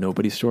wanted that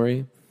nobody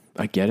story,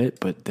 I get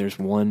it, but there's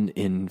one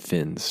in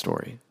Finn's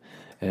story,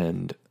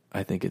 and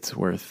I think it's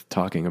worth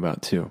talking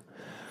about too.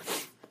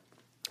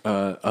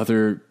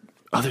 Other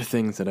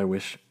things that I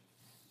wish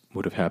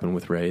would have happened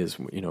with Rey is,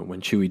 you know,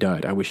 when Chewie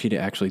died, I wish he'd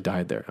actually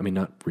died there. I mean,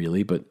 not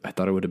really, but I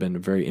thought it would have been a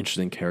very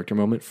interesting character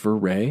moment for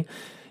Rey.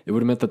 It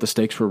would have meant that the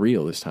stakes were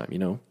real this time, you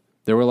know?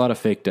 There were a lot of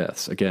fake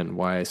deaths. Again,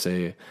 why I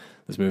say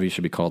this movie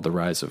should be called The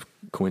Rise of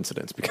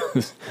Coincidence,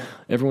 because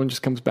everyone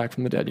just comes back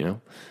from the dead, you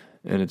know?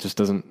 And it just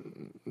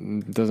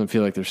doesn't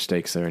feel like there's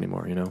stakes there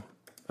anymore, you know?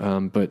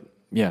 But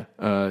yeah,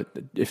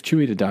 if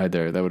Chewie had died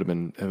there, that would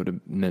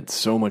have meant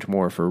so much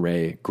more for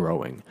Rey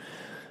growing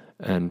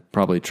and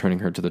probably turning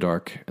her to the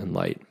dark and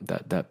light,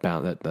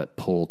 that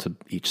pull to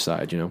each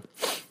side, you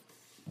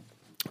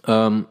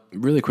know?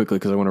 Really quickly,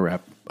 because I want to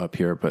wrap up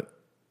here, but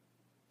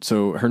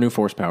so her new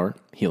force power,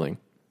 healing.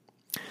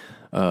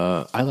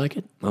 I like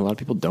it. A lot of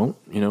people don't,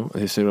 you know.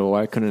 They say, well,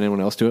 why couldn't anyone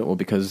else do it? Well,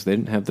 because they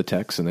didn't have the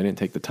techs and they didn't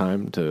take the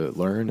time to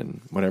learn and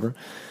whatever.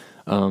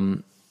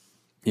 You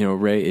know,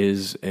 Rey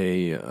is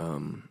it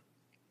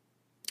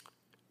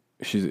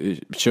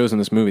shows in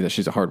this movie that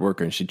she's a hard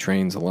worker and she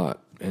trains a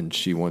lot and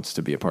she wants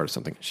to be a part of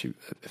something. She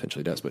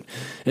eventually does. But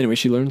anyway,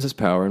 she learns this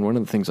power. And one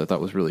of the things I thought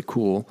was really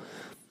cool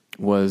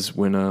was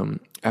when,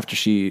 after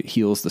she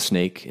heals the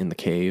snake in the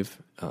cave,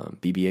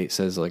 BB-8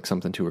 says like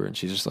something to her and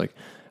she's just like,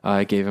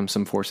 I gave him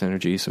some force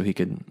energy so he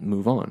could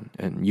move on,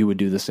 and you would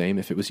do the same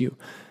if it was you.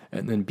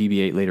 And then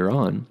BB-8 later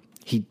on,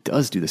 he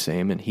does do the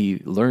same, and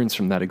he learns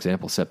from that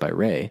example set by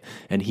Rey,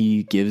 and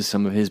he gives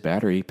some of his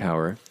battery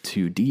power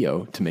to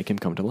Dio to make him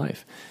come to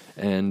life.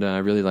 And I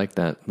really like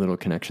that little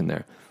connection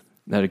there.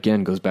 That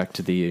again goes back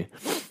to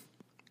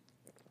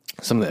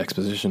some of the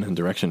exposition and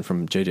direction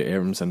from J.J.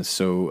 Abrams, and is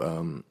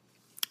so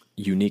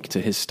unique to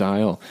his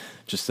style.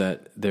 Just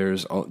that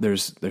there's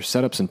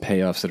setups and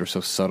payoffs that are so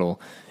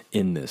subtle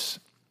in this,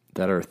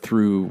 that are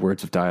through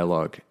words of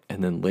dialogue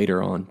and then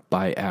later on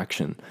by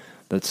action.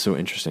 That's so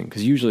interesting,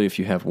 because usually if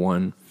you have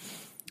one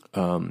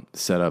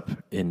setup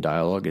in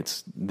dialogue,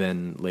 it's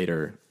then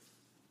later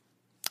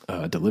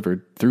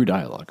delivered through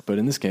dialogue. But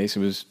in this case, it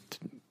was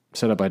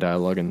set up by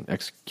dialogue and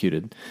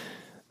executed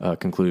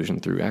conclusion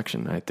through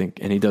action, I think.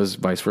 And he does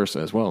vice versa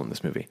as well in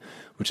this movie,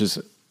 which is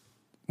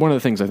one of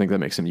the things I think that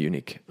makes him a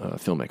unique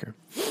filmmaker.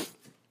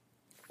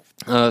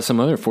 Some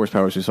other force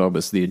powers we saw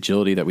was the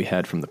agility that we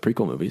had from the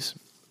prequel movies,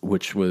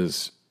 which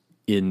was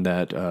in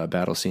that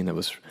battle scene that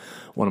was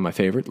one of my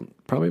favorite,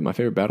 probably my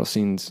favorite battle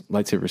scenes,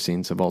 lightsaber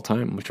scenes of all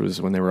time, which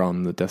was when they were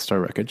on the Death Star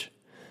wreckage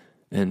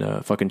and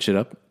fucking shit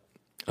up.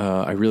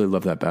 I really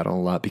love that battle a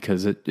lot,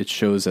 because it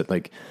shows that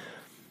like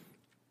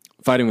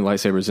fighting with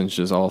lightsabers isn't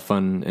just all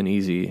fun and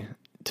easy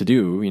to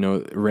do. You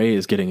know, Rey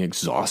is getting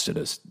exhausted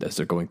as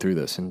they're going through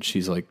this, and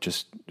she's like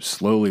just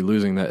slowly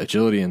losing that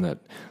agility and the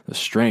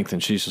strength,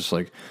 and she's just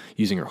like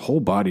using her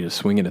whole body to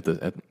swing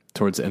it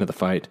towards the end of the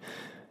fight.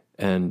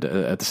 And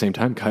at the same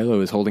time,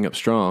 Kylo is holding up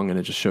strong, and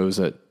it just shows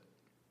that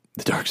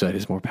the dark side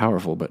is more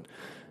powerful, but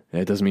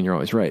it doesn't mean you're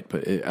always right.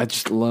 But I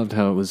just loved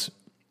how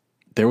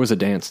there was a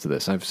dance to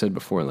this. I've said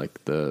before,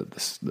 like the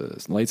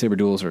lightsaber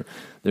duels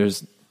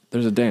there's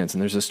a dance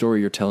and there's a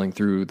story you're telling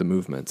through the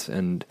movements.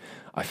 And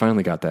I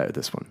finally got that at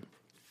this one.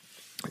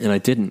 And I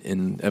didn't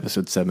in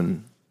episode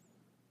 7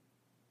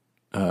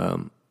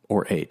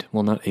 or 8.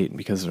 Well, not 8,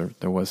 because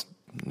there was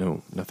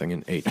nothing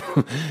in 8.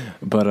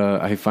 But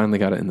I finally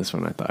got it in this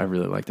one. I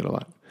really liked it a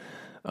lot.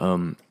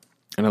 And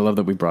I love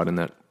that we brought in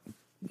that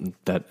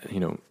you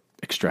know,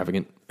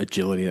 extravagant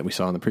agility that we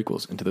saw in the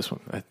prequels into this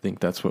one. I think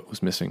that's what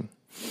was missing.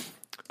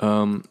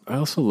 I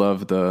also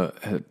love at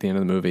the end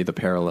of the movie, the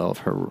parallel of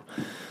her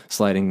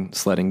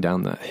sledding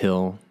down that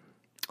hill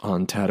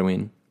on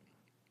Tatooine,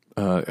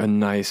 A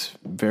nice,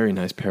 very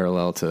nice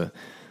parallel to.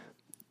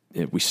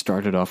 We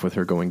started off with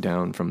her going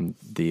down from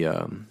the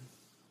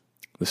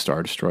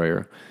Star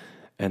Destroyer,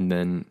 and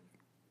then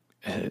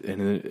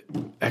it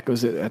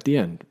echoes it at the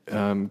end,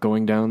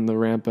 going down the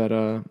ramp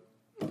at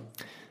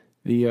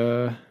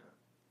the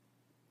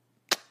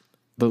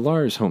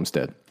Lars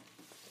homestead.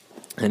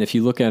 And if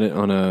you look at it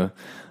on a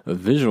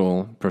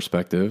visual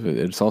perspective,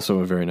 it's also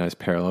a very nice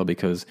parallel,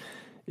 because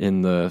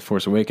in The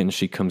Force Awakens,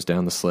 she comes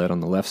down the sled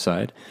on the left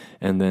side,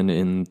 and then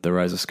in The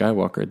Rise of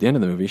Skywalker, at the end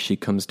of the movie, she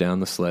comes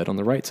down the sled on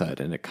the right side,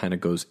 and it kind of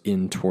goes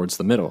in towards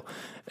the middle,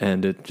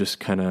 and it just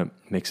kind of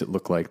makes it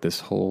look like this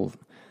whole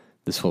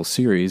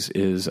series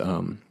is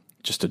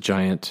just a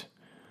giant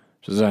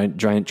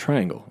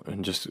triangle,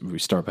 and just we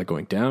start by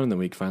going down, and then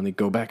we finally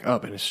go back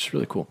up, and it's just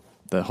really cool.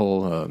 The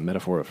whole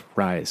metaphor of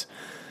rise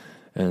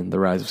and the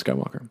rise of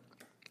Skywalker.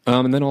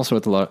 And then also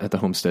at the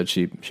homestead,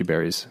 she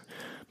buries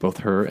both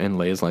her and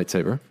Leia's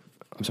lightsaber.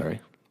 I'm sorry,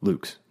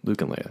 Luke and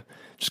Leia.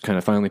 Just kind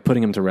of finally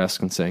putting him to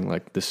rest and saying,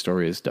 like, this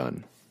story is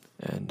done.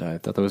 And I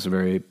thought that was a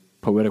very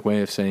poetic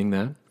way of saying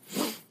that.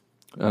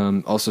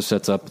 Also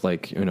sets up,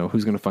 like, you know,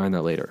 who's going to find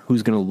that later?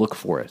 Who's going to look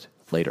for it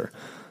later?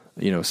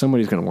 You know,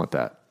 somebody's going to want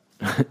that.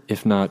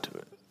 If not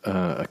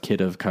a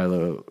kid of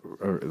Kylo,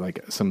 or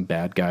like some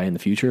bad guy in the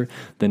future,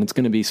 then it's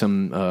going to be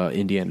some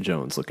Indiana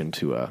Jones looking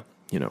to,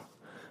 you know,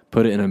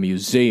 put it in a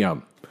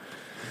museum.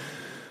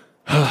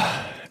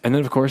 And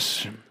then, of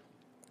course,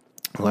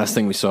 the last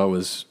thing we saw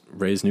was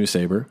Rey's new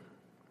saber,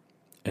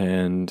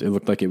 and it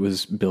looked like it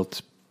was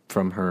built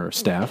from her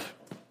staff,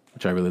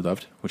 which I really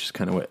loved, which is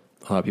kind of what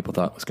a lot of people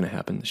thought was going to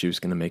happen. She was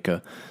going to make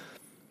a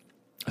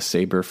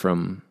saber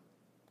from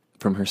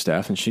her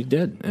staff, and she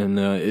did, and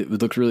it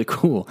looked really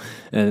cool.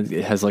 And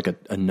it has like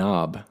a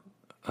knob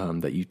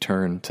that you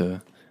turn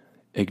to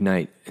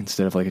ignite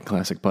instead of like a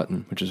classic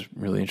button, which is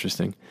really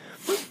interesting.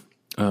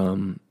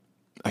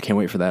 I can't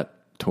wait for that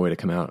toy to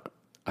come out.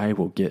 I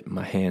will get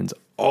my hands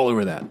all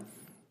over that.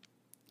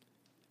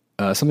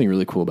 Something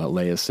really cool about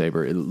Leia's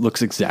saber. It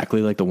looks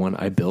exactly like the one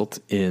I built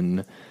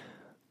in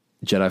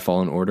Jedi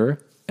Fallen Order.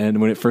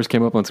 And when it first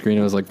came up on screen,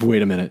 I was like,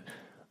 wait a minute.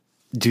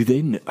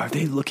 Are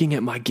they looking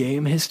at my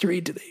game history?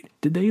 Did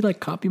they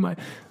like copy my,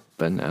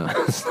 but no,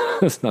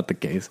 that's not the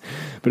case.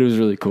 But it was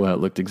really cool how it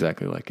looked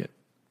exactly like it.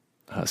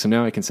 So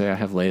now I can say I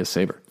have Leia's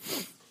saber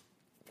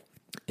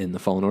in the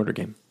Fallen Order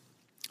game.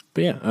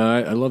 But yeah,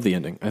 I love the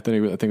ending. I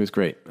think it was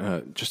great.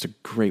 Just a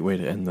great way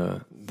to end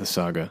the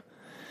saga.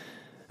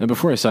 And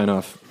before I sign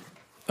off,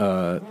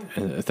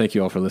 and thank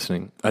you all for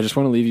listening, I just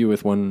want to leave you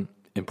with one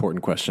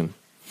important question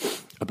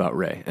about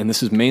Rey. And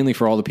this is mainly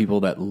for all the people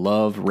that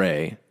love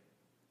Rey,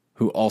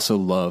 who also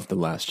love The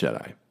Last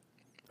Jedi.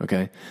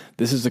 Okay?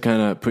 This is to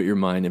kind of put your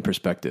mind in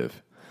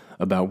perspective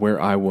about where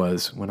I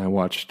was when I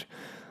watched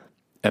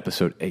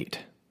Episode 8.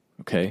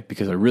 Okay?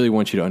 Because I really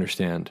want you to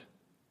understand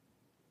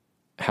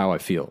how I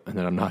feel, and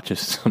that I'm not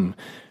just some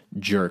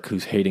jerk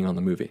who's hating on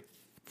the movie.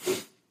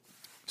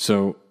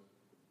 So,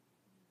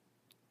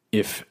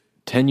 if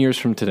 10 years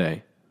from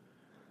today,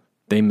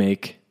 they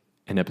make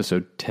an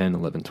episode 10,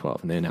 11,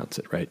 12, and they announce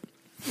it, right?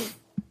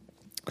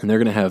 And they're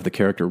going to have the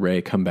character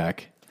Rey come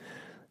back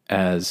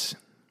as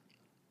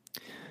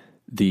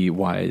the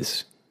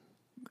wise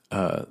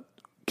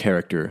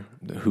character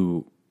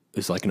who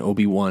is like an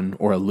Obi-Wan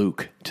or a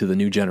Luke to the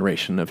new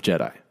generation of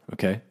Jedi,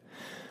 okay?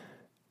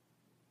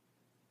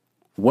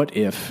 What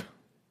if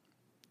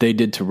they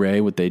did to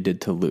Rey what they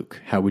did to Luke?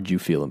 How would you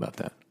feel about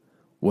that?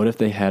 What if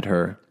they had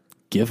her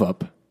give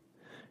up,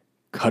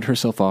 cut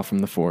herself off from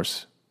the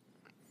Force,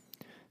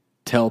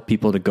 tell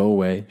people to go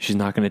away, she's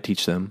not going to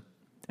teach them,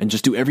 and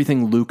just do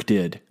everything Luke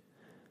did?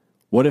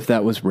 What if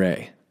that was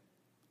Rey?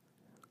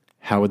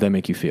 How would that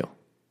make you feel?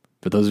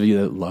 For those of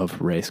you that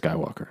love Rey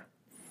Skywalker,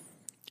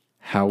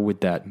 how would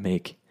that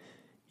make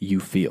you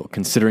feel,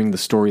 considering the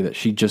story that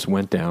she just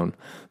went down,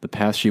 the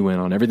path she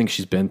went on, everything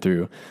she's been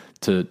through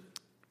to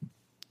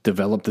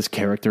develop this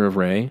character of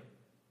Rey?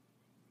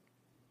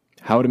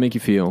 How would it make you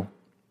feel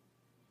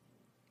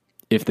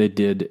if they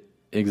did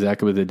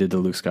exactly what they did to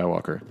Luke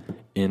Skywalker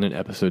in an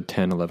episode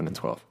 10, 11, and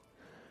 12?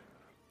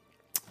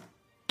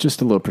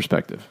 Just a little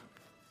perspective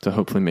to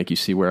hopefully make you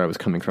see where I was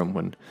coming from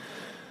when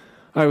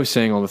I was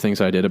saying all the things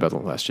I did about The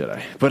Last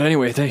Jedi. But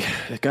anyway,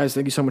 guys,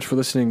 thank you so much for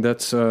listening.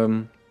 That's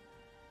all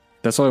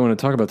I want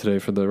to talk about today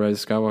for The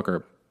Rise of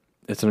Skywalker.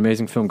 It's an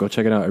amazing film. Go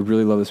check it out. I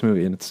really love this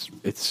movie, and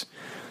it's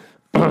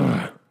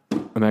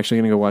I'm actually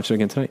going to go watch it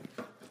again tonight.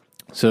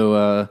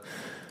 So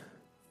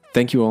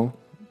thank you all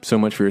so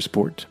much for your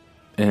support,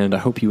 and I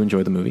hope you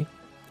enjoy the movie,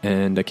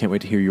 and I can't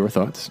wait to hear your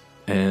thoughts,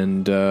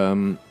 and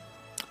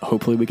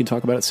hopefully we can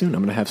talk about it soon.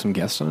 I'm going to have some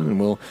guests on, and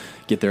we'll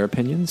get their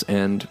opinions,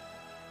 and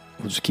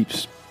we'll just keep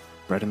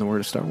spreading the word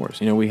of Star Wars.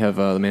 You know, we have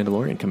The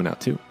Mandalorian coming out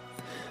too.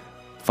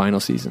 Final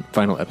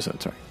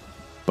episode, sorry.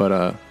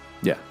 But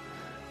yeah,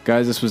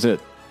 guys, this was it.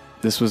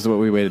 This was what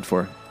we waited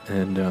for,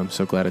 and I'm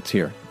so glad it's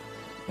here,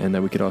 and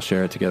that we could all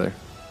share it together.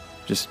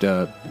 Just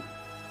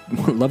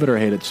love it or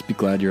hate it, just be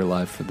glad you're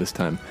alive for this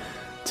time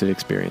to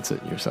experience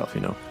it yourself,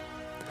 you know.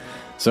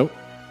 So,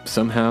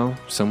 somehow,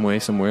 some way,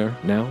 somewhere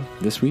now,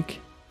 this week,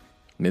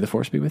 may the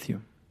Force be with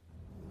you.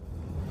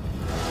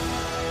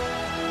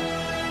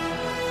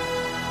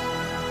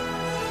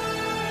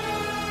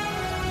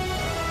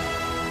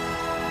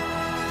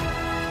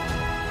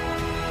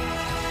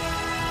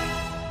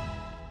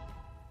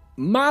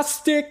 My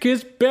stick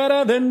is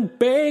better than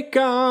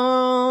bacon.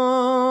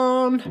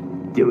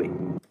 Do it.